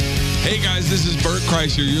 Hey guys, this is Bert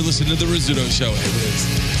Kreischer. You're listening to The Rizzuto Show. Hey Riz,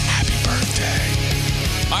 happy birthday.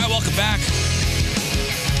 All right, welcome back.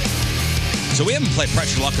 So we haven't played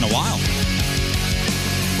Pressure Luck in a while.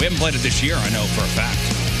 We haven't played it this year, I know for a fact.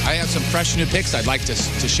 I have some fresh new picks I'd like to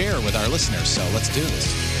share with our listeners, so let's do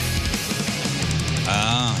this.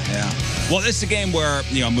 Yeah. Well, this is a game where,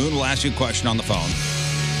 Moon will ask you a question on the phone.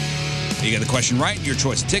 You get the question right, your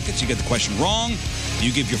choice of tickets. You get the question wrong,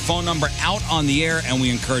 you give your phone number out on the air, and we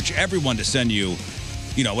encourage everyone to send you,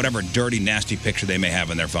 whatever dirty, nasty picture they may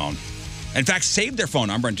have on their phone. In fact, save their phone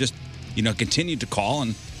number and just, continue to call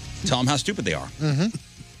and tell them how stupid they are. Mm-hmm.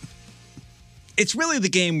 It's really the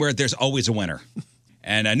game where there's always a winner.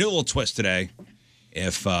 And a new little twist today.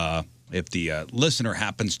 If the listener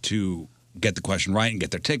happens to get the question right and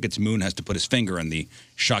get their tickets, Moon has to put his finger in the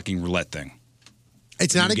shocking roulette thing.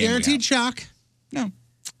 It's not a guaranteed shock. No.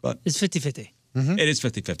 But it's 50-50. Mm-hmm. It is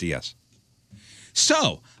 50-50, yes.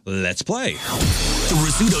 So, let's play. The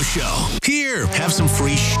Rizzuto Show. Here, have some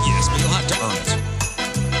free Yes, but you'll have to earn it.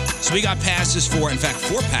 So we got passes for, in fact,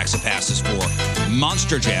 4 packs of passes for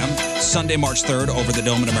Monster Jam, Sunday, March 3rd, over the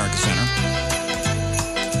Dome at America Center.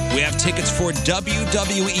 We have tickets for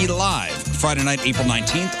WWE Live, Friday night, April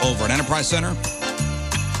 19th, over at Enterprise Center.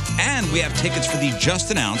 And we have tickets for the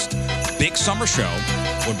just-announced Big Summer Show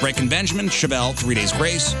with Breaking Benjamin, Chevelle, 3 Days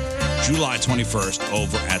Grace, July 21st,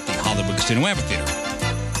 over at the Hollywood Casino Amphitheater.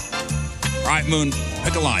 All right, Moon,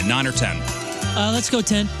 pick a line, 9 or 10. Let's go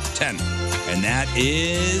 10. 10. And that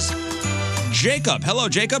is Jacob. Hello,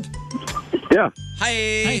 Jacob. Yeah.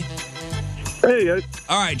 Hi. Hey, guys.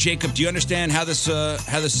 All right, Jacob, do you understand how this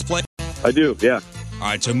is played? I do, yeah. All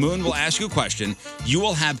right, so Moon will ask you a question. You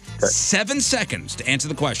will have 7 seconds to answer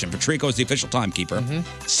the question. Patrico is the official timekeeper.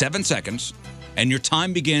 Mm-hmm. 7 seconds. And your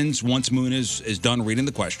time begins once Moon is done reading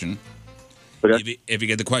the question. Okay. If you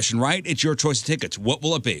get the question right, it's your choice of tickets. What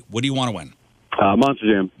will it be? What do you want to win? Monster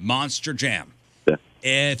Jam. Monster Jam. Yeah.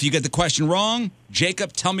 If you get the question wrong,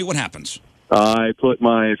 Jacob, tell me what happens. I put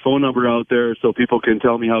my phone number out there so people can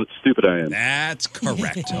tell me how stupid I am. That's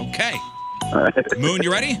correct. Okay. All right. Moon,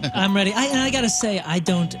 you ready? I'm ready. I got to say, I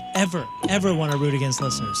don't ever want to root against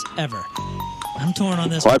listeners. Ever. I'm torn on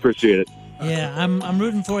this Well, I one. appreciate it. Yeah, I'm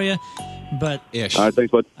rooting for you, but... Ish. All right,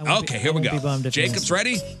 thanks, bud. Okay, here we go. Jacob's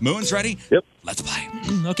ready. Moon's ready. Yep. Let's play.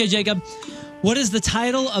 Okay, Jacob. What is the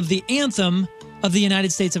title of the anthem of the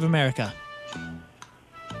United States of America?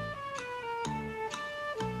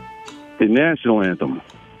 The national anthem.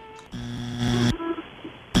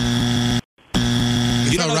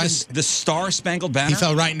 You don't know the Star Spangled Banner? He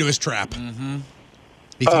fell right into his trap. Mm-hmm.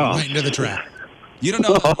 He fell right into the trap. You don't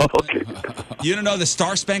know. You don't know the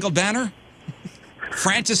Star Spangled Banner?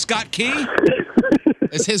 Francis Scott Key?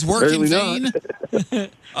 Is his work in vain?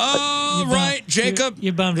 All right, Jacob.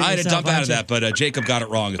 You bummed it I had to yourself, dump out aren't of you? that, but Jacob got it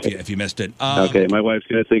wrong if you missed it. Okay, my wife's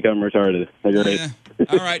going to think I'm retarded. Great.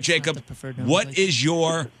 All right, Jacob. What is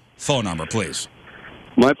your phone number, please?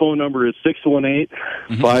 My phone number is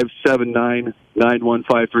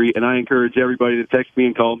 618-579-9153, and I encourage everybody to text me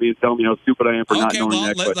and call me and tell me how stupid I am for not Okay, knowing well,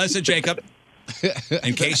 that question. listen, Jacob.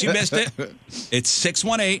 In case you missed it, it's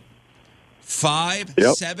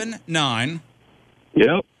 618-579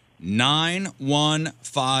 Yep.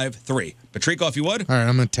 9153. Patrico, if you would. All right,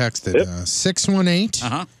 I'm going to text it. 618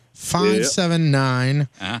 Uh-huh. 579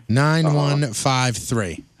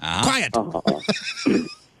 9153. Quiet.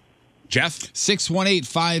 Jeff?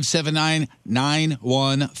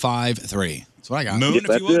 618-579-9153. That's what I got. Moon, if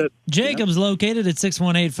you would. Jacob's located at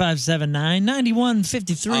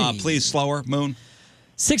 618-579-9153. Please, slower, Moon.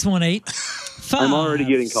 618 I'm already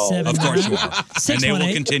getting calls. Of course you are. And they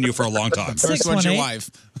will continue for a long time. First one's your wife.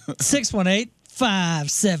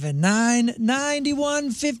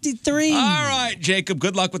 618-579-9153. All right, Jacob,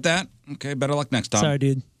 good luck with that. Okay, better luck next time. Sorry,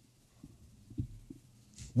 dude.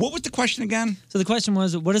 What was the question again? So the question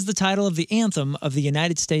was, what is the title of the anthem of the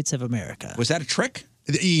United States of America? Was that a trick?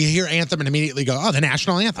 You hear anthem and immediately go, oh, the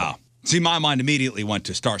national anthem. Oh. See, my mind immediately went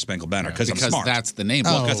to Star Spangled Banner because I'm smart. that's the name.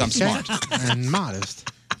 Well, because I'm smart. And modest.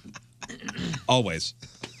 Always.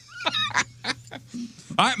 All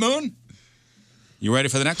right, Moon. You ready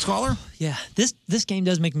for the next caller? Yeah, this game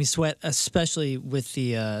does make me sweat, especially with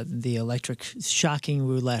the electric shocking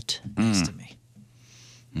roulette next to me.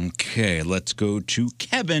 Okay, let's go to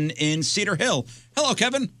Kevin in Cedar Hill. Hello,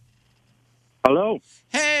 Kevin. Hello.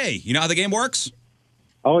 Hey, you know how the game works?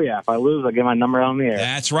 Oh, yeah. If I lose, I'll get my number on the air.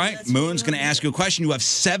 That's right. Moon's going to ask you a question. You have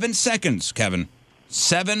 7 seconds, Kevin.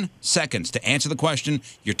 7 seconds to answer the question.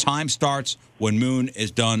 Your time starts when Moon is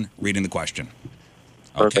done reading the question.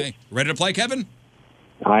 Okay. Ready to play, Kevin?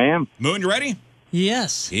 I am. Moon, you ready?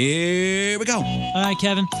 Yes. Here we go. All right,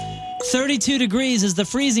 Kevin. 32 degrees is the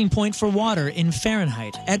freezing point for water in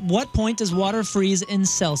Fahrenheit. At what point does water freeze in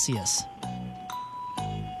Celsius?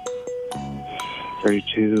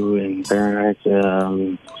 32 in Fahrenheit,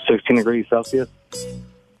 16 degrees Celsius.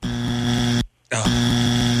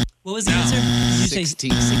 What was the answer? Did you say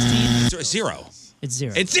 16? It's 0. It's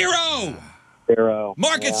 0. It's 0. 0.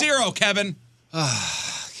 Mark it 0, Kevin.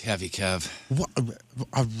 Kev. What,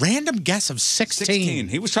 a random guess of 16.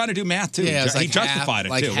 He was trying to do math, too. Yeah, it was he like justified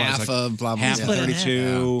half, it, too. like half of blah, blah, half blah. of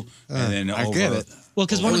 32, and then I over. get it. Well,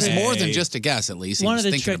 because It was more than just a guess, at least. He one was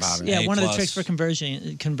of the thinking tricks, about it. yeah, A one of the plus tricks for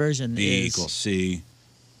conversion B is equals C.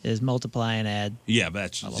 Is multiply and add. Yeah,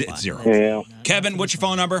 but it's 0. Yeah. Kevin, what's your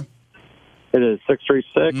phone number? It is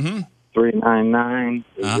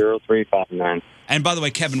 636-399-0359. And by the way,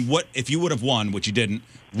 Kevin, what if you would have won, which you didn't?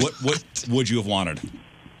 What would you have wanted?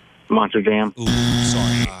 Monster Jam. Ooh,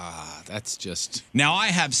 sorry. That's just. Now I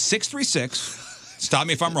have 636. Stop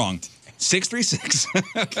me if I'm wrong. 636.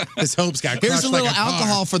 His hopes got Here's crushed a little like a car.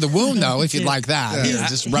 alcohol for the wound, though, if you'd like that. Yeah.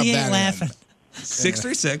 Just rub he that ain't laughing.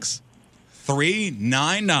 636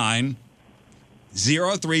 399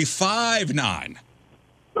 0359.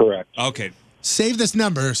 Correct. Okay. Save this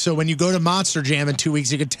number so when you go to Monster Jam in 2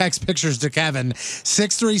 weeks, you can text pictures to Kevin.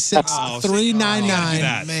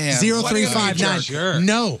 636-399-0359.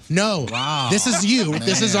 No. Wow. This is you.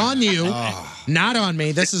 This is on you. Not on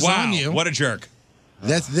me. This is on you. What a jerk.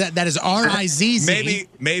 That is RIZZ.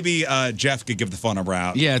 Maybe Jeff could give the phone number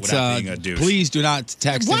out. Yeah, it's without being a douche. please do not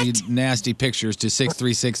text any nasty pictures to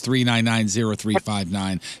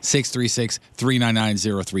 636-399-0359.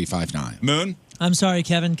 636-399-0359. Moon? I'm sorry,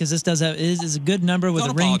 Kevin, because this is a good number with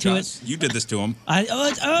Don't a ring apologize. to it. You did this to him. No,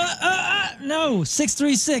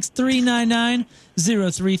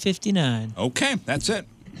 636-399-0359. Okay, that's it.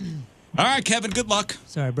 All right, Kevin, good luck.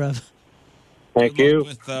 Sorry, bruv. Thank Good you.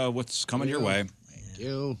 luck with what's coming your way. Thank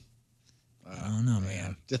you. Oh, no,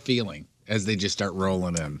 man. The feeling as they just start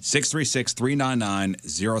rolling in.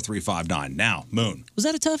 636-399-0359. Now, Moon. Was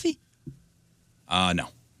that a toughie? No.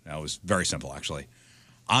 That was very simple, actually.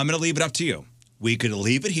 I'm going to leave it up to you. We could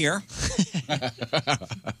leave it here.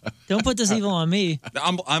 Don't put this evil on me.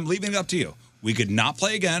 I'm leaving it up to you. We could not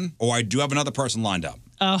play again, or I do have another person lined up.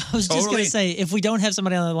 I was just going to say, if we don't have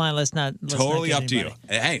somebody on the line, let's not. Totally up to you.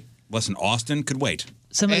 anybody. Hey, listen, Austin could wait.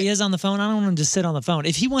 Somebody is on the phone. I don't want him to sit on the phone.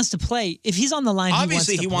 If he wants to play, if he's on the line,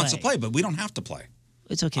 Obviously, he wants to play. but we don't have to play.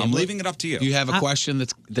 It's okay. I'm leaving it up to you. Do you have a question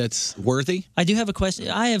that's worthy? I do have a question.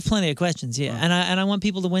 I have plenty of questions, yeah, and I want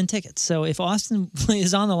people to win tickets. So if Austin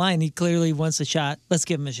is on the line, he clearly wants a shot. Let's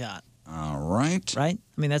give him a shot. All right. Right?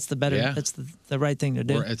 I mean, that's the better. Yeah. That's the right thing to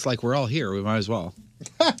do. It's like we're all here. We might as well.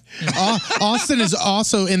 Austin is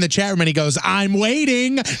also in the chat room, and he goes, "I'm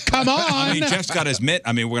waiting. Come on." I mean, Jeff's got his mitt.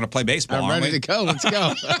 I mean, we're going to play baseball. I'm ready to go. Let's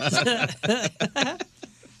go.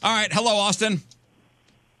 All right. Hello, Austin.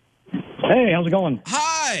 Hey, how's it going?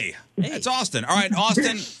 Hi. It's Austin. All right,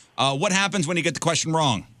 Austin, what happens when you get the question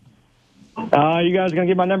wrong? You guys are going to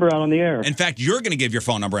get my number out on the air. In fact, you're going to give your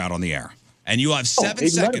phone number out on the air. And you have 7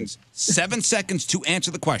 seconds. 7 seconds to answer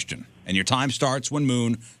the question. And your time starts when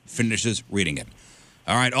Moon finishes reading it.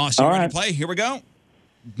 All right, Austin, you ready to play? Here we go.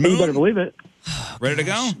 Moon, You better believe it. ready to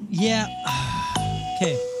go? Yeah.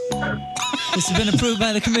 Okay. This has been approved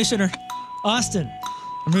by the commissioner. Austin,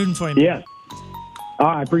 I'm rooting for you. man. Yes.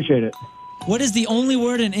 I appreciate it. What is the only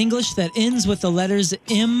word in English that ends with the letters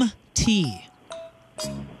MT?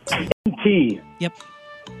 MT. Yep.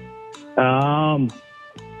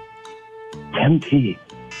 MT.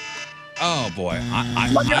 Oh, boy.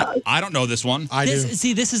 I don't know this one.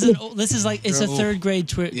 See, this is it's a third grade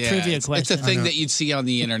trivia question. It's a thing that you'd see on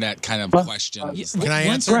the internet kind of question. Can I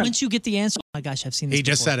answer? Once you get the answer, oh my gosh, I've seen this He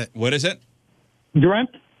just before. said it. What is it?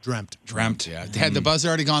 Dreamt. Dreamt. Yeah. Had the buzzer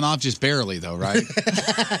already gone off? Just barely, though, right?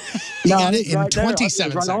 He got it's it in right there.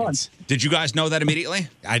 27 It's right on. seconds. Did you guys know that immediately?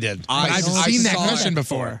 I did. I've seen that saw question it.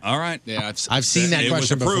 before. All right. Yeah, I've seen that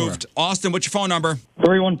question It was approved. Austin, what's your phone number?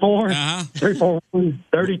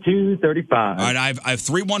 314-341-3235. All right, I have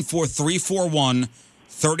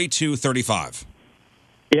 314-341-3235.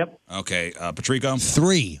 Yep. Okay, Patrico?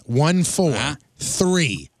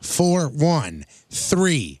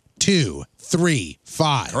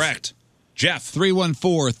 314-341-3235. Correct. Jeff?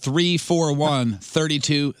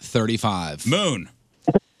 314-341-3235. Moon?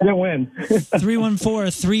 Gonna win.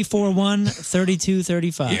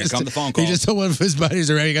 314-341-3235. Here come the phone call. He just told one of his buddies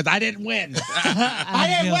already. He goes, I didn't win. I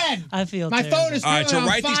didn't win. I feel My terrible. phone is All right, so on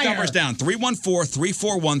write these fire. numbers down.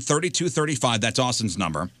 314-341-3235. That's Austin's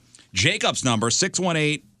number. Jacob's number,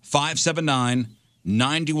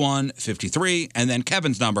 618-579-9153. And then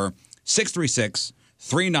Kevin's number,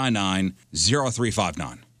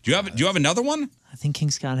 636-399-0359. Do you have another one? I think King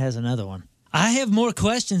Scott has another one. I have more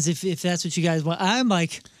questions if that's what you guys want. I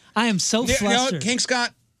am so You know what, flustered. King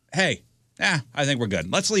Scott, hey, I think we're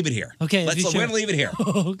good. Let's leave it here. Okay, We're going to leave it here.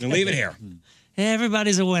 We're going to leave it here.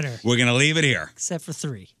 Everybody's a winner. We're going to leave it here. Except for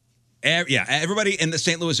three. Everybody in the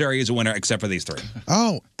St. Louis area is a winner except for these three.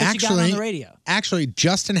 Oh, What you got on the radio? Actually,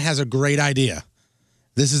 Justin has a great idea.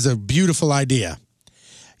 This is a beautiful idea.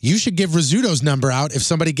 You should give Rizzuto's number out if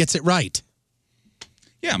somebody gets it right.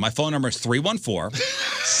 Yeah, my phone number is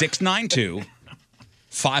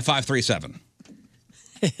 314-692-5537.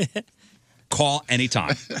 Call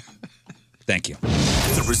anytime. Thank you.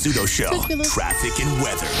 The Rizzuto Show. Traffic and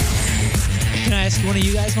weather. Can I ask one of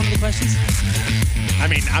you guys one of the questions? I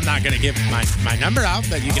mean, I'm not going to give my number out,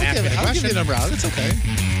 but you can ask me the question. I'll give you the number out. It's okay.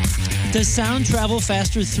 Does sound travel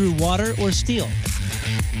faster through water or steel?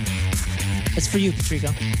 It's for you,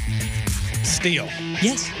 Patrico. Steel.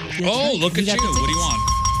 Yes. Oh, look at you. What do you want?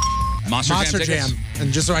 Monster Jam. tickets?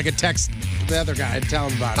 And just so I could text the other guy and tell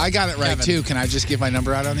him about it. I got it right, Kevin. too. Can I just give my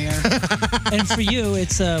number out on the air? And for you,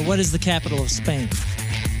 it's what is the capital of Spain?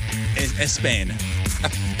 Spain.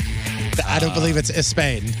 I don't believe it's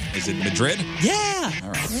Spain. Is it Madrid? Yeah. All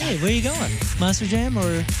right. Hey, where are you going? Monster Jam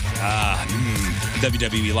or?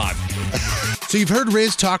 WWE Live. So you've heard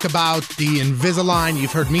Riz talk about the Invisalign.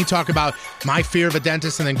 You've heard me talk about my fear of a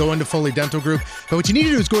dentist and then go into Foley Dental Group. But what you need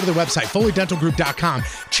to do is go to the website, FoleyDentalGroup.com.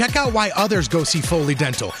 Check out why others go see Foley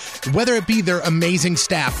Dental. Whether it be their amazing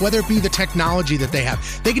staff, whether it be the technology that they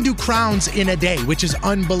have. They can do crowns in a day, which is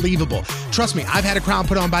unbelievable. Trust me, I've had a crown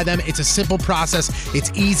put on by them. It's a simple process.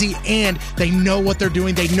 It's easy, and they know what they're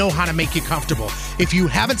doing. They know how to make you comfortable. If you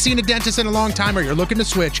haven't seen a dentist in a long time or you're looking to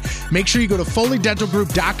switch, make sure you go to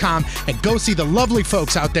FoleyDentalGroup.com and go see the lovely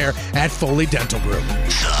folks out there at Foley Dental Group.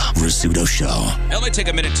 The Rizzuto Show. Now, let me take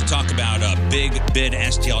a minute to talk about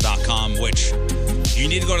BigBidSTL.com, which you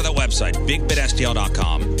need to go to that website,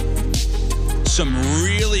 BigBidSTL.com. Some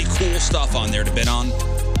really cool stuff on there to bid on.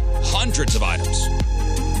 Hundreds of items.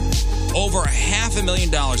 Over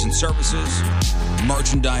 $500,000 in services,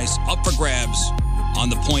 merchandise up for grabs on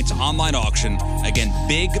the Points online auction. Again,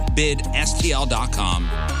 bigbidstl.com.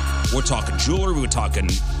 We're talking jewelry. We're talking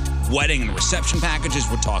wedding and reception packages.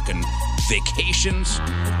 We're talking vacations,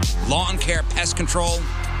 lawn care, pest control,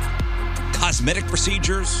 cosmetic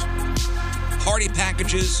procedures, party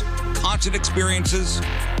packages, concert experiences,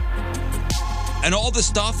 and all this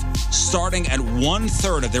stuff starting at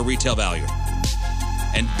 1/3 of their retail value.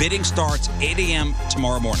 And bidding starts 8 a.m.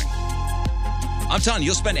 tomorrow morning. I'm telling you,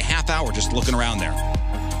 you'll spend a half hour just looking around there.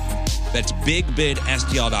 That's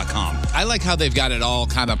bigbidstl.com. I like how they've got it all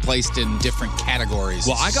kind of placed in different categories.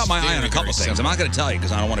 Well, I got my eye on a couple things. I'm not going to tell you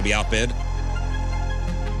because I don't want to be outbid.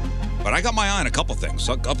 But I got my eye on a couple things,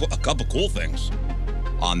 a couple cool things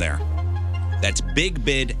on there. That's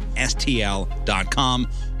bigbidstl.com.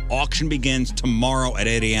 Auction begins tomorrow at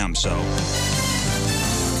 8 a.m. So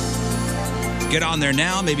get on there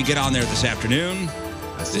now. Maybe get on there this afternoon,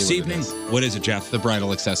 this evening. What is it, Jeff? The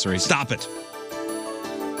bridal accessories. Stop it.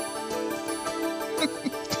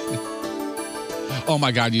 Oh,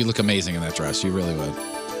 my God. You look amazing in that dress. You really would.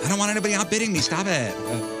 I don't want anybody outbidding me. Stop it.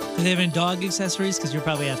 Do they have any dog accessories? Because you're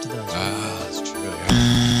probably after those. That's true.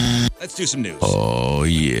 Let's do some news. Oh,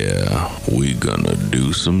 yeah. We gonna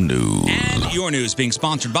do some news. And your news being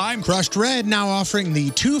sponsored by Crushed Red, now offering the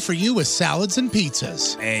 2 for you with salads and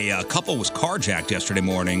pizzas. A couple was carjacked yesterday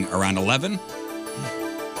morning around 11.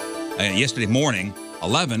 Yesterday morning,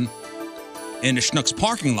 11, in the Schnucks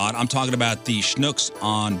parking lot. I'm talking about the Schnucks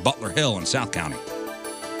on Butler Hill in South County.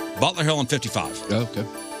 Butler Hill and 55. Oh, okay.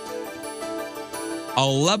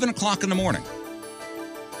 11 o'clock in the morning.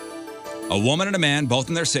 A woman and a man, both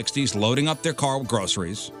in their 60s, loading up their car with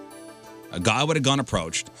groceries. A guy with a gun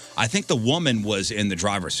approached. I think the woman was in the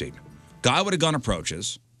driver's seat. Guy with a gun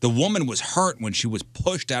approaches. The woman was hurt when she was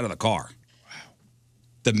pushed out of the car. Wow.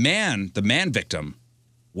 The man victim,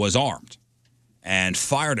 was armed and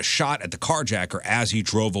fired a shot at the carjacker as he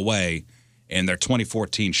drove away in their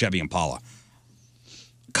 2014 Chevy Impala.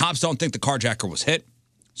 Cops don't think the carjacker was hit.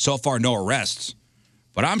 So far, no arrests.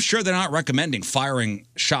 But I'm sure they're not recommending firing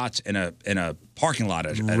shots in a parking lot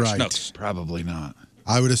at Schnucks. Probably not.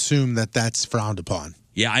 I would assume that that's frowned upon.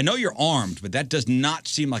 Yeah, I know you're armed, but that does not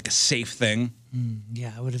seem like a safe thing.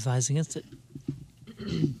 Yeah, I would advise against it.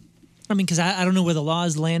 I mean, because I don't know where the law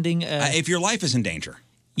is landing. If your life is in danger.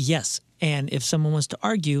 Yes, and if someone wants to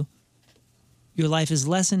argue, your life is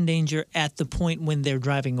less in danger at the point when they're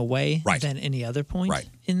driving away than any other point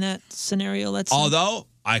in that scenario. Let's say. Although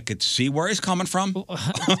I could see where he's coming from.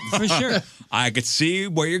 For sure. I could see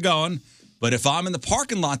where you're going. But if I'm in the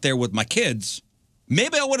parking lot there with my kids,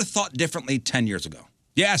 maybe I would have thought differently 10 years ago.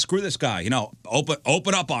 Yeah, screw this guy. You know,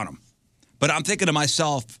 open up on him. But I'm thinking to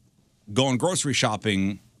myself, going grocery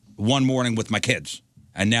shopping one morning with my kids,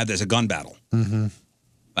 and now there's a gun battle. Mm-hmm.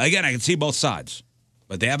 Again, I can see both sides.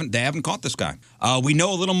 But they haven't caught this guy. We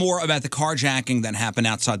know a little more about the carjacking that happened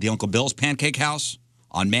outside the Uncle Bill's Pancake House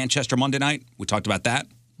on Manchester Monday night. We talked about that.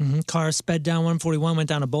 Mm-hmm. Car sped down 141, went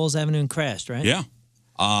down to Bowles Avenue and crashed, right? Yeah.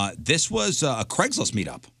 This was a Craigslist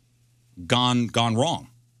meetup gone wrong.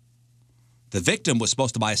 The victim was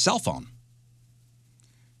supposed to buy a cell phone.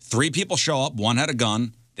 3 people show up. One had a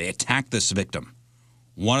gun. They attacked this victim.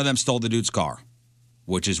 One of them stole the dude's car,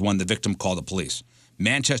 which is when the victim called the police.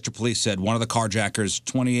 Manchester police said one of the carjackers,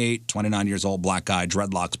 28, 29 years old, black guy,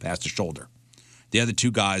 dreadlocks past his shoulder. The other 2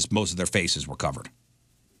 guys, most of their faces were covered.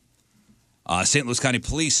 St. Louis County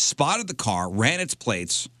Police spotted the car, ran its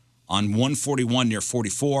plates on 141 near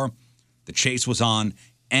 44. The chase was on,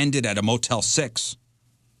 ended at a Motel 6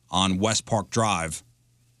 on West Park Drive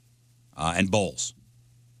and Bowles.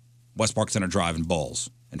 West Park Center Drive and Bowles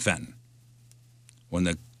and Fenton. When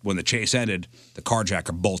the chase ended, the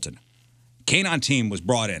carjacker bolted. K-9 team was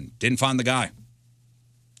brought in. Didn't find the guy.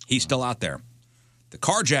 He's still out there. The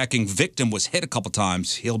carjacking victim was hit a couple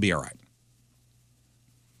times. He'll be all right.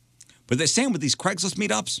 But they're saying with these Craigslist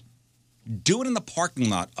meetups, do it in the parking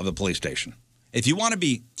lot of the police station. If you want to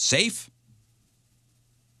be safe.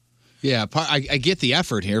 Yeah, I get the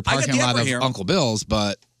effort here. Parking lot of Uncle Bill's,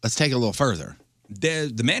 but let's take it a little further.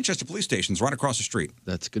 The Manchester police station's right across the street.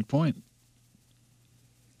 That's a good point.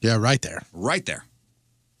 Yeah, right there. Right there.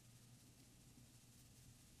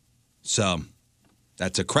 So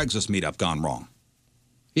that's a Craigslist meetup gone wrong.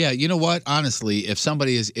 Yeah, you know what? Honestly, if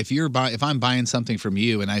I'm buying something from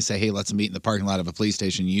you and I say, hey, let's meet in the parking lot of a police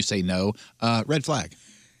station, you say no, red flag.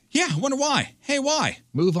 Yeah, I wonder why. Hey, why?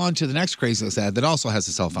 Move on to the next Craigslist ad that also has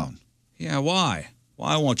a cell phone. Yeah, why?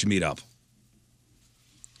 Why won't you meet up?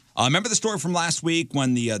 Remember the story from last week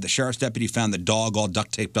when the sheriff's deputy found the dog all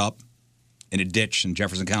duct taped up in a ditch in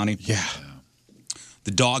Jefferson County? Yeah.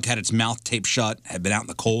 The dog had its mouth taped shut, had been out in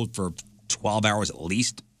the cold for 12 hours at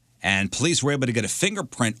least. And police were able to get a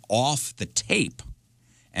fingerprint off the tape.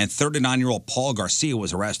 And 39-year-old Paul Garcia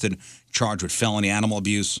was arrested, charged with felony animal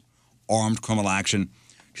abuse, armed criminal action.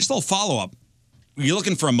 Just a little follow-up. You're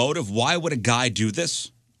looking for a motive. Why would a guy do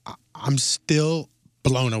this? I'm still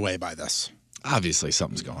blown away by this. Obviously,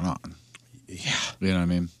 something's going on. Yeah. You know what I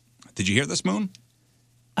mean? Did you hear this, Moon?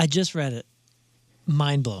 I just read it.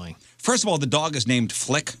 Mind-blowing. First of all, the dog is named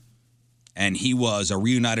Flick, and he was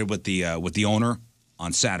reunited with the owner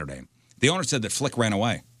on Saturday. The owner said that Flick ran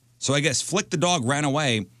away. So I guess Flick the dog ran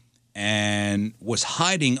away and was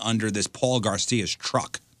hiding under this Paul Garcia's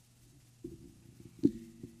truck.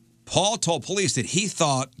 Paul told police that he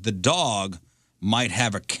thought the dog might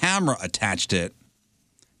have a camera attached to it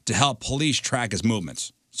to help police track his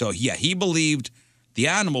movements. So, yeah, he believed the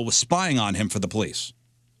animal was spying on him for the police.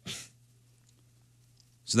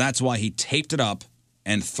 So that's why he taped it up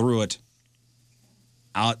and threw it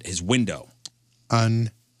out his window.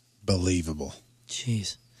 Unbelievable.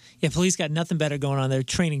 Jeez. Yeah, police got nothing better going on. They're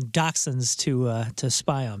training dachshunds to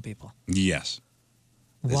spy on people. Yes.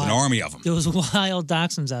 There's an army of them. There was wild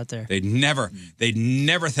dachshunds out there. They'd never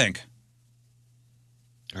think.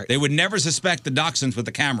 Right. They would never suspect the dachshunds with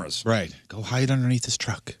the cameras. Right. Go hide underneath his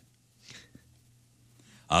truck.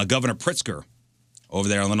 Governor Pritzker over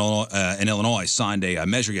there in Illinois signed a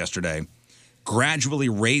measure yesterday gradually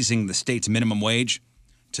raising the state's minimum wage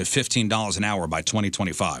to $15 an hour by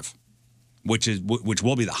 2025, which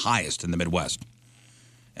will be the highest in the Midwest.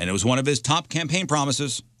 And it was one of his top campaign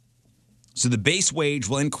promises. So the base wage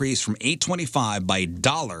will increase from $8.25 by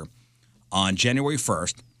 $1 on January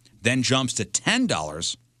 1st, then jumps to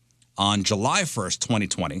 $10 on July 1st,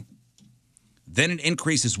 2020. Then it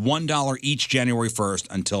increases $1 each January 1st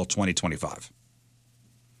until 2025.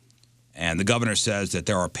 And the governor says that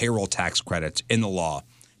there are payroll tax credits in the law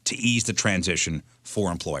to ease the transition for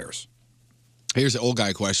employers. Here's an old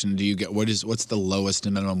guy question. Do you get what's the lowest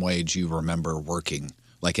minimum wage you remember working,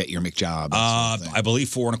 like at your McJob? I believe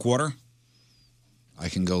 $4.25. I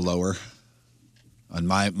can go lower. And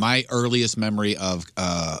my earliest memory of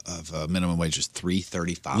minimum wage is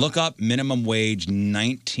 $3.35. Look up minimum wage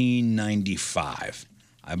 1995.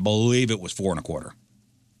 I believe it was $4.25.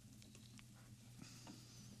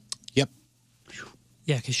 Yep.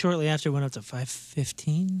 Yeah, because shortly after it went up to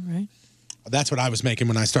 $5.15, right? That's what I was making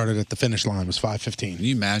when I started at the finish line, was $5.15. Can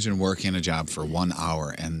you imagine working a job for 1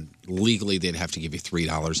 hour and legally they'd have to give you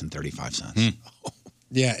 $3.35?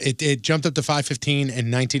 Yeah, it jumped up to $5.15 in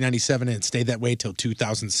 1997 and it stayed that way till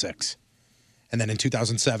 2006. And then in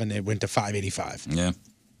 2007, it went to $5.85. Yeah.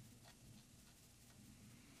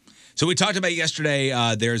 So we talked about yesterday,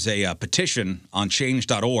 there's a petition on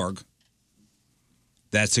change.org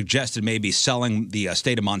that suggested maybe selling the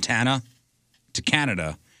state of Montana to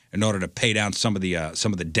Canada in order to pay down some of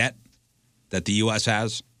the debt that the U.S.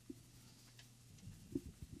 has.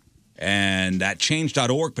 And that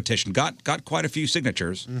change.org petition got quite a few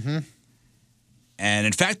signatures. Mm-hmm. And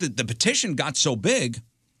in fact, the petition got so big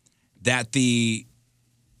that the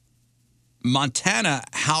Montana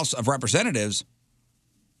House of Representatives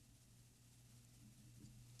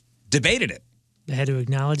debated it. They had to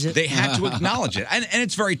acknowledge it? They had to acknowledge it. And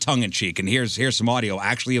it's very tongue-in-cheek. And here's some audio,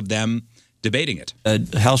 actually, of them debating it. A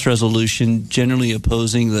House resolution generally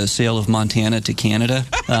opposing the sale of Montana to Canada.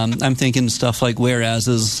 I'm thinking stuff like whereas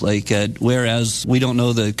we don't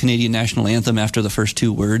know the Canadian national anthem after the first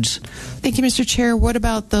two words. Thank you, Mr. Chair. What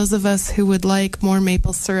about those of us who would like more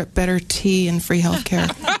maple syrup, better tea, and free health care?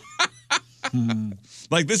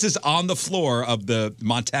 Like, this is on the floor of the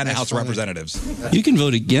Montana House of Representatives. You can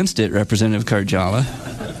vote against it, Representative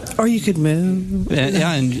Karjala. Or you could move.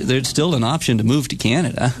 Yeah, and there's still an option to move to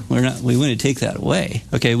Canada. We wouldn't take that away.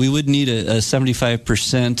 Okay, we would need a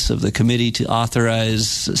 75% of the committee to authorize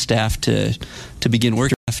staff to begin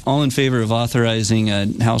work. All in favor of authorizing a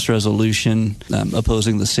House resolution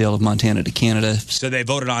opposing the sale of Montana to Canada. So they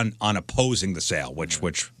voted on opposing the sale, which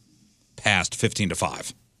passed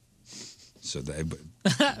 15-5. So they...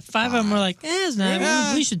 5 of them were like, it's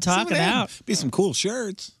not. We should talk it out. Be some cool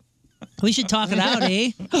shirts. We should talk it out,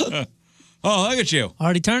 eh? Oh, look at you.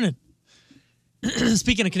 Already turning.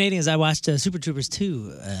 Speaking of Canadians, I watched Super Troopers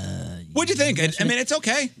 2. What'd you think? I mean, it's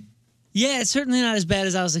okay. Yeah, it's certainly not as bad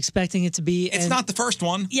as I was expecting it to be. It's not the first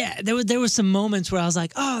one. Yeah, there were some moments where I was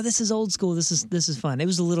like, "Oh, this is old school. This is fun." It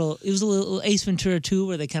was a little Ace Ventura 2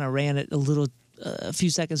 where they kind of ran it a few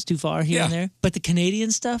seconds too far here and there. But the Canadian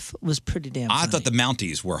stuff was pretty damn funny. I thought the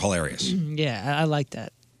Mounties were hilarious. Yeah, I like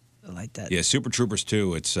that. Yeah, Super Troopers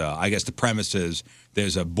 2, it's, I guess the premise is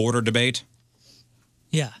there's a border debate.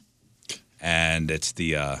 Yeah. And it's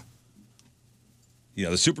the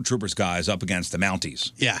the Super Troopers guys up against the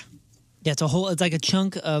Mounties. Yeah. Yeah, it's like a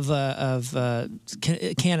chunk of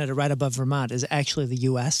Canada right above Vermont is actually the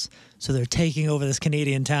U.S. So they're taking over this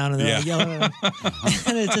Canadian town and they're like yelling at them.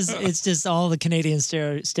 And it's just all the Canadian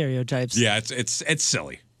stereotypes. Yeah, it's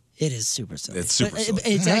silly. It is super silly. It's super silly.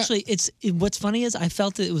 It's actually what's funny is I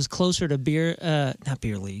felt that it was closer to not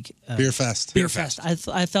beer league, Beer Fest. Beer Fest.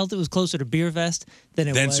 I felt it was closer to Beer Fest than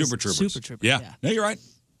it was Super Troopers. Super Troopers. Yeah. No, you're right.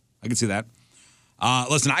 I can see that.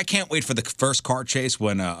 Listen, I can't wait for the first car chase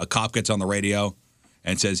when a cop gets on the radio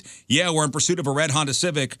and says, "Yeah, we're in pursuit of a red Honda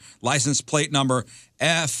Civic, license plate number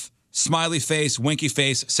F, smiley face, winky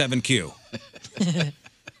face, 7Q."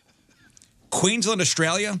 Queensland,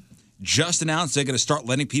 Australia just announced they're going to start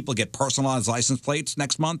letting people get personalized license plates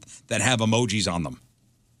next month that have emojis on them.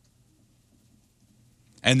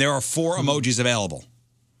 And there are 4 emojis available.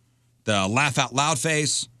 The laugh out loud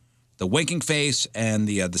face, the winking face, and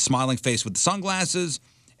the smiling face with the sunglasses,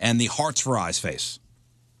 and the hearts for eyes face.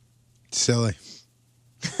 Silly.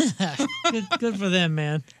 Good for them,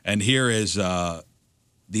 man. And here is the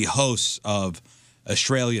hosts of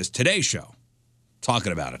Australia's Today Show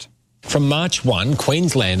talking about it. From March 1,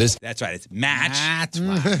 Queenslanders... That's right, it's match.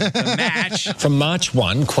 The match. From March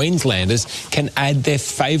 1, Queenslanders can add their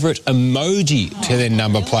favourite emoji to their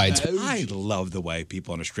number plates. I love the way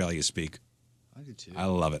people in Australia speak. I do too. I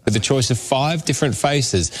love it. With a choice of 5 different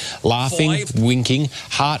faces, laughing, winking,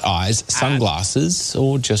 heart eyes, sunglasses,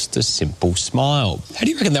 or just a simple smile. How do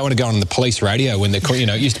you reckon that would have gone on the police radio when they're,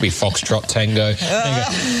 it used to be Foxtrot, Tango.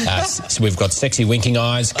 So we've got sexy winking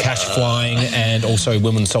eyes, cash flying, and also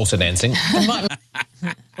women salsa dancing.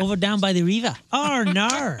 Over down by the river. Oh, no.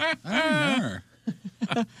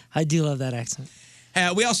 I do love that accent.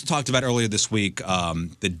 We also talked about earlier this week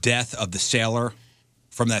the death of the sailor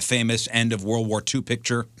from that famous end of World War II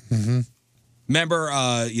picture. Mm-hmm. Remember,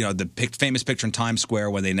 the famous picture in Times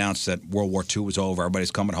Square when they announced that World War II was over,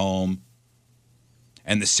 everybody's coming home,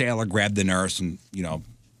 and the sailor grabbed the nurse and,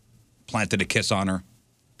 planted a kiss on her.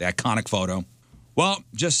 The iconic photo. Well,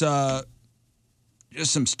 just some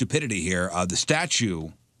stupidity here. The statue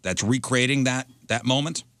that's recreating that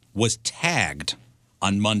moment was tagged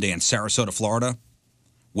on Monday in Sarasota, Florida,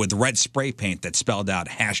 with red spray paint that spelled out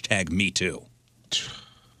 #MeToo.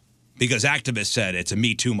 Because activists said it's a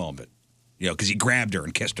Me Too moment, because he grabbed her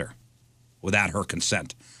and kissed her without her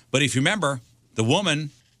consent. But if you remember, the woman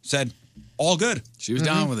said, all good. She was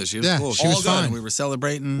down with it. She was cool. She was fine. We were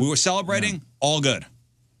celebrating. All good.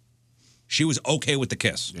 She was okay with the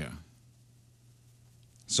kiss. Yeah.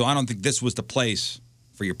 So I don't think this was the place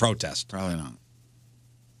for your protest. Probably not.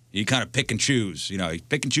 You kind of pick and choose. You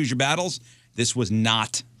pick and choose your battles. This was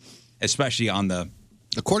not, especially on the...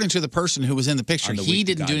 According to the person who was in the picture, he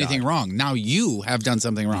didn't do anything wrong. Now you have done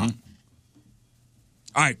something wrong.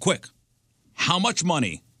 Mm-hmm. All right, quick. How much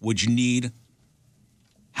money would you need?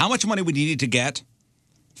 How much money would you need to get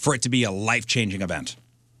for it to be a life-changing event?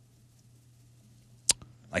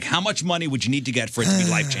 Like, how much money would you need to get for it to be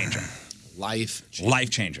life-changing?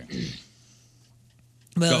 Life-changing.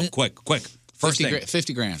 Well, go, quick. First 50 thing.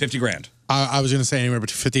 50 grand. 50 grand. I was going to say anywhere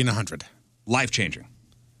between 50 and 100. Life-changing.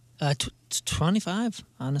 25,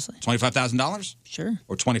 honestly. $25,000? Sure.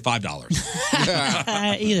 Or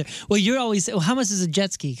 $25? Either. Well, you're always. Well, how much does a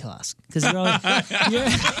jet ski cost? Because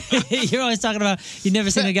you're always talking about you've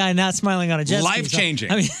never seen a guy not smiling on a jet ski.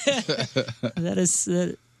 Life-changing.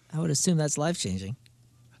 So, I would assume that's life-changing.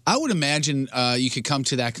 I would imagine you could come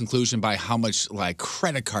to that conclusion by how much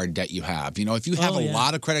credit card debt you have. If you have a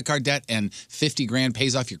lot of credit card debt and 50 grand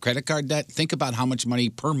pays off your credit card debt, think about how much money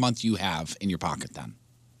per month you have in your pocket then.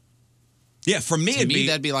 Yeah, for me,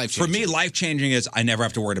 that'd be life-changing. For me, life-changing is I never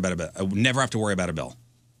have to worry about a bill. I never have to worry about a bill.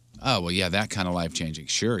 Oh, well, yeah, that kind of life-changing.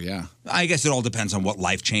 Sure, yeah. I guess it all depends on what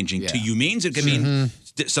life-changing to you means. It could mean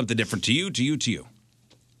something different to you, to you, to you.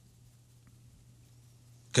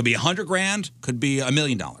 Could be 100 grand, could be $1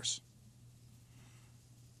 million.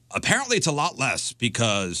 Apparently, it's a lot less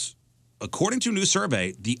because, according to a new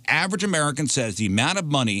survey, the average American says the amount of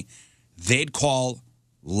money they'd call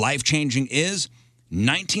life-changing is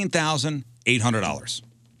 $19,800.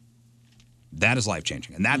 That is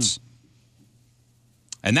life-changing. And that's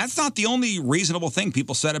not the only reasonable thing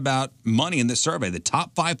people said about money in this survey. The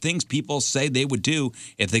top 5 things people say they would do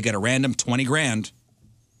if they get a random 20 grand.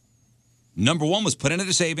 Number 1 was put into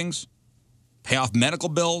the savings, pay off medical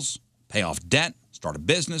bills, pay off debt, start a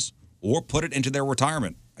business, or put it into their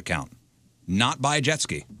retirement account. Not buy a jet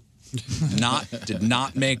ski. Did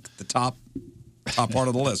not make the top part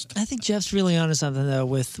of the list. I think Jeff's really onto something though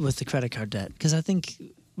with the credit card debt because I think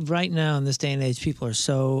right now in this day and age, people are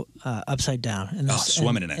so upside down. And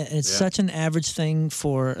swimming in it. And it's such an average thing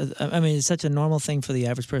it's such a normal thing for the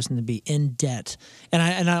average person to be in debt. And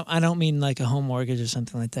I don't mean like a home mortgage or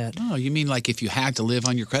something like that. No, you mean like if you had to live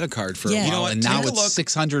on your credit card for a Yeah. while, You know what? and now Take a it's look.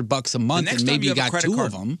 $600 a month, and maybe you got two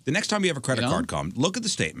of them. The next time you have a credit card come, look at the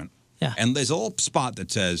statement. Yeah. And there's a little spot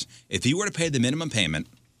that says if you were to pay the minimum payment,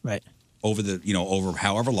 right, over over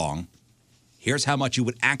however long, here's how much you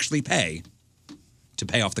would actually pay to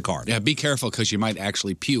pay off the card. Yeah, be careful because you might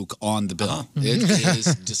actually puke on the bill. It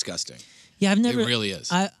is disgusting. Yeah, I've never. It really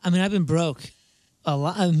is. I mean, I've been broke a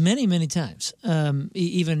lot, many times.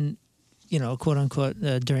 Even, quote unquote,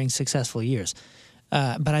 during successful years.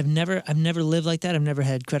 But I've never lived like that. I've never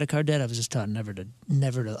had credit card debt. I was just taught never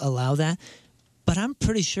to allow that. But I'm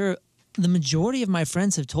pretty sure the majority of my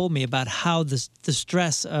friends have told me about how the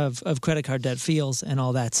stress of credit card debt feels and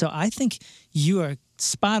all that. So I think you are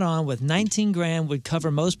spot on with 19 grand would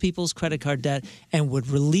cover most people's credit card debt and would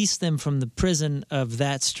release them from the prison of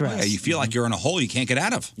that stress. Yeah, you feel like you're in a hole you can't get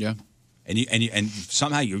out of. Yeah. And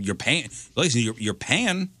somehow you're paying. Listen, you're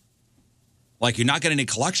paying like you're not getting any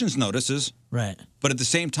collections notices. Right. But at the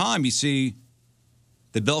same time, you see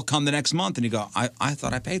the bill come the next month and you go, I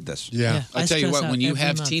thought I paid this. Yeah. I tell you stress what, out when you every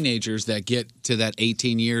have month. teenagers that get to that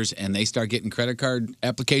 18 years and they start getting credit card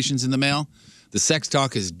applications in the mail, the sex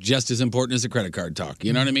talk is just as important as the credit card talk.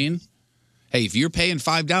 You know what I mean? Hey, if you're paying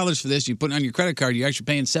 $5 for this, you put it on your credit card, you're actually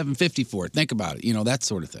paying $7.50 for it. Think about it. That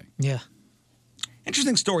sort of thing. Yeah.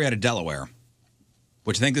 Interesting story out of Delaware.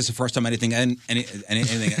 Which I think this is the first time anything ever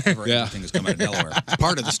anything has come out of Delaware.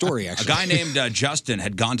 Part of the story, actually. A guy named Justin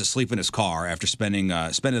had gone to sleep in his car after spending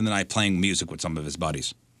the night playing music with some of his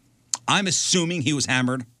buddies. I'm assuming he was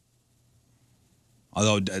hammered,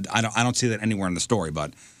 although I don't see that anywhere in the story.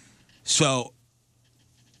 But so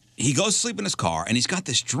he goes to sleep in his car, and he's got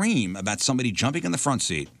this dream about somebody jumping in the front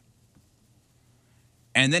seat.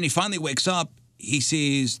 And then he finally wakes up. He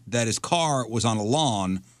sees that his car was on a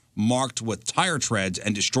lawn marked with tire treads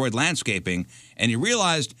and destroyed landscaping, and he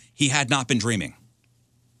realized he had not been dreaming.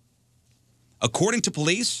 According to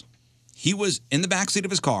police, he was in the backseat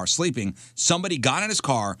of his car, sleeping. Somebody got in his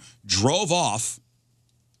car, drove off,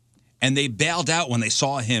 and they bailed out when they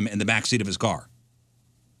saw him in the backseat of his car.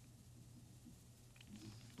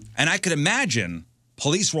 And I could imagine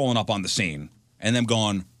police rolling up on the scene and them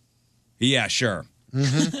going, yeah, sure.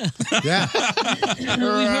 Mm-hmm. Yeah. We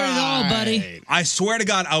heard it all, buddy. I swear to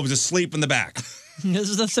God, I was asleep in the back. This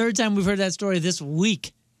is the third time we've heard that story this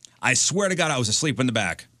week. I swear to God, I was asleep in the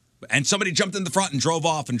back. And somebody jumped in the front and drove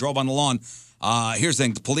off and drove on the lawn. Here's the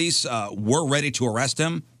thing. The police were ready to arrest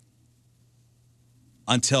him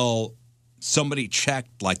until somebody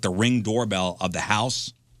checked, like, the Ring doorbell of the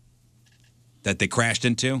house that they crashed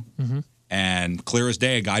into. Mm-hmm. And clear as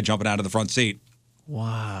day, a guy jumping out of the front seat.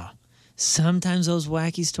 Wow. Sometimes those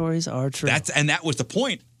wacky stories are true. And that was the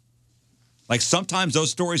point. Like, sometimes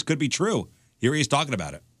those stories could be true. Here he's talking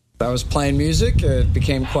about it. I was playing music. It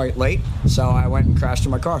became quite late, so I went and crashed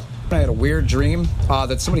in my car. I had a weird dream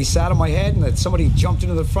that somebody sat on my head and that somebody jumped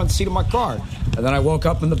into the front seat of my car. And then I woke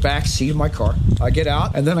up in the back seat of my car. I get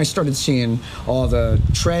out, and then I started seeing all the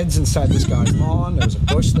treads inside this guy's lawn. There was a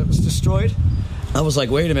bush that was destroyed. I was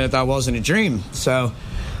like, wait a minute, that wasn't a dream. So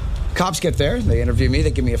cops get there, they interview me,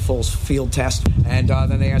 they give me a full field test, and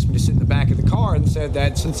then they asked me to sit in the back of the car and said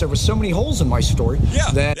that since there were so many holes in my story,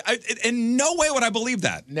 that in no way would I believe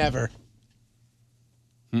that. Never.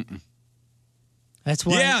 Mm-mm. That's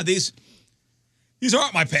why. Yeah, these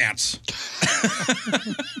aren't my pants.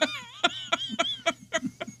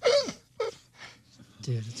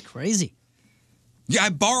 Dude, it's crazy. Yeah, I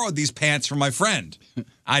borrowed these pants from my friend.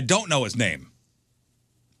 I don't know his name.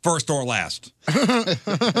 First or last.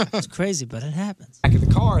 It's crazy, but it happens. Back of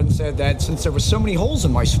the car and said that since there were so many holes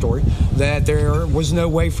in my story, that there was no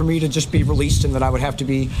way for me to just be released and that I would have to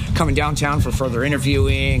be coming downtown for further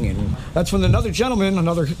interviewing. And that's when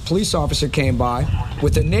another police officer came by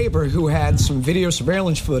with a neighbor who had some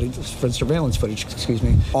surveillance footage,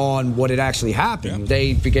 on what had actually happened. Yeah.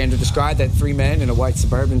 They began to describe that 3 men in a white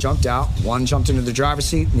Suburban jumped out. One jumped into the driver's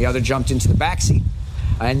seat and the other jumped into the back seat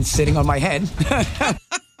and sitting on my head.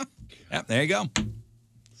 Yep, there you go.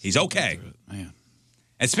 He's okay. Man.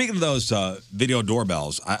 And speaking of those video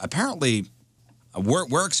doorbells, apparently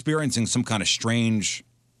we're experiencing some kind of strange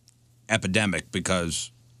epidemic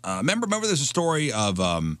because remember there's a story of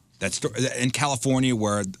in California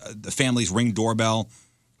where the family's Ring doorbell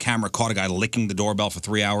camera caught a guy licking the doorbell for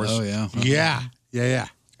 3 hours. Oh, yeah. Yeah.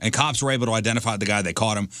 And cops were able to identify the guy. They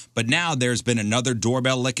caught him. But now there's been another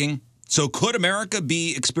doorbell licking. So could America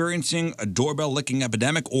be experiencing a doorbell licking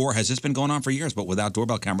epidemic, or has this been going on for years, but without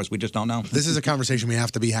doorbell cameras, we just don't know? This is a conversation we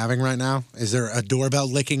have to be having right now. Is there a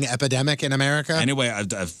doorbell licking epidemic in America? Anyway,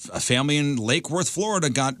 a family in Lake Worth, Florida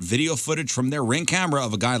got video footage from their Ring camera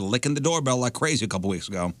of a guy licking the doorbell like crazy a couple weeks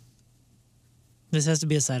ago. This has to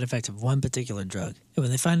be a side effect of one particular drug. And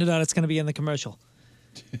when they find it out, it's going to be in the commercial.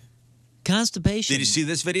 Constipation. Did you see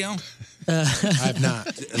this video? I've not.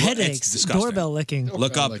 Headaches. Doorbell licking.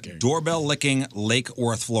 Look up doorbell licking Lake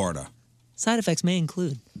Worth, Florida. Side effects may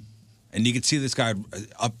include. And you can see this guy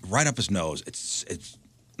right up his nose.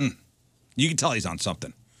 You can tell he's on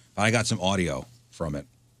something. But I got some audio from it.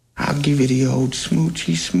 I'll give you the old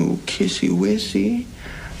smoochy smoo kissy wissy.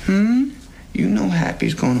 You know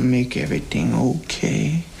Happy's gonna make everything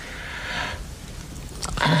okay.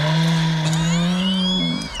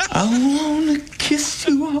 I wanna kiss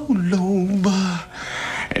you all over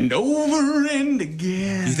and over and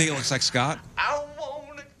again. You think it looks like Scott? I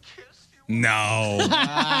wanna kiss you. No. Look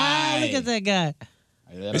at that guy.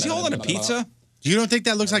 Is he holding a pizza? You don't think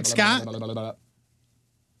that looks like Scott? No,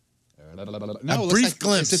 A brief like,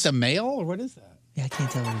 glimpse. Is it the mail or what is that? Yeah, I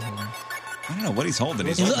can't tell what he's holding. I don't know what he's holding.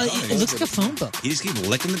 It looks like a phone book. He just keeps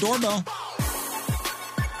licking the doorbell.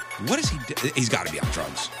 What is he do? He's got to be on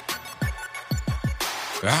drugs.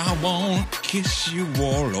 I won't kiss you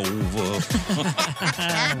all over.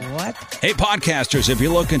 What? Hey, podcasters, if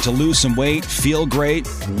you're looking to lose some weight, feel great,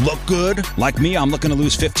 look good, like me, I'm looking to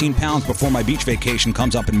lose 15 pounds before my beach vacation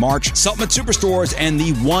comes up in March. Supplement Superstores and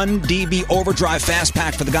the 1DB Overdrive Fast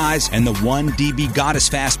Pack for the guys and the 1DB Goddess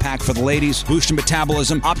Fast Pack for the ladies. Boost your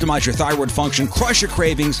metabolism, optimize your thyroid function, crush your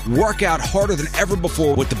cravings, work out harder than ever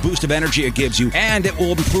before with the boost of energy it gives you, and it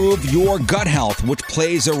will improve your gut health, which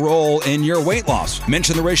plays a role in your weight loss.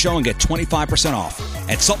 Mention the ratio and get 25% off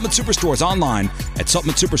at Supplement Superstores online at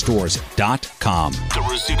supplementsuperstores.com. The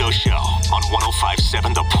Rizzuto Show on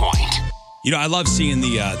 105.7 The Point. You know, I love seeing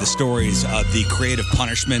the stories of the creative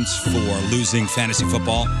punishments for losing fantasy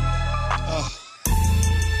football.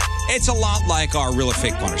 It's a lot like our real or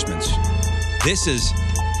fake punishments. This is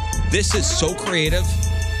so creative.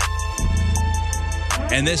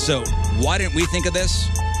 And why didn't we think of this?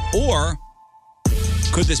 Or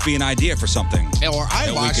could this be an idea for something? Or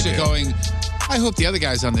I watched it going, I hope the other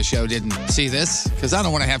guys on the show didn't see this, because I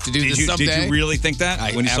don't want to have to do this someday. Did you really think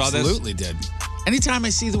that when you saw this? I absolutely did. Anytime I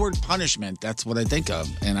see the word punishment, that's what I think of.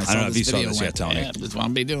 And I don't know if you saw video this yet, Tony. Yeah, that's what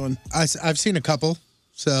I'm be doing. I've seen a couple.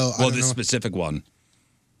 So this specific one.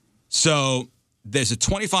 So there's a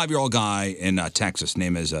 25-year-old guy in Texas.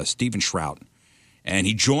 Name is Steven Shrout. And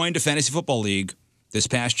he joined a fantasy football league this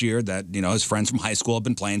past year that, his friends from high school have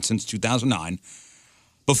been playing since 2009.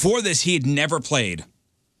 Before this, he had never played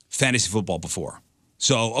fantasy football before.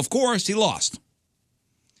 So, of course, he lost.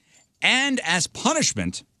 And as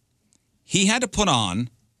punishment, he had to put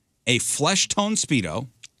on a flesh-tone Speedo.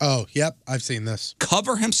 Oh, yep. I've seen this.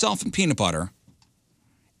 Cover himself in peanut butter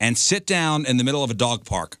and sit down in the middle of a dog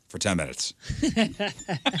park for 10 minutes.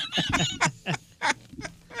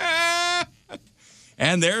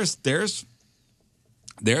 And there's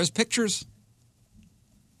pictures.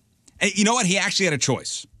 And you know what? He actually had a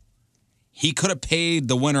choice. He could have paid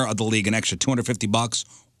the winner of the league an extra $250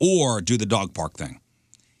 or do the dog park thing.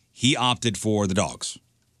 He opted for the dogs.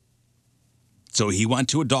 So he went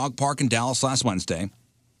to a dog park in Dallas last Wednesday,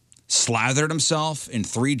 slathered himself in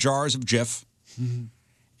 3 jars of Jif,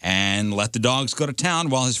 and let the dogs go to town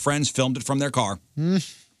while his friends filmed it from their car.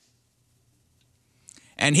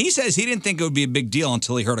 And he says he didn't think it would be a big deal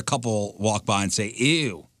until he heard a couple walk by and say,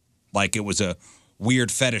 ew, like it was a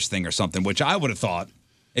weird fetish thing or something, which I would have thought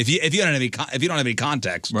if you don't have any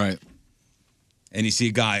context, right? And you see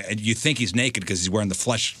a guy and you think he's naked because he's wearing the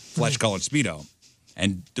flesh colored Speedo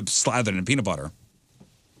and slathered in peanut butter.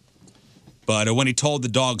 But when he told the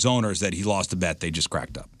dog's owners that he lost a bet, they just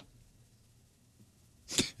cracked up.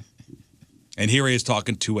 And here he is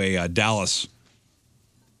talking to a Dallas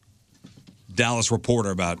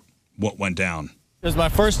reporter about what went down. It was my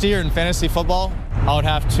first year in fantasy football. I would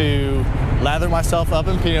have to lather myself up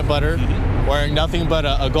in peanut butter, wearing nothing but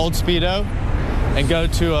a gold Speedo, and go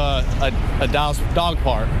to a Dallas dog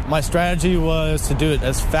park. My strategy was to do it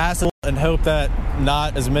as fast and hope that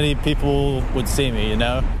not as many people would see me,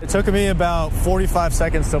 It took me about 45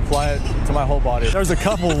 seconds to apply it to my whole body. There was a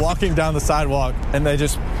couple walking down the sidewalk, and they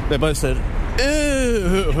both said,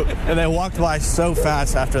 ew, and they walked by so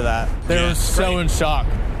fast after that. They were so in shock.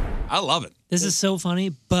 I love it. This is so funny,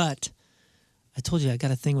 but I told you I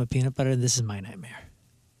got a thing with peanut butter. This is my nightmare.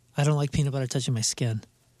 I don't like peanut butter touching my skin.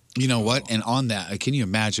 You know what? And on that, can you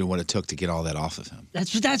imagine what it took to get all that off of him?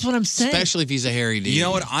 That's what I'm saying. Especially if he's a hairy dude. You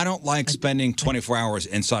know what? I don't like spending 24 hours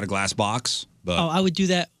inside a glass box. But I would do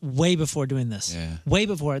that way before doing this. Yeah. Way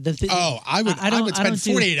before. I would spend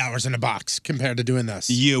 48 hours in a box compared to doing this.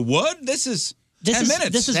 You would? This is 10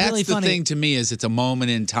 minutes. This is That's really the funny. thing to me is it's a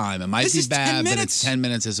moment in time. It might This be is 10 bad, but minutes. it's 10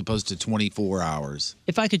 minutes as opposed to 24 hours.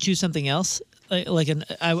 If I could choose something else,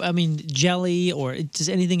 I mean, jelly or just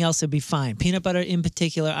anything else, it'd be fine. Peanut butter in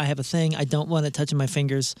particular, I have a thing. I don't want it touching my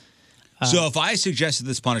fingers. So if I suggested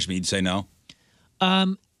this punishment, you'd say no?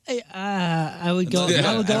 I would go.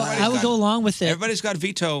 I would go along with it. Everybody's got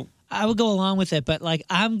veto. I would go along with it, but like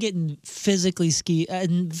I'm getting physically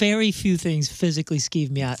and very few things physically skeeve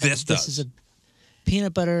me out. This is a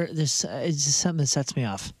peanut butter. It's just something that sets me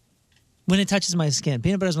off when it touches my skin.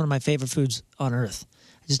 Peanut butter is one of my favorite foods on earth.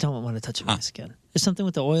 I just don't want to touch my skin. There's something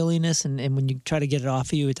with the oiliness, and when you try to get it off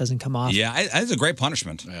of you, it doesn't come off. Yeah, it's a great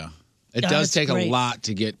punishment. Yeah. It does take a lot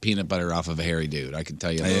to get peanut butter off of a hairy dude. I can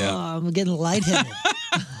tell you that. Oh, I'm getting lightheaded.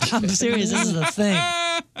 I'm serious. This is the thing.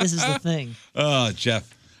 This is the thing. Oh,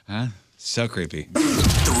 Jeff. Huh? So creepy. The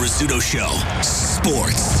Rizzuto Show.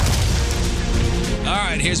 Sports. All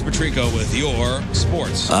right, here's Patrico with your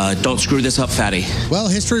sports. Don't screw this up, fatty. Well,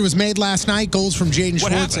 history was made last night. Goals from Jaden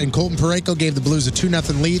What Schwartz happened? and Colton Parayko gave the Blues a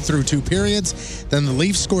 2-0 lead through 2 periods. Then the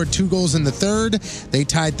Leafs scored 2 goals in the third. They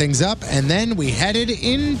tied things up, and then we headed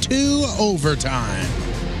into overtime.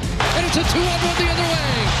 And it's a 2-1 the other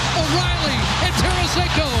way. O'Reilly and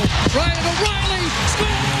Tarasenko. Ryan O'Reilly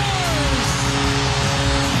scores!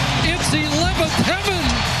 It's 11th heaven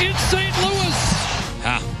in St. Louis.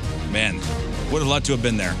 Man, would have loved to have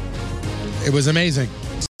been there. It was amazing.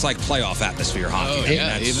 It's like playoff atmosphere hockey. Oh,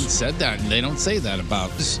 yeah, they even said that, and they don't say that about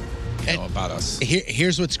us.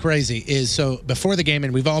 Here's what's crazy is, so before the game,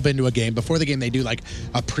 and we've all been to a game, before the game they do like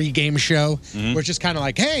a pregame show, where it's just kind of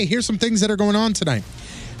like, hey, here's some things that are going on tonight.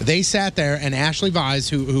 They sat there, and Ashley Vise,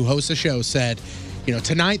 who hosts the show, said, you know,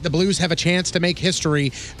 tonight the Blues have a chance to make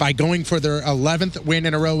history by going for their 11th win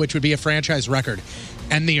in a row, which would be a franchise record.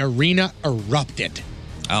 And the arena erupted.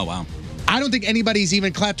 Oh, wow. I don't think anybody's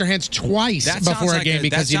even clapped their hands twice before a game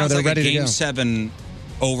because, they're ready to go. Game 7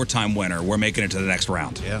 overtime winner. We're making it to the next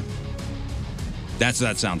round. Yeah. That's what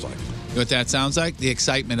that sounds like. You know what that sounds like? The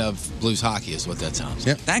excitement of Blues hockey is what that sounds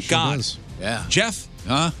like. Thank God. Yeah. Jeff,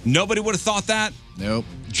 nobody would have thought that. Nope.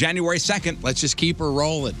 January 2nd. Let's just keep her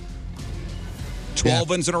rolling. 12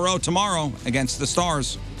 wins in a row tomorrow against the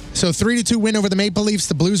Stars. So 3-2 win over the Maple Leafs.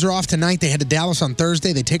 The Blues are off tonight. They head to Dallas on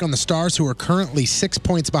Thursday. They take on the Stars, who are currently 6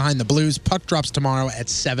 points behind the Blues. Puck drops tomorrow at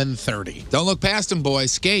 7:30. Don't look past them,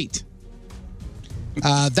 boys. Skate.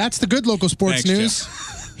 That's the good local sports Thanks, news.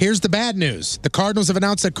 Here's the bad news. The Cardinals have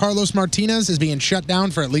announced that Carlos Martinez is being shut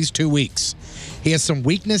down for at least 2 weeks. He has some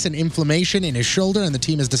weakness and inflammation in his shoulder, and the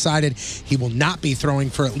team has decided he will not be throwing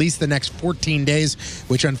for at least the next 14 days,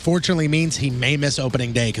 which unfortunately means he may miss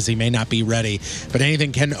opening day because he may not be ready. But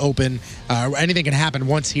anything can happen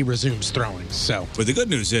once he resumes throwing. So, but the good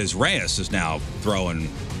news is Reyes is now throwing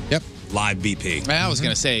live BP. I was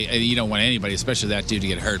going to say, you don't want anybody, especially that dude, to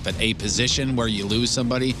get hurt. But a position where you lose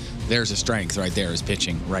somebody, there's a strength right there is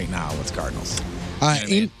pitching right now with Cardinals.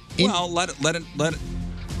 Well,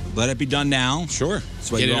 let it be done now. Sure.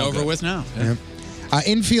 Get it over with now. Yeah.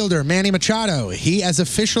 Infielder Manny Machado, he has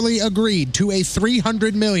officially agreed to a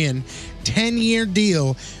 $300 million 10-year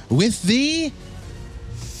deal with the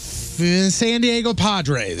San Diego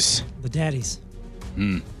Padres. The daddies.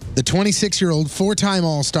 The 26-year-old four-time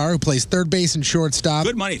All-Star who plays third base and shortstop.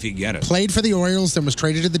 Good money if you can get it. Played for the Orioles, then was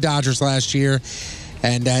traded to the Dodgers last year.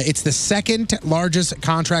 And it's the second largest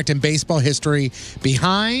contract in baseball history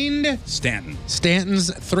behind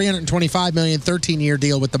Stanton's $325 million 13-year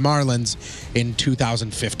deal with the Marlins in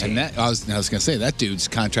 2015. And I was going to say, that dude's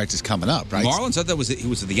contract is coming up, right? Marlins, I thought he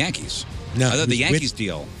was at the Yankees. No, I thought the Yankees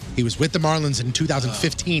deal. He was with the Marlins in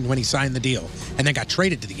 2015 when he signed the deal, and then got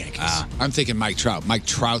traded to the Yankees. I'm thinking Mike Trout. Mike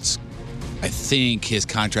Trout's, I think his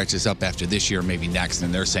contract is up after this year, maybe next,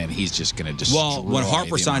 and they're saying he's just going to destroy. Well, when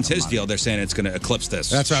Harper signs his deal, they're saying it's going to eclipse this.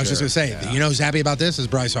 That's what I was just going to say. Yeah. You know who's happy about this is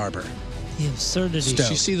Bryce Harper. The absurdity. Did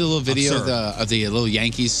you see the little video of the little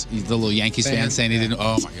Yankees fan saying he didn't?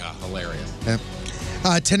 Oh my God, hilarious! Yep.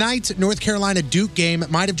 Tonight's North Carolina-Duke game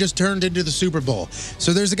might have just turned into the Super Bowl.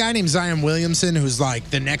 So there's a guy named Zion Williamson who's like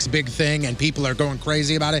the next big thing, and people are going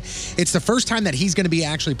crazy about it. It's the first time that he's going to be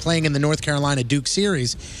actually playing in the North Carolina-Duke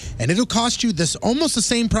series, and it'll cost you this almost the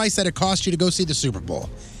same price that it cost you to go see the Super Bowl.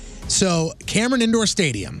 So Cameron Indoor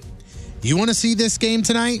Stadium, you want to see this game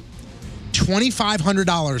tonight?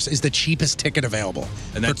 $2,500 is the cheapest ticket available.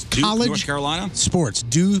 And that's for Duke, college North Carolina? sports.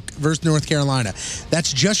 Duke versus North Carolina.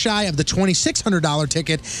 That's just shy of the $2,600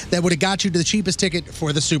 ticket that would have got you to the cheapest ticket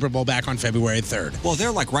for the Super Bowl back on February 3rd. Well,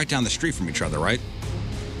 they're like right down the street from each other, right?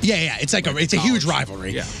 Yeah. It's like it's a huge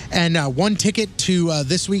rivalry. Yeah. And one ticket to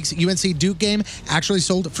this week's UNC Duke game actually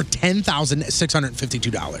sold for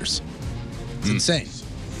 $10,652. It's insane.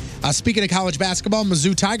 Speaking of college basketball,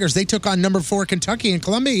 Mizzou Tigers, they took on number 4 Kentucky in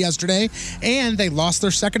Columbia yesterday, and they lost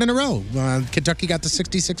their second in a row. Kentucky got the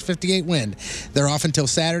 66-58 win. They're off until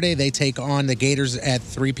Saturday. They take on the Gators at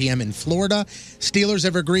 3 p.m. in Florida. Steelers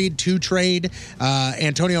have agreed to trade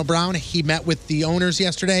Antonio Brown. He met with the owners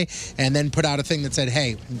yesterday and then put out a thing that said,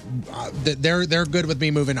 hey, they're good with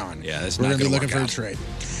me moving on. Yeah, that's We're not going to be gonna looking for work a trade.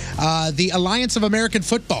 The Alliance of American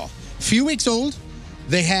Football, few weeks old.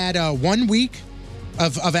 They had 1 week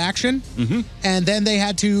of action, and then they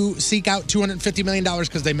had to seek out $250 million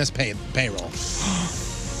because they missed payroll.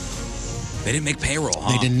 They didn't make payroll,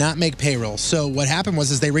 huh? They did not make payroll. So what happened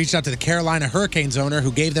was they reached out to the Carolina Hurricanes owner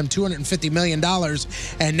who gave them $250 million,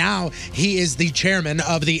 and now he is the chairman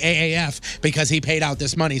of the AAF because he paid out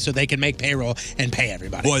this money so they can make payroll and pay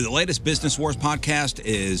everybody. Boy, the latest Business Wars podcast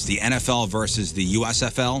is the NFL versus the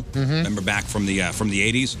USFL. Remember back from the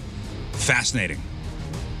 80s? Fascinating.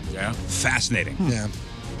 Yeah. Fascinating. Yeah.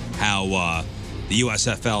 How the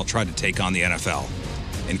USFL tried to take on the NFL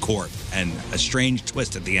in court, and a strange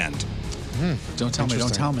twist at the end. Don't tell me.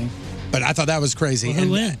 Don't tell me. But I thought that was crazy. Well,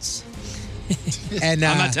 who wins? And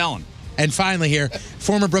I'm not telling. And finally here,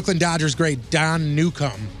 former Brooklyn Dodgers great Don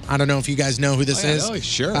Newcomb. I don't know if you guys know who this is. Oh,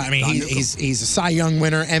 sure. I mean, Don he's a Cy Young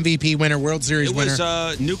winner, MVP winner, World Series winner. It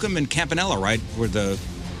was Newcomb and Campanella, right? Where the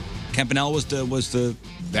Campanella was the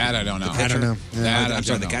that I don't know. I don't know. I'm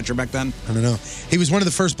sorry, the catcher back then. I don't know. He was one of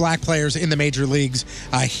the first black players in the major leagues.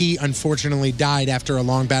 He unfortunately died after a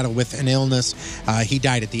long battle with an illness. He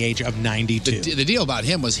died at the age of 92. The deal about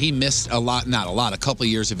him was he missed a couple of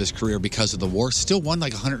years of his career because of the war. Still won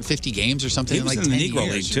like 150 games or something. He was like in the 10 Negro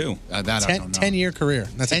years. League too. That I don't know. 10-year career.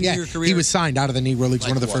 10-year career. He was signed out of the Negro Leagues,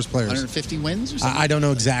 Like one of the what, first players. 150 wins or something? I don't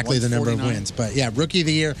know exactly the number of 149? wins, but yeah, Rookie of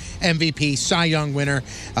the Year, MVP, Cy Young winner,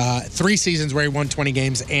 3 seasons where he won 20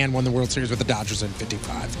 games and won the World Series with the Dodgers in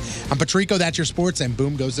 55. I'm Patrico, that's your sports, and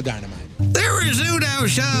boom goes the dynamite. The Rizzuto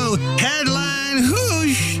Show, headline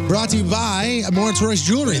whoosh. Brought to you by Moritz Royce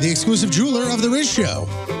Jewelry, the exclusive jeweler of the Riz Show.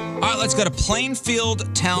 All right, let's go to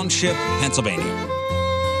Plainfield Township, Pennsylvania.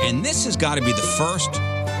 And this has got to be the first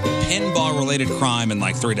pinball-related crime in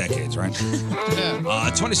like 3 decades, right?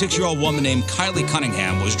 A 26-year-old woman named Kylie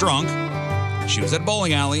Cunningham was drunk. She was at a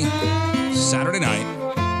bowling alley Saturday night,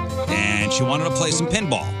 and she wanted to play some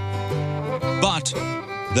pinball. But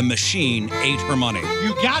the machine ate her money.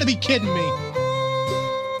 You gotta be kidding me.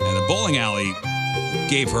 And the bowling alley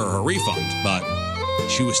gave her her refund, but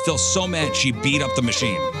she was still so mad she beat up the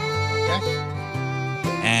machine. Okay.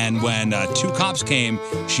 And when 2 cops came,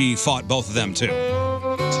 she fought both of them too.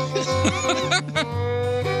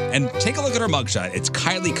 And take a look at her mugshot. It's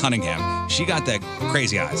Kylie Cunningham. She got that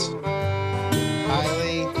crazy eyes.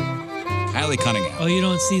 Kylie Cunningham. Oh, you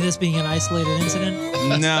don't see this being an isolated incident?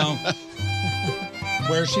 No.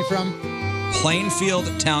 Where is she from? Plainfield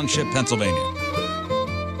Township, Pennsylvania.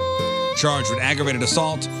 Charged with aggravated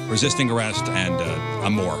assault, resisting arrest, and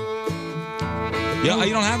more. Yeah,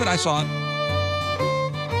 you don't have it? I saw it.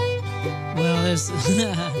 Well, there's a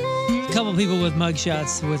couple people with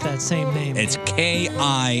mugshots with that same name. It's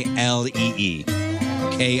K-I-L-E-E.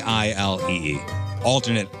 K-I-L-E-E.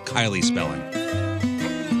 Alternate Kylie spelling.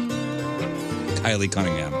 Kylie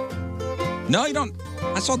Cunningham. No, you don't.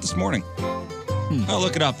 I saw it this morning. I'll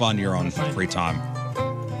look it up on your own free time.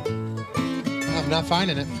 I'm not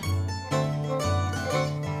finding it.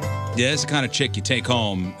 Yeah, it's the kind of chick you take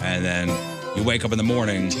home, and then you wake up in the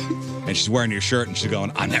morning, and she's wearing your shirt, and she's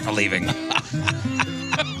going, I'm never leaving.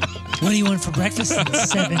 What do you want for breakfast in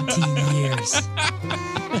 17 years?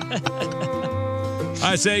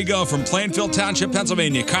 I say you go from Plainfield Township,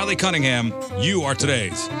 Pennsylvania. Kylie Cunningham, you are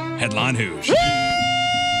today's Headline Hoosh.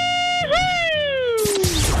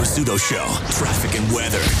 Rizzuto Show, traffic and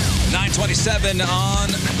weather. 9:27 on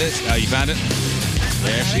this. You found it?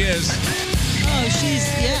 There she is. Oh, she's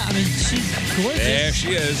gorgeous. There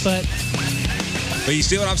she is. But you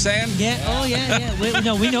see what I'm saying? yeah, we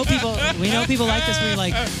know people like this where you're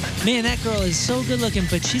like, man, that girl is so good looking,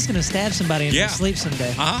 but she's gonna stab somebody in her sleep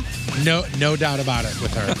someday. No doubt about it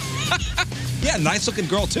with her. Yeah, nice looking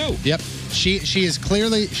girl too. Yep. She is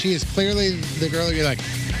clearly the girl you're like,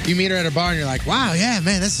 you meet her at a bar and you're like, wow, yeah,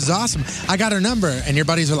 man, this is awesome. I got her number. And your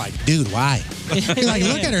buddies are like, dude, why? You're like,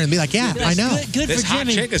 look at her and be like, yeah, I know. Good this for hot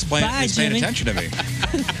Jimmy. chick is paying Jimmy. attention to me.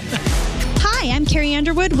 Hi, I'm Carrie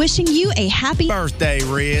Underwood, wishing you a happy birthday,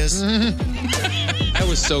 Riz. That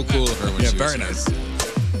was so cool of her when she very was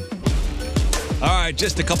nice. All right,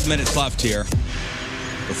 just a couple minutes left here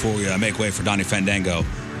before we make way for Donnie Fandango.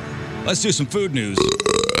 Let's do some food news.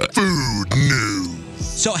 Food news.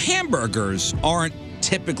 So hamburgers aren't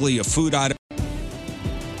typically a food item,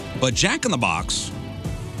 but Jack in the Box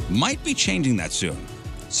might be changing that soon.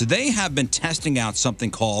 So they have been testing out something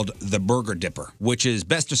called the Burger Dipper, which is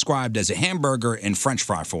best described as a hamburger in French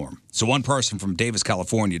fry form. So one person from Davis,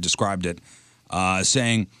 California described it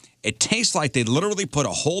saying, it tastes like they literally put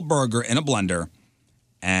a whole burger in a blender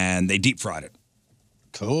and they deep fried it.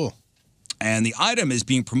 Cool. And the item is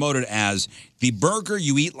being promoted as the burger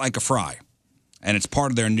you eat like a fry. And it's part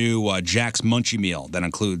of their new Jack's Munchie Meal that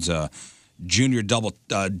includes Junior Double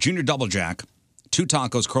Jack, 2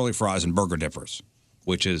 tacos, curly fries, and burger dippers,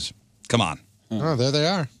 which is, come on. Oh, there they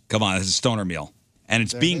are. Come on, it's a stoner meal. And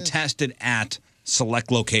it's being tested at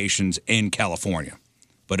select locations in California.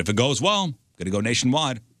 But if it goes well, going to go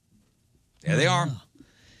nationwide. There they are.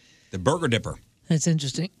 The Burger Dipper. That's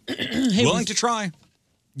interesting. Willing to try.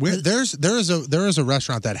 There is a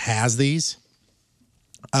restaurant that has these,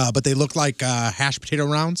 but they look like hashed potato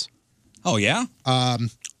rounds. Oh, yeah?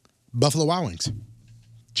 Buffalo Wild Wings.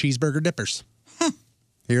 Cheeseburger dippers.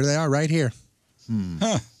 Here they are right here.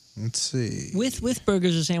 Let's see. With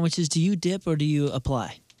burgers or sandwiches, do you dip or do you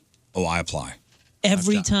apply? Oh, I apply.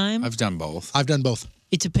 Every time? I've done both. I've done both.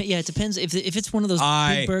 It depends. If it's one of those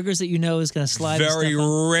big burgers that you know is going to slide. Very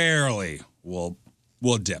rarely will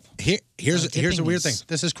dip. Here's a dipping weird is thing.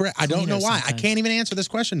 This is correct. I don't know cleaner why. I sometimes. can't even answer this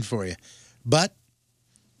question for you. But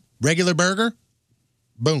regular burger,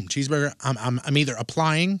 boom, cheeseburger. I'm either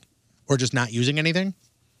applying or just not using anything.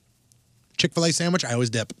 Chick-fil-A sandwich, I always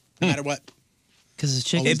dip, no matter what. Because it's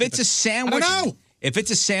chicken. If it's a sandwich, if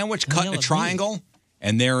it's a sandwich cut in a triangle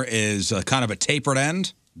and there is a kind of a tapered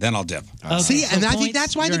end, then I'll dip. See, and I think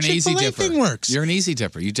that's why the Chick-fil-A thing works. You're an easy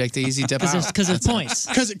dipper. You take the easy dipper. Because it's points.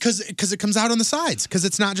 Because it comes out on the sides. Because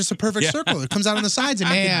it's not just a perfect circle. It comes out on the sides, and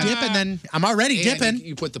you can dip, and then I'm already dipping.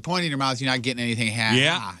 You put the point in your mouth, you're not getting anything.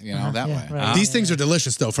 That way. Right. These things are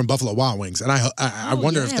delicious, though, from Buffalo Wild Wings, and I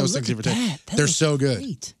wonder if those things ever taste. They're so good.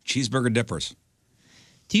 Cheeseburger dippers.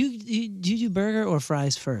 Do you do burger or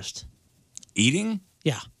fries first? Eating?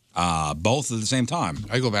 Yeah. Both at the same time.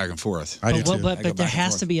 I go back and forth. But there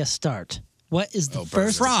has to be a start. What is the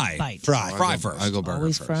first fry? bite? Fry first. I go burger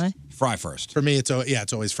Always first. fry? Fry first. For me, it's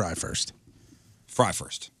always fry first. Fry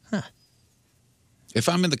first. If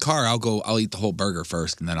I'm in the car, I'll eat the whole burger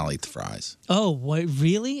first, and then I'll eat the fries. Oh, what,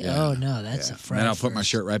 really? Yeah. Oh, no, that's a fry. And then I'll put my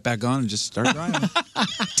shirt right back on and just start driving.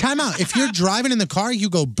 Time out. If you're driving in the car, you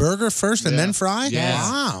go burger first and then fry? Yeah.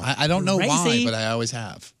 Wow. I don't know why, Crazy. but I always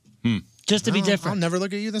have. Just to be different. I'll never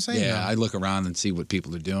look at you the same. Yeah, I look around and see what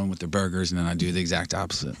people are doing with their burgers, and then I do the exact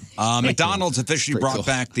opposite. McDonald's officially Pretty brought cool.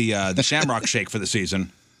 back the Shamrock Shake for the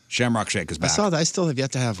season. Shamrock Shake is I back. saw that. I still have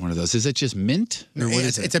yet to have one of those. Is it just mint? Or what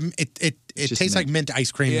is it? It just tastes like mint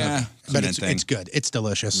ice cream. Yeah, but it's a mint it's good. It's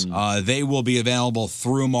delicious. They will be available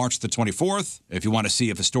through March the 24th. If you want to see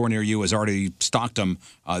if a store near you has already stocked them,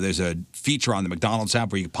 there's a feature on the McDonald's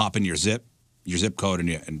app where you can pop in your zip code,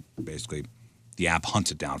 and basically the app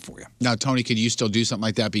hunts it down for you. Now, Tony, could you still do something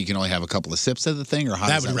like that, but you can only have a couple of sips of the thing, or how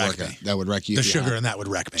That does would that wreck work? me. That would wreck you. The sugar in that would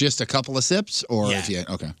wreck me. Just a couple of sips, or Yeah. if you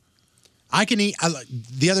okay. I can eat.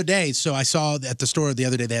 The other day, so I saw at the store the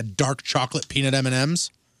other day they had dark chocolate peanut M&Ms.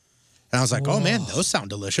 And I was like, oh, man, those sound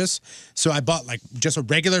delicious. So I bought like just a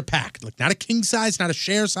regular pack, like not a king size, not a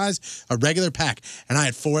share size, a regular pack. And I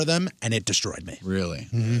had 4 of them, and it destroyed me. Really?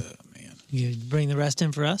 Mm-hmm. You bring the rest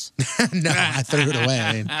in for us? No, I threw it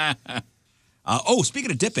away.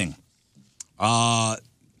 Speaking of dipping,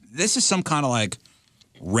 this is some kind of like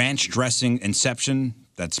ranch dressing inception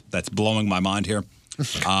that's blowing my mind here.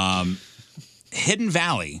 Hidden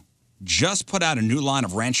Valley just put out a new line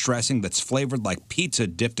of ranch dressing that's flavored like pizza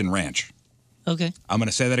dipped in ranch. Okay. I'm going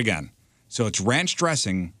to say that again. So it's ranch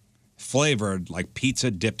dressing flavored like pizza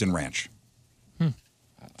dipped in ranch.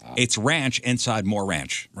 It's ranch inside more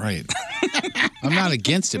ranch. Right. I'm not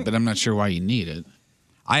against it, but I'm not sure why you need it.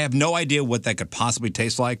 I have no idea what that could possibly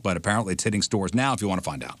taste like, but apparently it's hitting stores now if you want to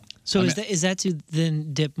find out. So is that to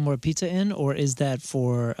then dip more pizza in, or is that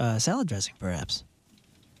for salad dressing, perhaps?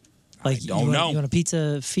 Like I don't know. You want a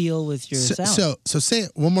pizza feel with your salad? So say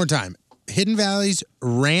it one more time. Hidden Valley's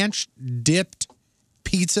ranch dipped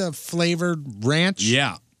pizza flavored ranch.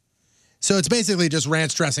 Yeah. So it's basically just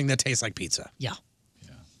ranch dressing that tastes like pizza. Yeah.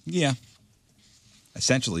 Yeah.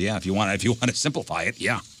 Essentially, yeah. If you want to simplify it,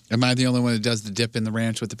 yeah. Am I the only one that does the dip in the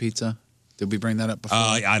ranch with the pizza? Did we bring that up before?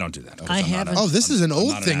 I don't do that. I haven't. This is an I'm old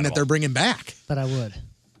not an thing that animal. they're bringing back. But I would.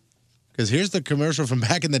 Because here's the commercial from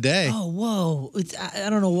back in the day. Oh, whoa!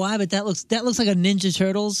 I don't know why, but that looks like a Ninja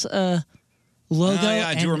Turtles logo. yeah,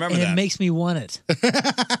 I do remember and that. it makes me want it.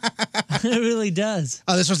 It really does.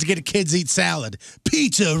 Oh, this was to get kids eat salad.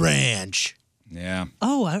 Pizza Ranch. Yeah.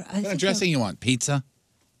 Oh, I What kind think of dressing you want? Pizza?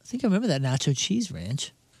 I think I remember that nacho cheese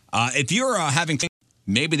ranch. If you're having,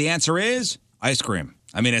 maybe the answer is ice cream.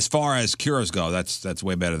 I mean, as far as cures go, that's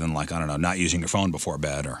way better than, like, I don't know, not using your phone before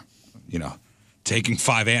bed or, you know, taking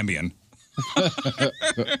 5 Ambien.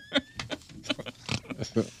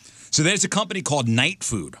 So there's a company called Night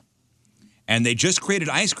Food, and they just created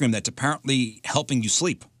ice cream that's apparently helping you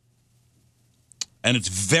sleep. And it's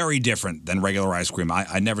very different than regular ice cream.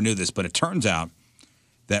 I never knew this, but it turns out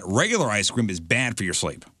that regular ice cream is bad for your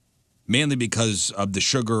sleep, mainly because of the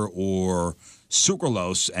sugar or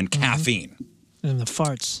sucralose and caffeine. And the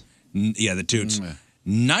farts. Yeah, the toots.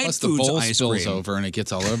 Night Plus the Foods bowl ice spills cream. over and it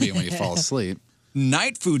gets all over you when you fall asleep.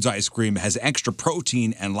 Night Foods ice cream has extra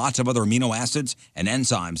protein and lots of other amino acids and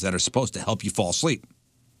enzymes that are supposed to help you fall asleep.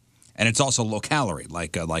 And it's also low calorie,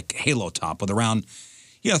 like Halo Top, with around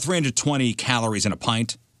 320 calories in a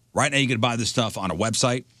pint. Right now, you can buy this stuff on a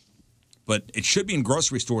website, but it should be in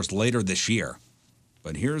grocery stores later this year.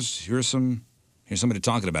 But here's somebody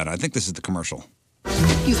talking about it. I think this is the commercial.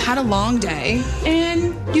 You've had a long day,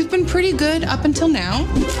 and you've been pretty good up until now.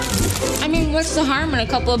 I mean, what's the harm in a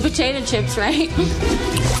couple of potato chips, right?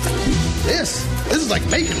 This is like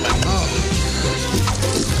bacon with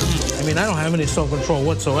I mean, I don't have any self-control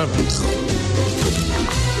whatsoever.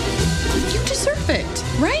 You deserve it,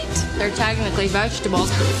 right? They're technically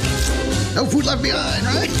vegetables. no food left behind,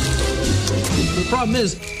 right? The problem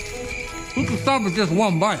is, who can stop with just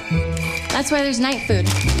one bite? That's why there's Night Food.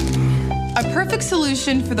 A perfect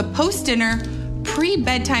solution for the post-dinner,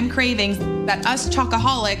 pre-bedtime cravings that us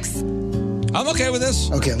chocoholics. I'm okay with this.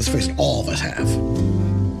 Okay, let's face it, all of us have.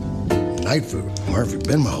 Night food. Where have you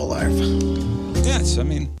been my whole life? Yes, I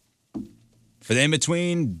mean, for the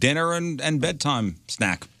in-between dinner and bedtime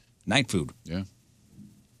snack, night food. Yeah.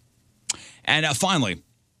 And finally,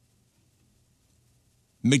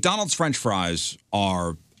 McDonald's French fries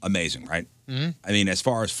are amazing, right? Mhm. I mean, as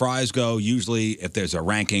far as fries go, usually if there's a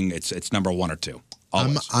ranking, it's number 1 or 2.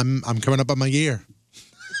 Always. I'm coming up on my year.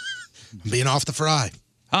 Being off the fry.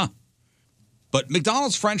 Huh. But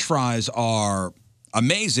McDonald's French fries are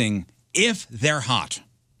amazing if they're hot.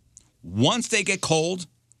 Once they get cold,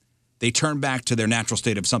 they turn back to their natural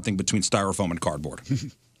state of something between styrofoam and cardboard.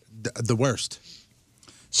 The worst.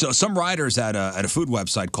 So some writers at a food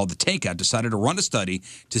website called The Takeout decided to run a study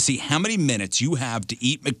to see how many minutes you have to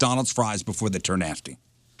eat McDonald's fries before they turn nasty.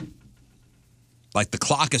 Like the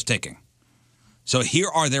clock is ticking. So here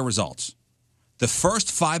are their results. The first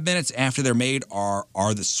 5 minutes after they're made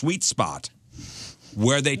are the sweet spot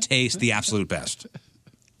where they taste the absolute best.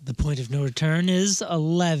 The point of no return is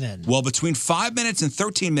 11. Well, between 5 minutes and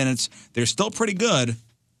 13 minutes, they're still pretty good,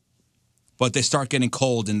 but they start getting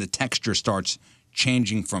cold and the texture starts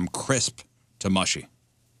changing from crisp to mushy.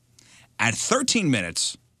 At 13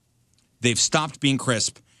 minutes, they've stopped being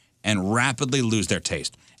crisp and rapidly lose their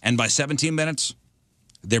taste. And by 17 minutes,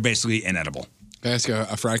 they're basically inedible. Can I ask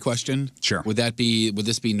a fry question? Sure. Would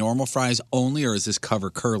this be normal fries only, or does this cover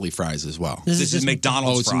curly fries as well? This is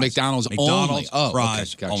McDonald's fries. fries. McDonald's McDonald's only.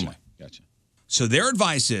 fries okay. Gotcha. only. Gotcha. So their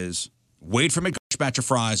advice is wait for McDonald's batch of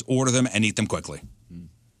fries, order them, and eat them quickly.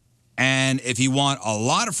 And if you want a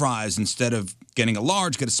lot of fries, instead of getting a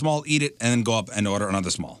large, get a small, eat it, and then go up and order another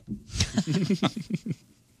small.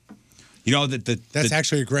 You know that That's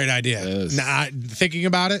actually a great idea. Nah, thinking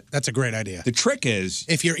about it, that's a great idea. The trick is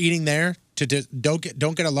if you're eating there, don't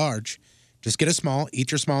get a large, just get a small,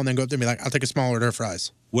 eat your small, and then go up there and be like, I'll take a small order of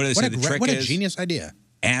fries. What do they say? The trick what a is genius idea.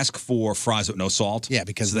 Ask for fries with no salt. Yeah,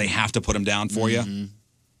 because so they have to put them down for you.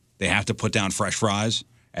 They have to put down fresh fries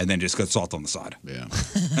and then just get salt on the side. Yeah,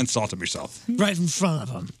 and salt them yourself. Right in front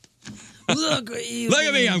of them. Look at you. Look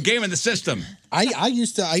at me! I'm gaming the system. I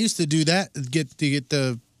used to do that, get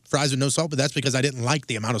the fries with no salt, but that's because I didn't like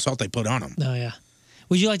the amount of salt they put on them. Oh, yeah.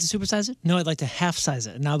 Would you like to supersize it? No, I'd like to half size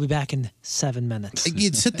it, and I'll be back in 7 minutes.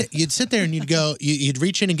 You'd sit there and you'd go, you'd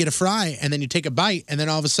reach in and get a fry, and then you'd take a bite, and then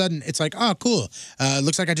all of a sudden it's like, oh, cool.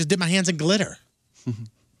 Looks like I just did my hands in glitter.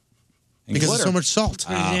 Because there's so much salt.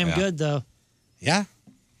 Pretty damn good, though. Yeah.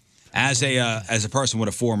 As a person with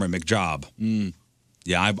a former McJob,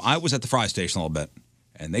 yeah, I was at the fry station a little bit,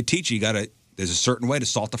 and they teach you there's a certain way to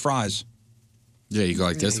salt the fries. Yeah, you go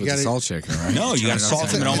like this with the salt shaker, right? No, you got to salt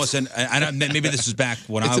them and almost. And maybe this was back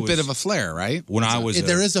when it's I was. It's a bit of a flare, right? When I was.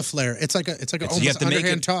 There is a flare. It's like almost you have to make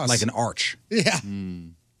underhand it toss. like an arch. Yeah.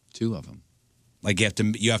 2 of them. Like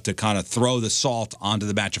you have to kind of throw the salt onto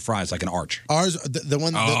the batch of fries like an arch. Ours, the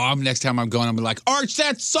one. Next time I'm going, I'm be like, arch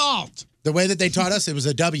that salt. The way that they taught us, it was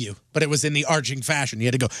a W, but it was in the arching fashion. You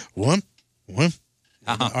had to go one,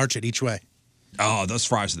 arch it each way. Oh, those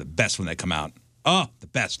fries are the best when they come out. Oh, the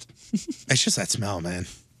best. It's just that smell, man.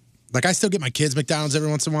 Like, I still get my kids McDonald's every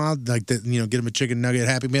once in a while, like, get them a chicken nugget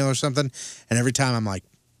Happy Meal or something, and every time I'm like,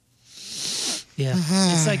 yeah.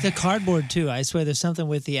 It's like the cardboard, too. I swear there's something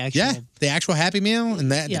with the actual Happy Meal, and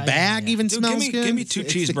the bag even smells good. Give me 2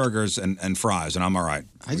 cheeseburgers and fries, and I'm all right.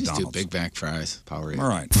 I just do Big Mac fries. Power. All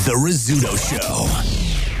right. The Rizzuto Show.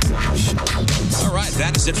 All right,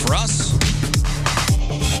 that is it for us.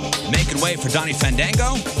 Making way for Donnie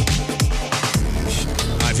Fandango.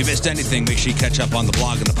 If you missed anything, make sure you catch up on the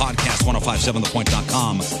blog and the podcast,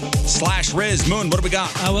 1057thepoint.com/Riz. Moon, what do we got?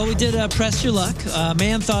 Well, we did Press Your Luck. A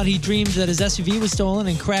man thought he dreamed that his SUV was stolen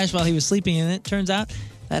and crashed while he was sleeping in it. Turns out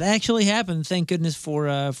that actually happened. Thank goodness for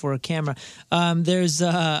a camera. There's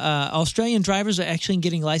Australian drivers are actually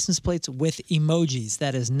getting license plates with emojis.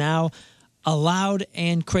 That is now allowed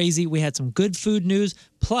and crazy. We had some good food news.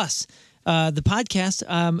 Plus, the podcast,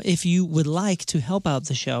 if you would like to help out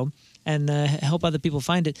the show and help other people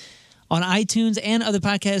find it, on iTunes and other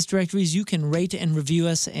podcast directories, you can rate and review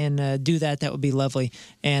us and do that. That would be lovely.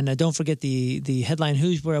 And don't forget the headline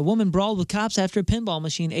Who's, where a woman brawled with cops after a pinball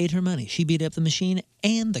machine ate her money. She beat up the machine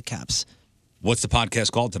and the cops. What's the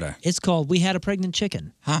podcast called today? It's called We Had a Pregnant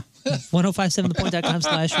Chicken.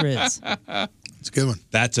 1057thepoint.com/Riz. It's a good one.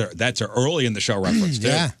 That's a early in the show reference, too.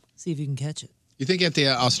 Yeah. See if you can catch it. You think at the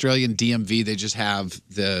Australian DMV, they just have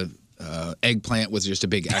the eggplant with just a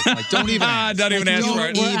big egg? Like, don't even ask. Don't even ask for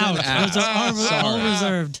it. We're out. Those are all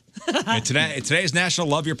reserved. And today's National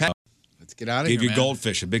Love Your Pet. Let's get out of Give here, you man.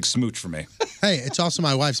 goldfish, a big smooch for me. Hey, it's also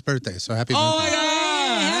my wife's birthday, so happy birthday. my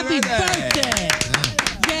God! Happy birthday!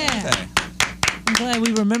 Yeah. I'm glad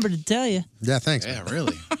we remembered to tell you. Yeah, thanks. Yeah,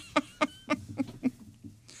 really.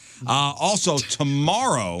 Also,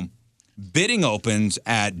 tomorrow, bidding opens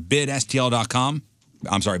at bidstl.com.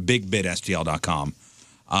 I'm sorry, bigbidstl.com.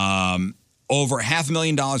 Over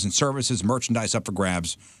 $500,000 in services, merchandise up for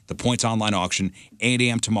grabs. The Points Online Auction, 8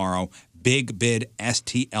 a.m. tomorrow.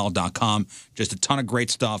 bigbidstl.com. Just a ton of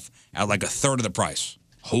great stuff at like a third of the price.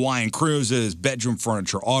 Hawaiian cruises, bedroom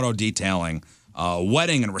furniture, auto detailing,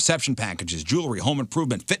 wedding and reception packages, jewelry, home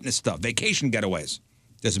improvement, fitness stuff, vacation getaways.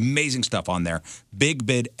 There's amazing stuff on there.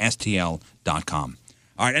 bigbidstl.com.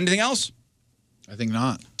 All right, anything else? I think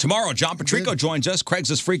not. Tomorrow, John Patrico joins us.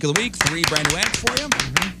 Craigslist Freak of the Week. 3 brand new ads for you.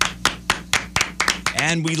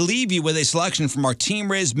 And we leave you with a selection from our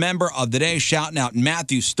Team Riz member of the day, shouting out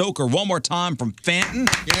Matthew Stoker one more time from Fenton.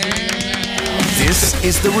 This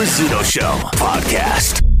is the Rizzuto Show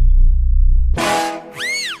podcast.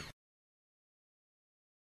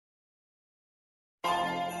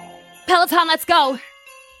 Peloton, let's go.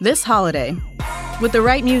 This holiday, with the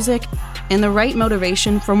right music and the right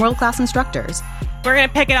motivation from world-class instructors, we're going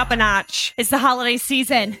to pick it up a notch. It's the holiday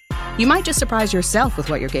season. You might just surprise yourself with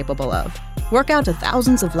what you're capable of. Work out to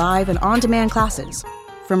thousands of live and on-demand classes,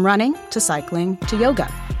 from running to cycling to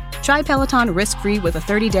yoga. Try Peloton risk-free with a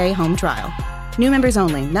 30-day home trial. New members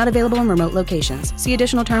only, not available in remote locations. See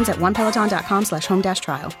additional terms at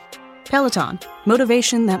onepeloton.com/home-trial. Peloton,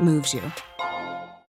 motivation that moves you.